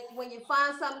working with. When you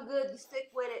find something good, you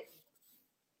stick with it.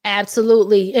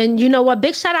 Absolutely. And you know what?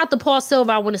 Big shout out to Paul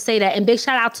Silva. I want to say that. And big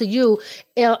shout out to you.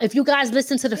 If you guys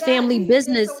listen to the Family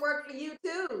Business. He work for you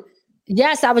too.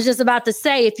 Yes, I was just about to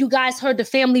say, if you guys heard the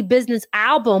Family Business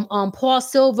album, Paul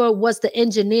Silva was the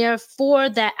engineer for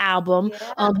that album.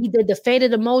 Yeah. He did the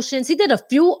Faded Emotions. He did a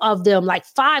few of them, like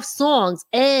 5 songs.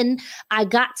 And I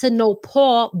got to know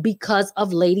Paul because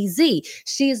of Lady Z.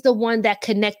 She's the one that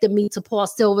connected me to Paul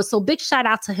Silva. So big shout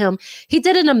out to him. He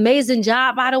did an amazing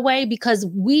job, by the way, because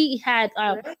we had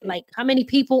like how many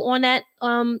people on that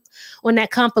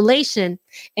compilation?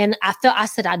 And I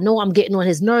said, I know I'm getting on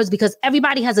his nerves because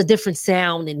everybody has a different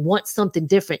sound and wants something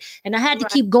different. And I had to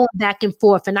keep going back and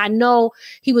forth. And I know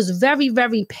he was very,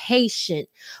 very patient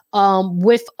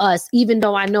with us, even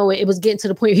though I know it was getting to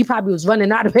the point he probably was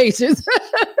running out of patience.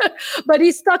 But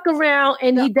he stuck around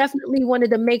and he definitely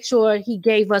wanted to make sure he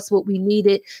gave us what we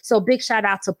needed. So big shout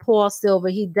out to Paul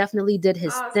Silva. He definitely did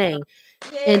his thing.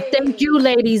 Yay. And thank you,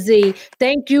 Lady Z.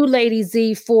 Thank you, Lady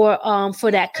Z, for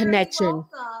that connection.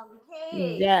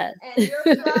 Hey, yeah. And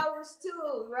your flowers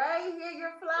too, right? Here,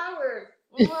 your flowers.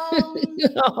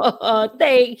 Oh,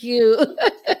 thank you.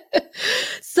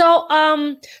 So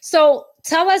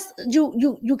tell us,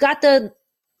 you got the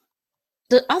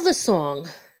other song.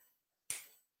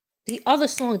 The other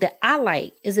song that I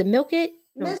like, is it Milk It?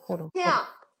 No, hold on.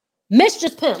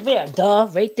 Mistress Pimp, yeah,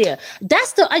 right there.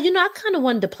 That's the, I kind of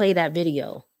wanted to play that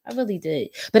video. I really did.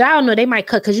 But I don't know, they might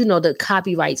cut because the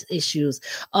copyright issues.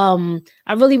 I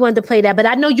really wanted to play that, but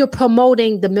I know you're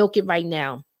promoting the Milk It right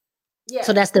now. Yeah.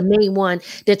 So that's the main one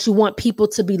that you want people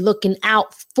to be looking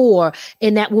out for,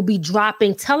 and that will be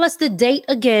dropping. Tell us the date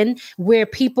again where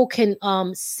people can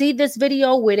see this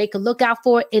video, where they can look out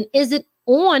for it, and is it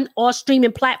on all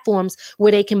streaming platforms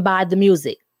where they can buy the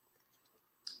music?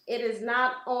 It is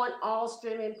not on all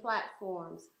streaming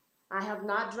platforms. I have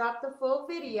not dropped the full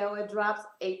video. It drops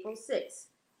April 6th,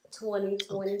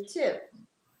 2022.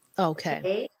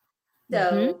 Okay.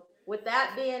 So with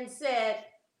that being said,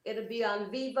 it'll be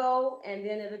on Vivo and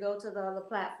then it'll go to the other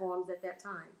platforms at that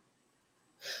time.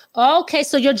 Okay,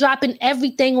 so you're dropping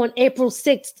everything on April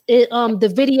 6th.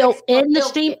 The video in the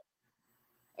stream.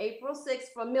 April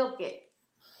 6th for Milk It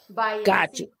by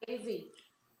Got you. MC.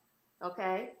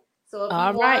 Okay. So if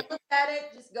you want to look at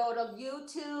it, just go to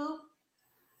YouTube,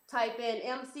 type in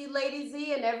MC Lady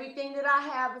Z, and everything that I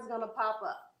have is going to pop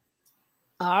up.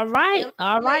 All right. MC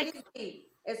all right. Lady Z.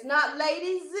 It's not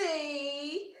Lady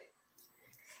Z.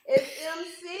 It's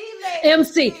MC Lady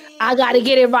MC. Z. I got to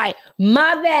get it right.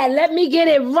 My bad. Let me get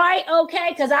it right,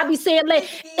 okay? Because I be saying like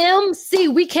MC.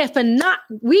 We can't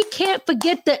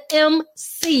forget the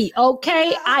MC,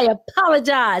 okay? I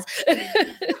apologize.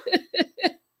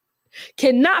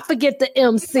 Cannot forget the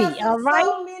MC, all right?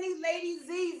 So many Lady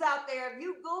Z's out there. If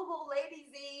you Google Lady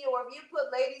Z or if you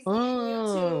put Lady Z on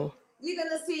YouTube, you're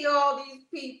gonna see all these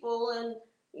people, and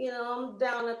I'm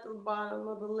down at the bottom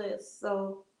of the list.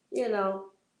 So if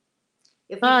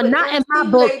you put not in my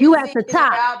MC book. Lady You Z at the there,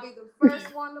 top. I'll be the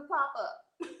first one to pop up.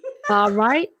 All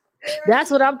right.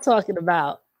 That's what I'm talking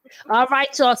about. All right,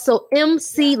 y'all. So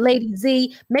MC Lady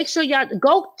Z, make sure y'all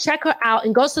go check her out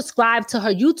and go subscribe to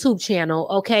her YouTube channel,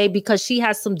 okay? Because she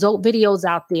has some dope videos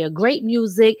out there, great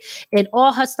music, and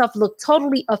all her stuff look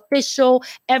totally official.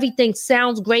 Everything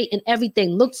sounds great and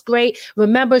everything looks great.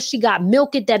 Remember, she got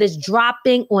Milk It that is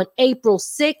dropping on April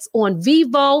 6th on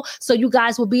Vivo. So you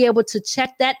guys will be able to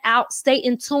check that out. Stay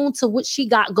in tune to what she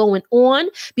got going on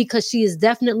because she is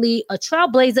definitely a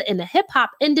trailblazer in the hip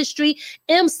hop industry.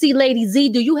 MC Lady Z,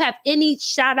 do you have any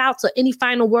shout outs or any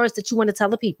final words that you want to tell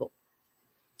the people?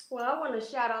 Well, I want to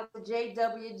shout out to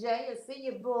JWJ, a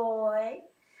senior boy,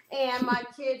 and my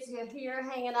kids are here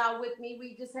hanging out with me.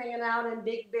 We just hanging out in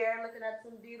Big Bear, looking at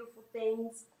some beautiful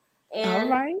things. And all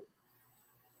right,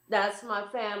 that's my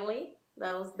family.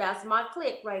 That's my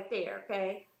clique right there.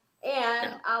 Okay,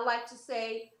 and I like to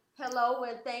say hello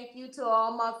and thank you to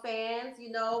all my fans.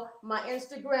 My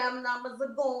Instagram numbers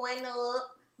are going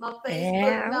up. My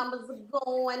Facebook numbers are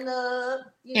going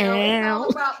up. It's all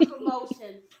about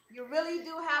promotion. You really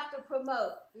do have to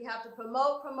promote. You have to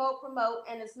promote,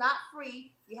 and it's not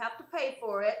free. You have to pay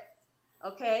for it,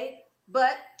 okay?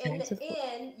 But in the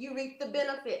end, you reap the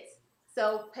benefits.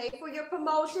 So pay for your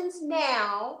promotions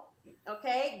now,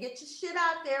 okay? Get your shit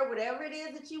out there, whatever it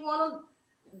is that you want to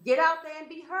get out there and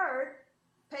be heard.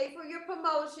 Pay for your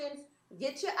promotions.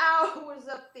 Get your hours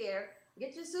up there.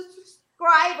 Get your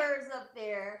subscribers up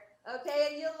there, okay,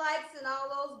 and your likes and all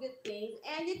those good things,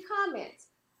 and your comments.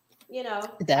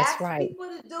 That's ask right. people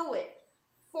to do it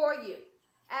for you.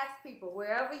 Ask people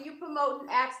wherever you promote, and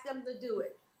ask them to do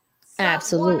it.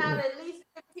 Absolutely. One out of at least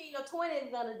 15 or 20 is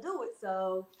gonna do it.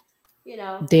 So,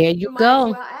 there you might go.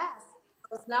 as well ask.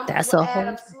 Those numbers That's will a add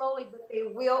whole. up slowly, but they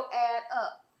will add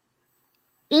up.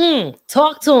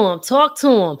 Talk to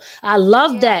him. I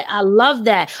love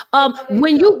that.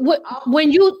 When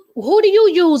you who do you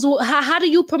use? How do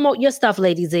you promote your stuff,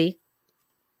 Lady Z?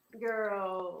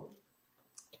 Girl,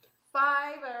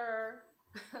 Fiverr.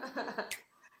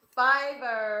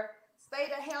 Stay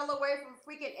the hell away from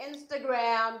freaking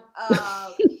Instagram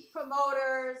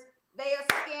promoters. They are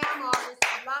scam artists.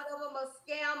 A lot of them are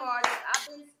scam artists. I've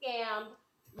been scammed.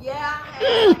 Yeah.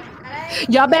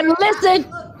 Y'all better listen.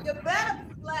 Look, you better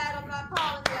be glad I'm not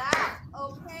calling you out,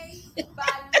 okay?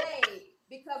 By name,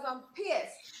 because I'm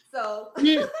pissed. So,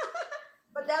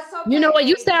 but that's okay. You know what?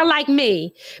 You sound like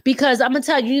me because I'm gonna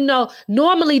tell you.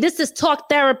 Normally this is talk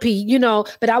therapy.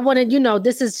 But I want to.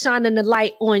 This is shining the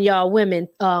light on y'all women.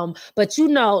 But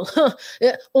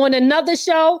on another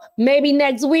show, maybe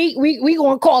next week, we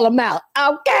gonna call them out.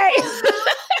 Okay.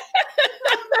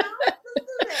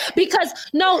 Because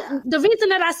the reason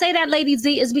that I say that, Lady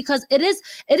Z, is because it is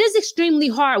extremely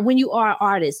hard when you are an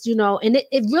artist, and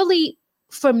it really,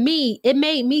 for me, it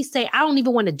made me say, I don't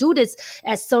even want to do this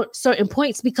at certain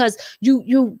points because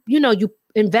you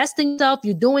invest in stuff,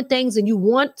 you're doing things, and you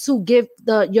want to give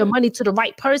your money to the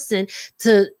right person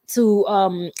to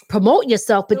promote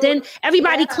yourself. But then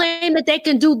everybody claim that they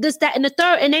can do this, that, and the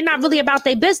third, and they're not really about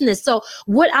their business. So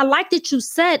what I like that you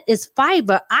said is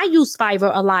Fiverr. I use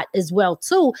Fiverr a lot as well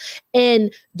too.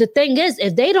 And the thing is,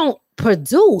 if they don't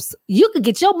produce, you could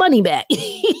get your money back.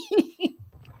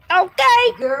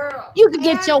 Okay, girl, you can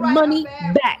get your money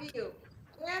back.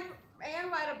 And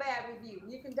write a bad review.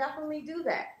 You can definitely do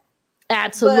that.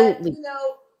 Absolutely. But,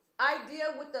 I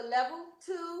deal with the level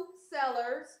 2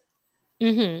 sellers.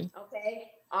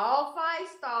 Okay, all 5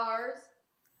 stars,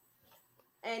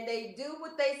 and they do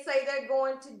what they say they're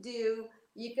going to do.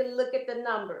 You can look at the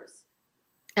numbers.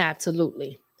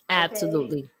 Absolutely.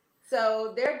 Okay?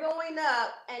 So they're going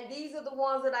up, and these are the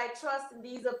ones that I trust, and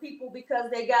these are people because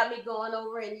they got me going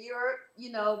over in Europe.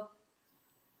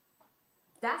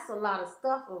 That's a lot of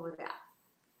stuff over there.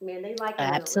 Man, they like it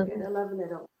over there. They're loving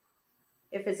it over.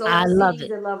 If it's overseas,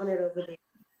 they're loving it over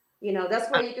there. That's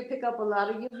where you can pick up a lot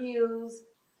of your views,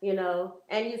 and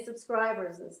your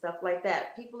subscribers and stuff like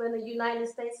that. People in the United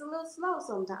States are a little slow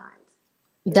sometimes.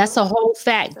 That's a whole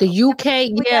fact. The UK,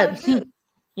 yeah.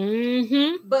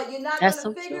 But you're not going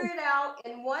to figure it out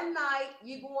in one night.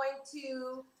 You're going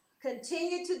to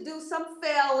continue to do some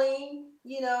failing.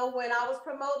 When I was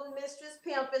promoting Mistress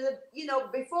Pimp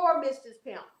before Mistress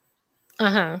Pimp,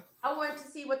 I wanted to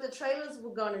see what the trailers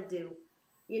were going to do,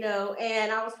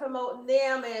 and I was promoting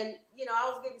them, and, I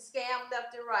was getting scammed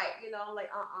left and right, I'm like,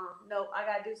 no, I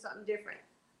got to do something different.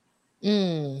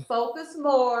 Focus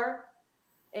more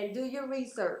and do your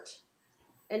research.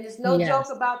 And there's no joke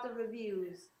about the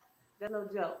reviews. There's no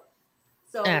joke.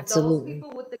 So Absolutely. those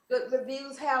people with the good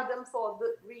reviews have them for a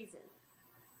good reason.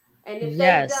 And if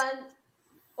Yes. they've done,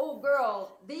 oh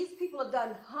girl, these people have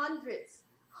done hundreds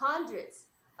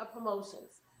of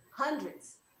promotions.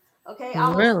 Hundreds. Okay,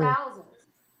 almost Really? thousands.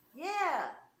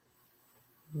 Yeah.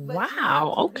 But you have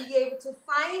Wow. to Okay. be able to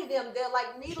find them. They're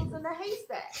like needles in a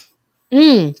haystack.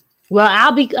 Well,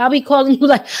 I'll be calling you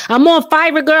like I'm on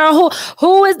Fiverr, girl.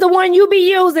 Who is the one you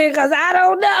be using? Because I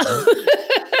don't know.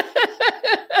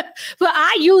 But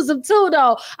I use them too,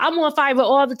 though. I'm on Fiverr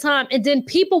all the time, and then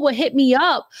people will hit me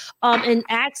up and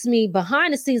ask me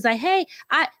behind the scenes, like, "Hey,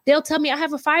 they'll tell me I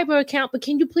have a Fiverr account, but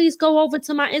can you please go over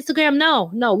to my Instagram?" No,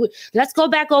 let's go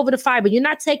back over to Fiverr. You're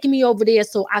not taking me over there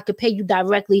so I could pay you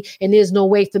directly, and there's no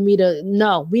way for me to.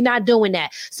 No, we're not doing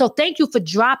that. So thank you for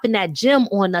dropping that gem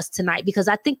on us tonight, because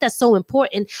I think that's so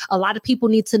important. A lot of people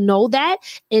need to know that,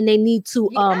 and they need to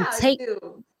take.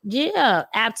 Yeah,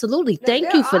 absolutely. Now,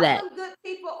 thank you for there are that. some good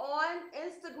people on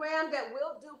Instagram that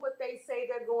will do what they say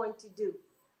they're going to do.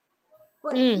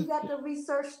 But you got to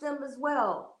research them as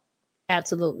well.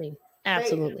 Absolutely.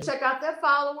 Check out their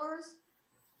followers.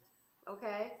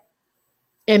 Okay.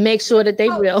 And make sure that they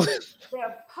real.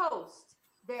 Their post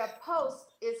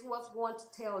is what's going to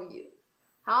tell you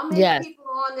how many people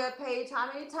are on their page, how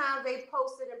many times they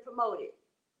posted and promoted.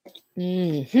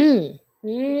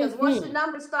 Because once the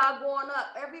numbers start going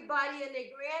up, everybody and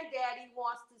their granddaddy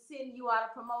wants to send you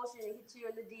out a promotion and hit you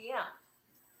in the DM.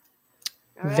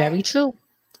 All right? Very true.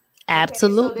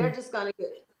 Absolutely. Okay, so they're just gonna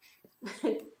get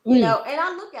it. You know, and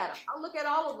I look at them. I look at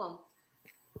all of them.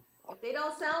 If they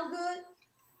don't sound good,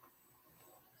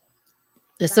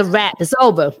 it's a wrap. It's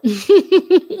over.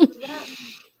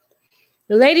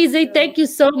 Lady Z, thank you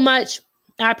so much.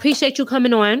 I appreciate you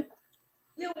coming on.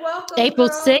 You're welcome. April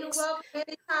girl. 6th. You're welcome.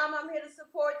 Anytime, I'm here to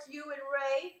support you and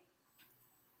Ray.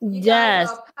 You Yes.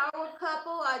 guys are a power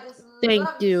couple. I just Thank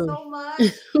love you so much.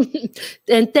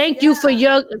 And thank you for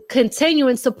your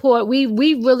continuing support. We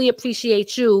really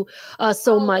appreciate you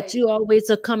so much. You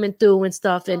always are coming through and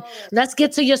stuff. And let's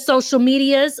get to your social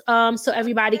medias so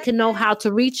everybody can know how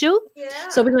to reach you.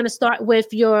 So we're going to start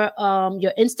with your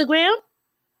Instagram.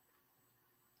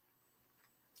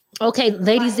 Okay,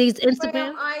 Lady Z's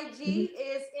Instagram. IG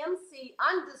is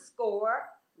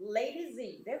MC_Lady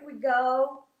Z. There we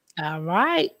go. All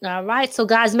right. So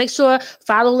guys, make sure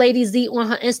follow Lady Z on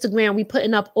her Instagram. We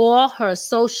putting up all her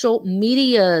social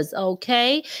medias,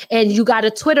 okay? And you got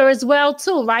a Twitter as well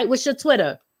too, right? What's your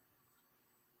Twitter?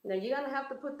 Now you're gonna have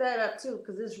to put that up too,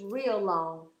 because it's real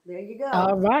long. There you go.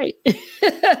 All right.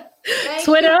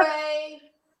 Twitter.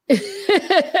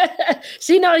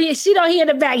 She know he in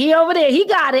the back. He over there. He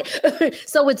got it.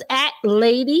 So it's at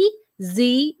Lady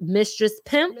Z Mistress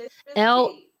Pimp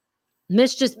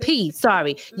Mistress P.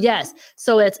 Sorry. Yes.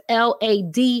 So it's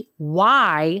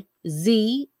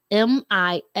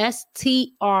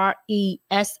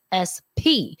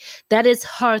LadyZMISTRESSP. That is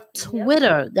her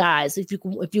Twitter, guys. If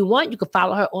you want, you can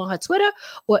follow her on her Twitter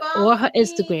or her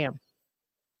Instagram.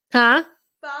 Huh?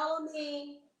 Follow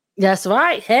me. That's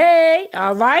right. Hey,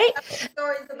 all right.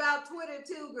 Stories about Twitter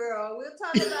too, girl. We'll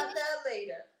talk about that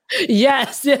later.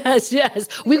 Yes. We're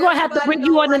going to have to bring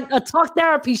you on a talk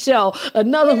therapy show.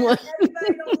 Another one.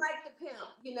 Everybody don't like the pimp,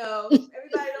 you know.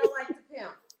 Everybody don't like the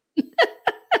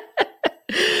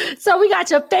pimp. So we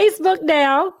got your Facebook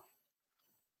now.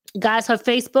 Guys, her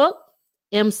Facebook,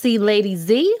 MC Lady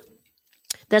Z.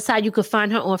 That's how you can find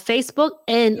her on Facebook.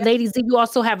 And Lady Z, you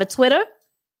also have a Twitter.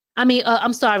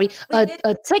 I'm sorry, a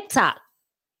TikTok.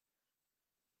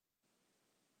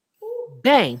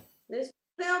 Bang. This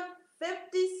pimp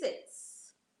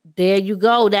 56. There you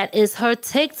go. That is her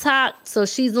TikTok. So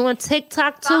she's on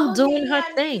TikTok too, doing her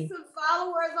thing. Some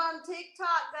followers on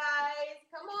TikTok, guys.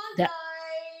 Come on, guys.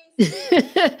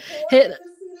 Hit.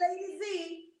 Lady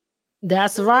Z.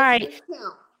 That's right.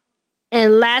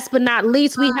 And last but not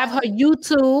least, we have her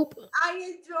YouTube. I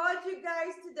enjoyed you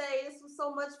guys today. This was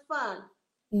so much fun.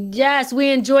 Yes, we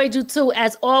enjoyed you too,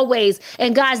 as always.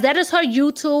 And guys, that is her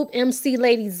YouTube, MC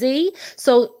Lady Z.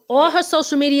 So all her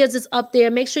social medias is up there.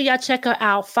 Make sure y'all check her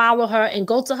out, follow her, and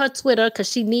go to her Twitter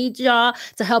because she needs y'all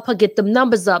to help her get them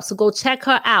numbers up. So go check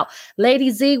her out. Lady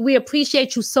Z, we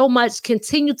appreciate you so much.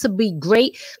 Continue to be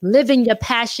great, living your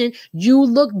passion. You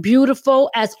look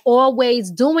beautiful as always,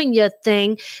 doing your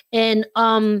thing. And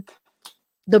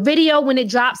the video, when it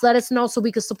drops, let us know so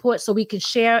we can support, so we can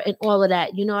share and all of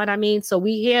that. You know what I mean? So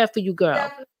we here for you, girl.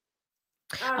 Definitely.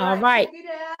 All right. Check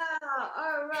it out.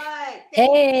 All right.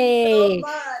 Hey. You so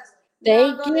much.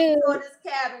 Thank you. Enjoy this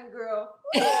cabin, girl.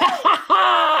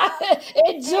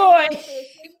 Enjoy.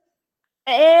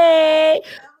 Hey.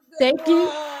 Thank you.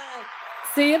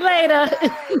 See you later.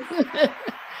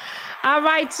 All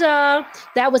right, y'all.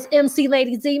 That was MC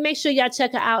Lady Z. Make sure y'all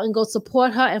check her out and go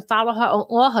support her and follow her on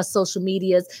all her social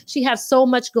medias. She has so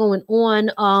much going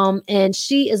on, and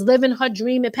she is living her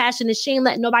dream and passion, and she ain't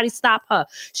letting nobody stop her.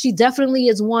 She definitely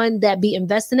is one that be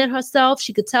investing in herself.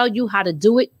 She could tell you how to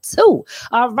do it too.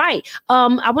 All right.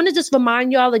 I want to just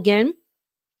remind y'all again,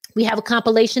 we have a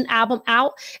compilation album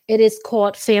out. It is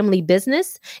called Family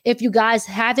Business. If you guys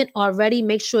haven't already,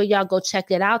 make sure y'all go check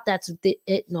it out. That's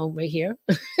it. No, right here.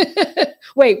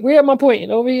 Wait, where am I pointing?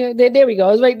 Over here? There we go.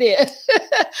 It's right there.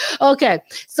 Okay.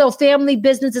 So Family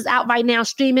Business is out right now,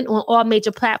 streaming on all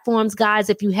major platforms. Guys,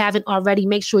 if you haven't already,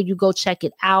 make sure you go check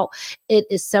it out. It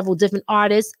is several different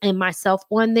artists and myself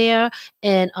on there.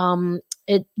 And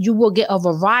you will get a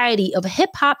variety of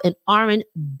hip hop and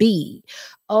R&B.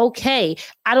 Okay.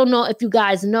 I don't know if you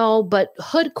guys know, but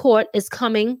Hood Court is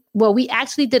coming. Well, we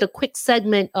actually did a quick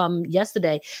segment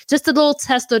yesterday, just a little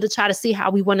tester to try to see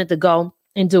how we wanted to go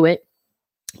and do it.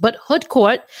 But Hood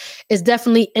Court is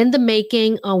definitely in the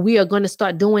making. We are going to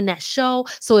start doing that show.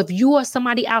 So if you are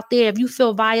somebody out there, if you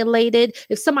feel violated,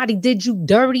 if somebody did you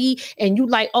dirty and you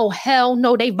like, oh, hell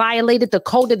no, they violated the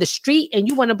code of the street and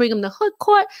you want to bring them to Hood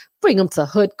Court, bring them to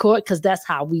Hood Court, because that's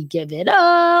how we give it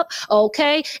up.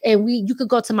 Okay. And you could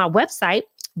go to my website,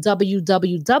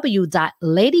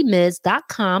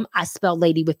 www.ladymiz.com. I spell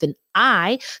lady with an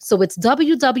I. So it's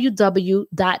www.LADIMIZ.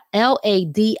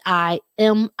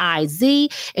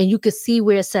 And you can see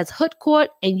where it says Hood Court,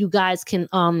 and you guys can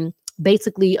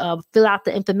basically fill out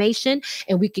the information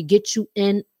and we could get you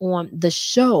in on the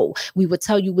show. We will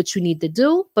tell you what you need to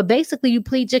do, but basically you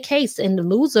plead your case and the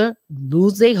loser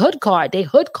lose their hood card. Their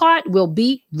hood card will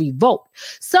be revoked.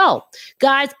 So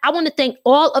guys, I want to thank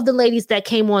all of the ladies that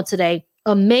came on today.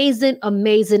 Amazing,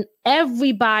 amazing.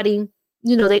 Everybody,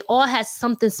 they all had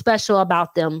something special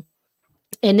about them.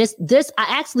 And this,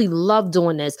 I actually love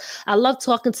doing this. I love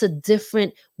talking to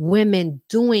different women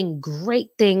doing great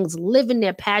things, living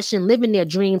their passion, living their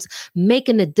dreams,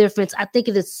 making a difference. I think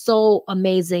it is so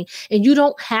amazing. And you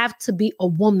don't have to be a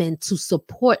woman to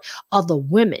support other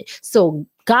women. So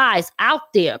guys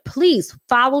out there, please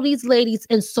follow these ladies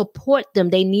and support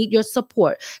them. They need your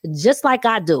support, just like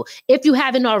I do. If you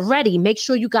haven't already, make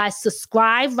sure you guys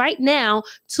subscribe right now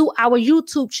to our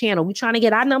YouTube channel. We're trying to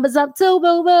get our numbers up too,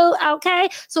 boo-boo, okay?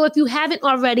 So if you haven't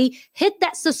already, hit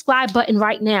that subscribe button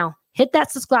right now. Hit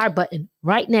that subscribe button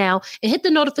right now and hit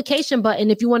the notification button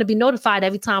if you want to be notified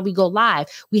every time we go live.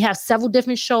 We have several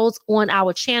different shows on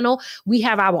our channel. We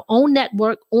have our own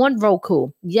network on Roku.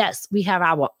 Yes, we have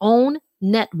our own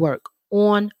network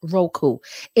on Roku.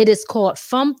 It is called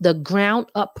From the Ground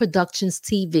Up Productions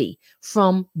TV.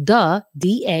 From the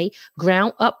DA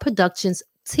Ground Up Productions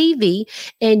TV.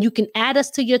 And you can add us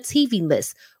to your TV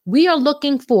list. We are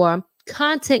looking for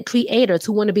content creators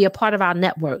who want to be a part of our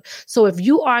network. So if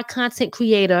you are a content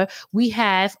creator, we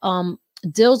have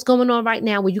deals going on right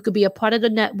now where you could be a part of the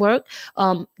network.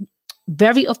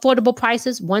 Very affordable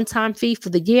prices, one-time fee for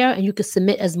the year, and you can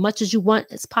submit as much as you want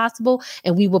as possible,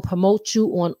 and we will promote you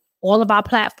on all of our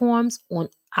platforms, on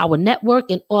our network,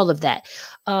 and all of that.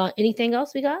 Anything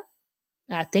else we got?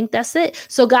 I think that's it.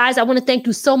 So guys, I want to thank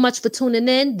you so much for tuning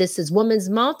in. This is Women's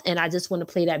Month, and I just want to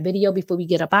play that video before we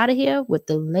get up out of here with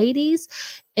the ladies.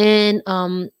 And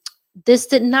I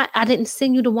didn't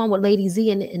send you the one with Lady Z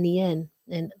in the end.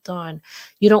 And darn,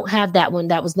 you don't have that one.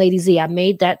 That was Lady Z. I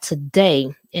made that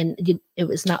today, and it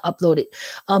was not uploaded.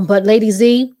 But Lady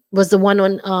Z was the one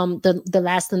on the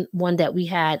last one that we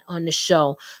had on the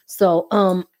show. So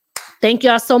thank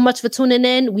y'all so much for tuning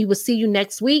in. We will see you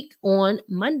next week on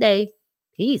Monday.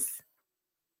 Peace.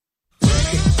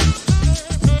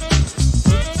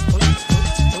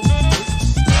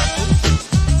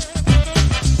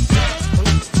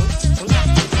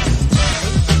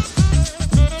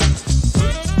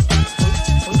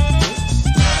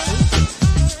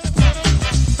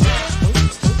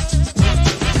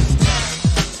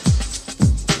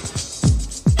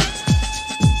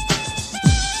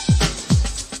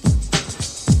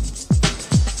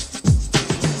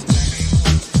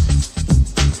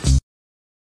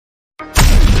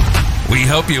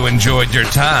 Hope you enjoyed your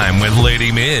time with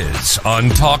Lady Miz on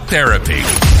Talk Therapy.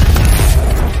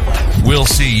 We'll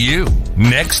see you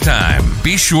next time.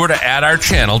 Be sure to add our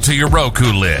channel to your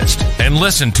Roku list and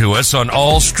listen to us on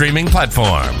all streaming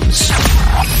platforms.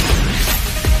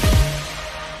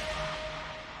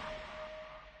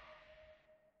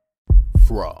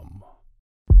 From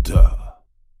the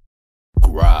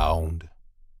ground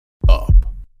up.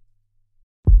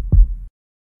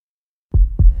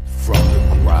 From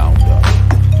the ground up.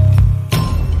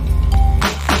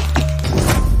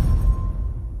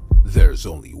 There's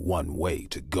only one way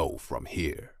to go from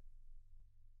here.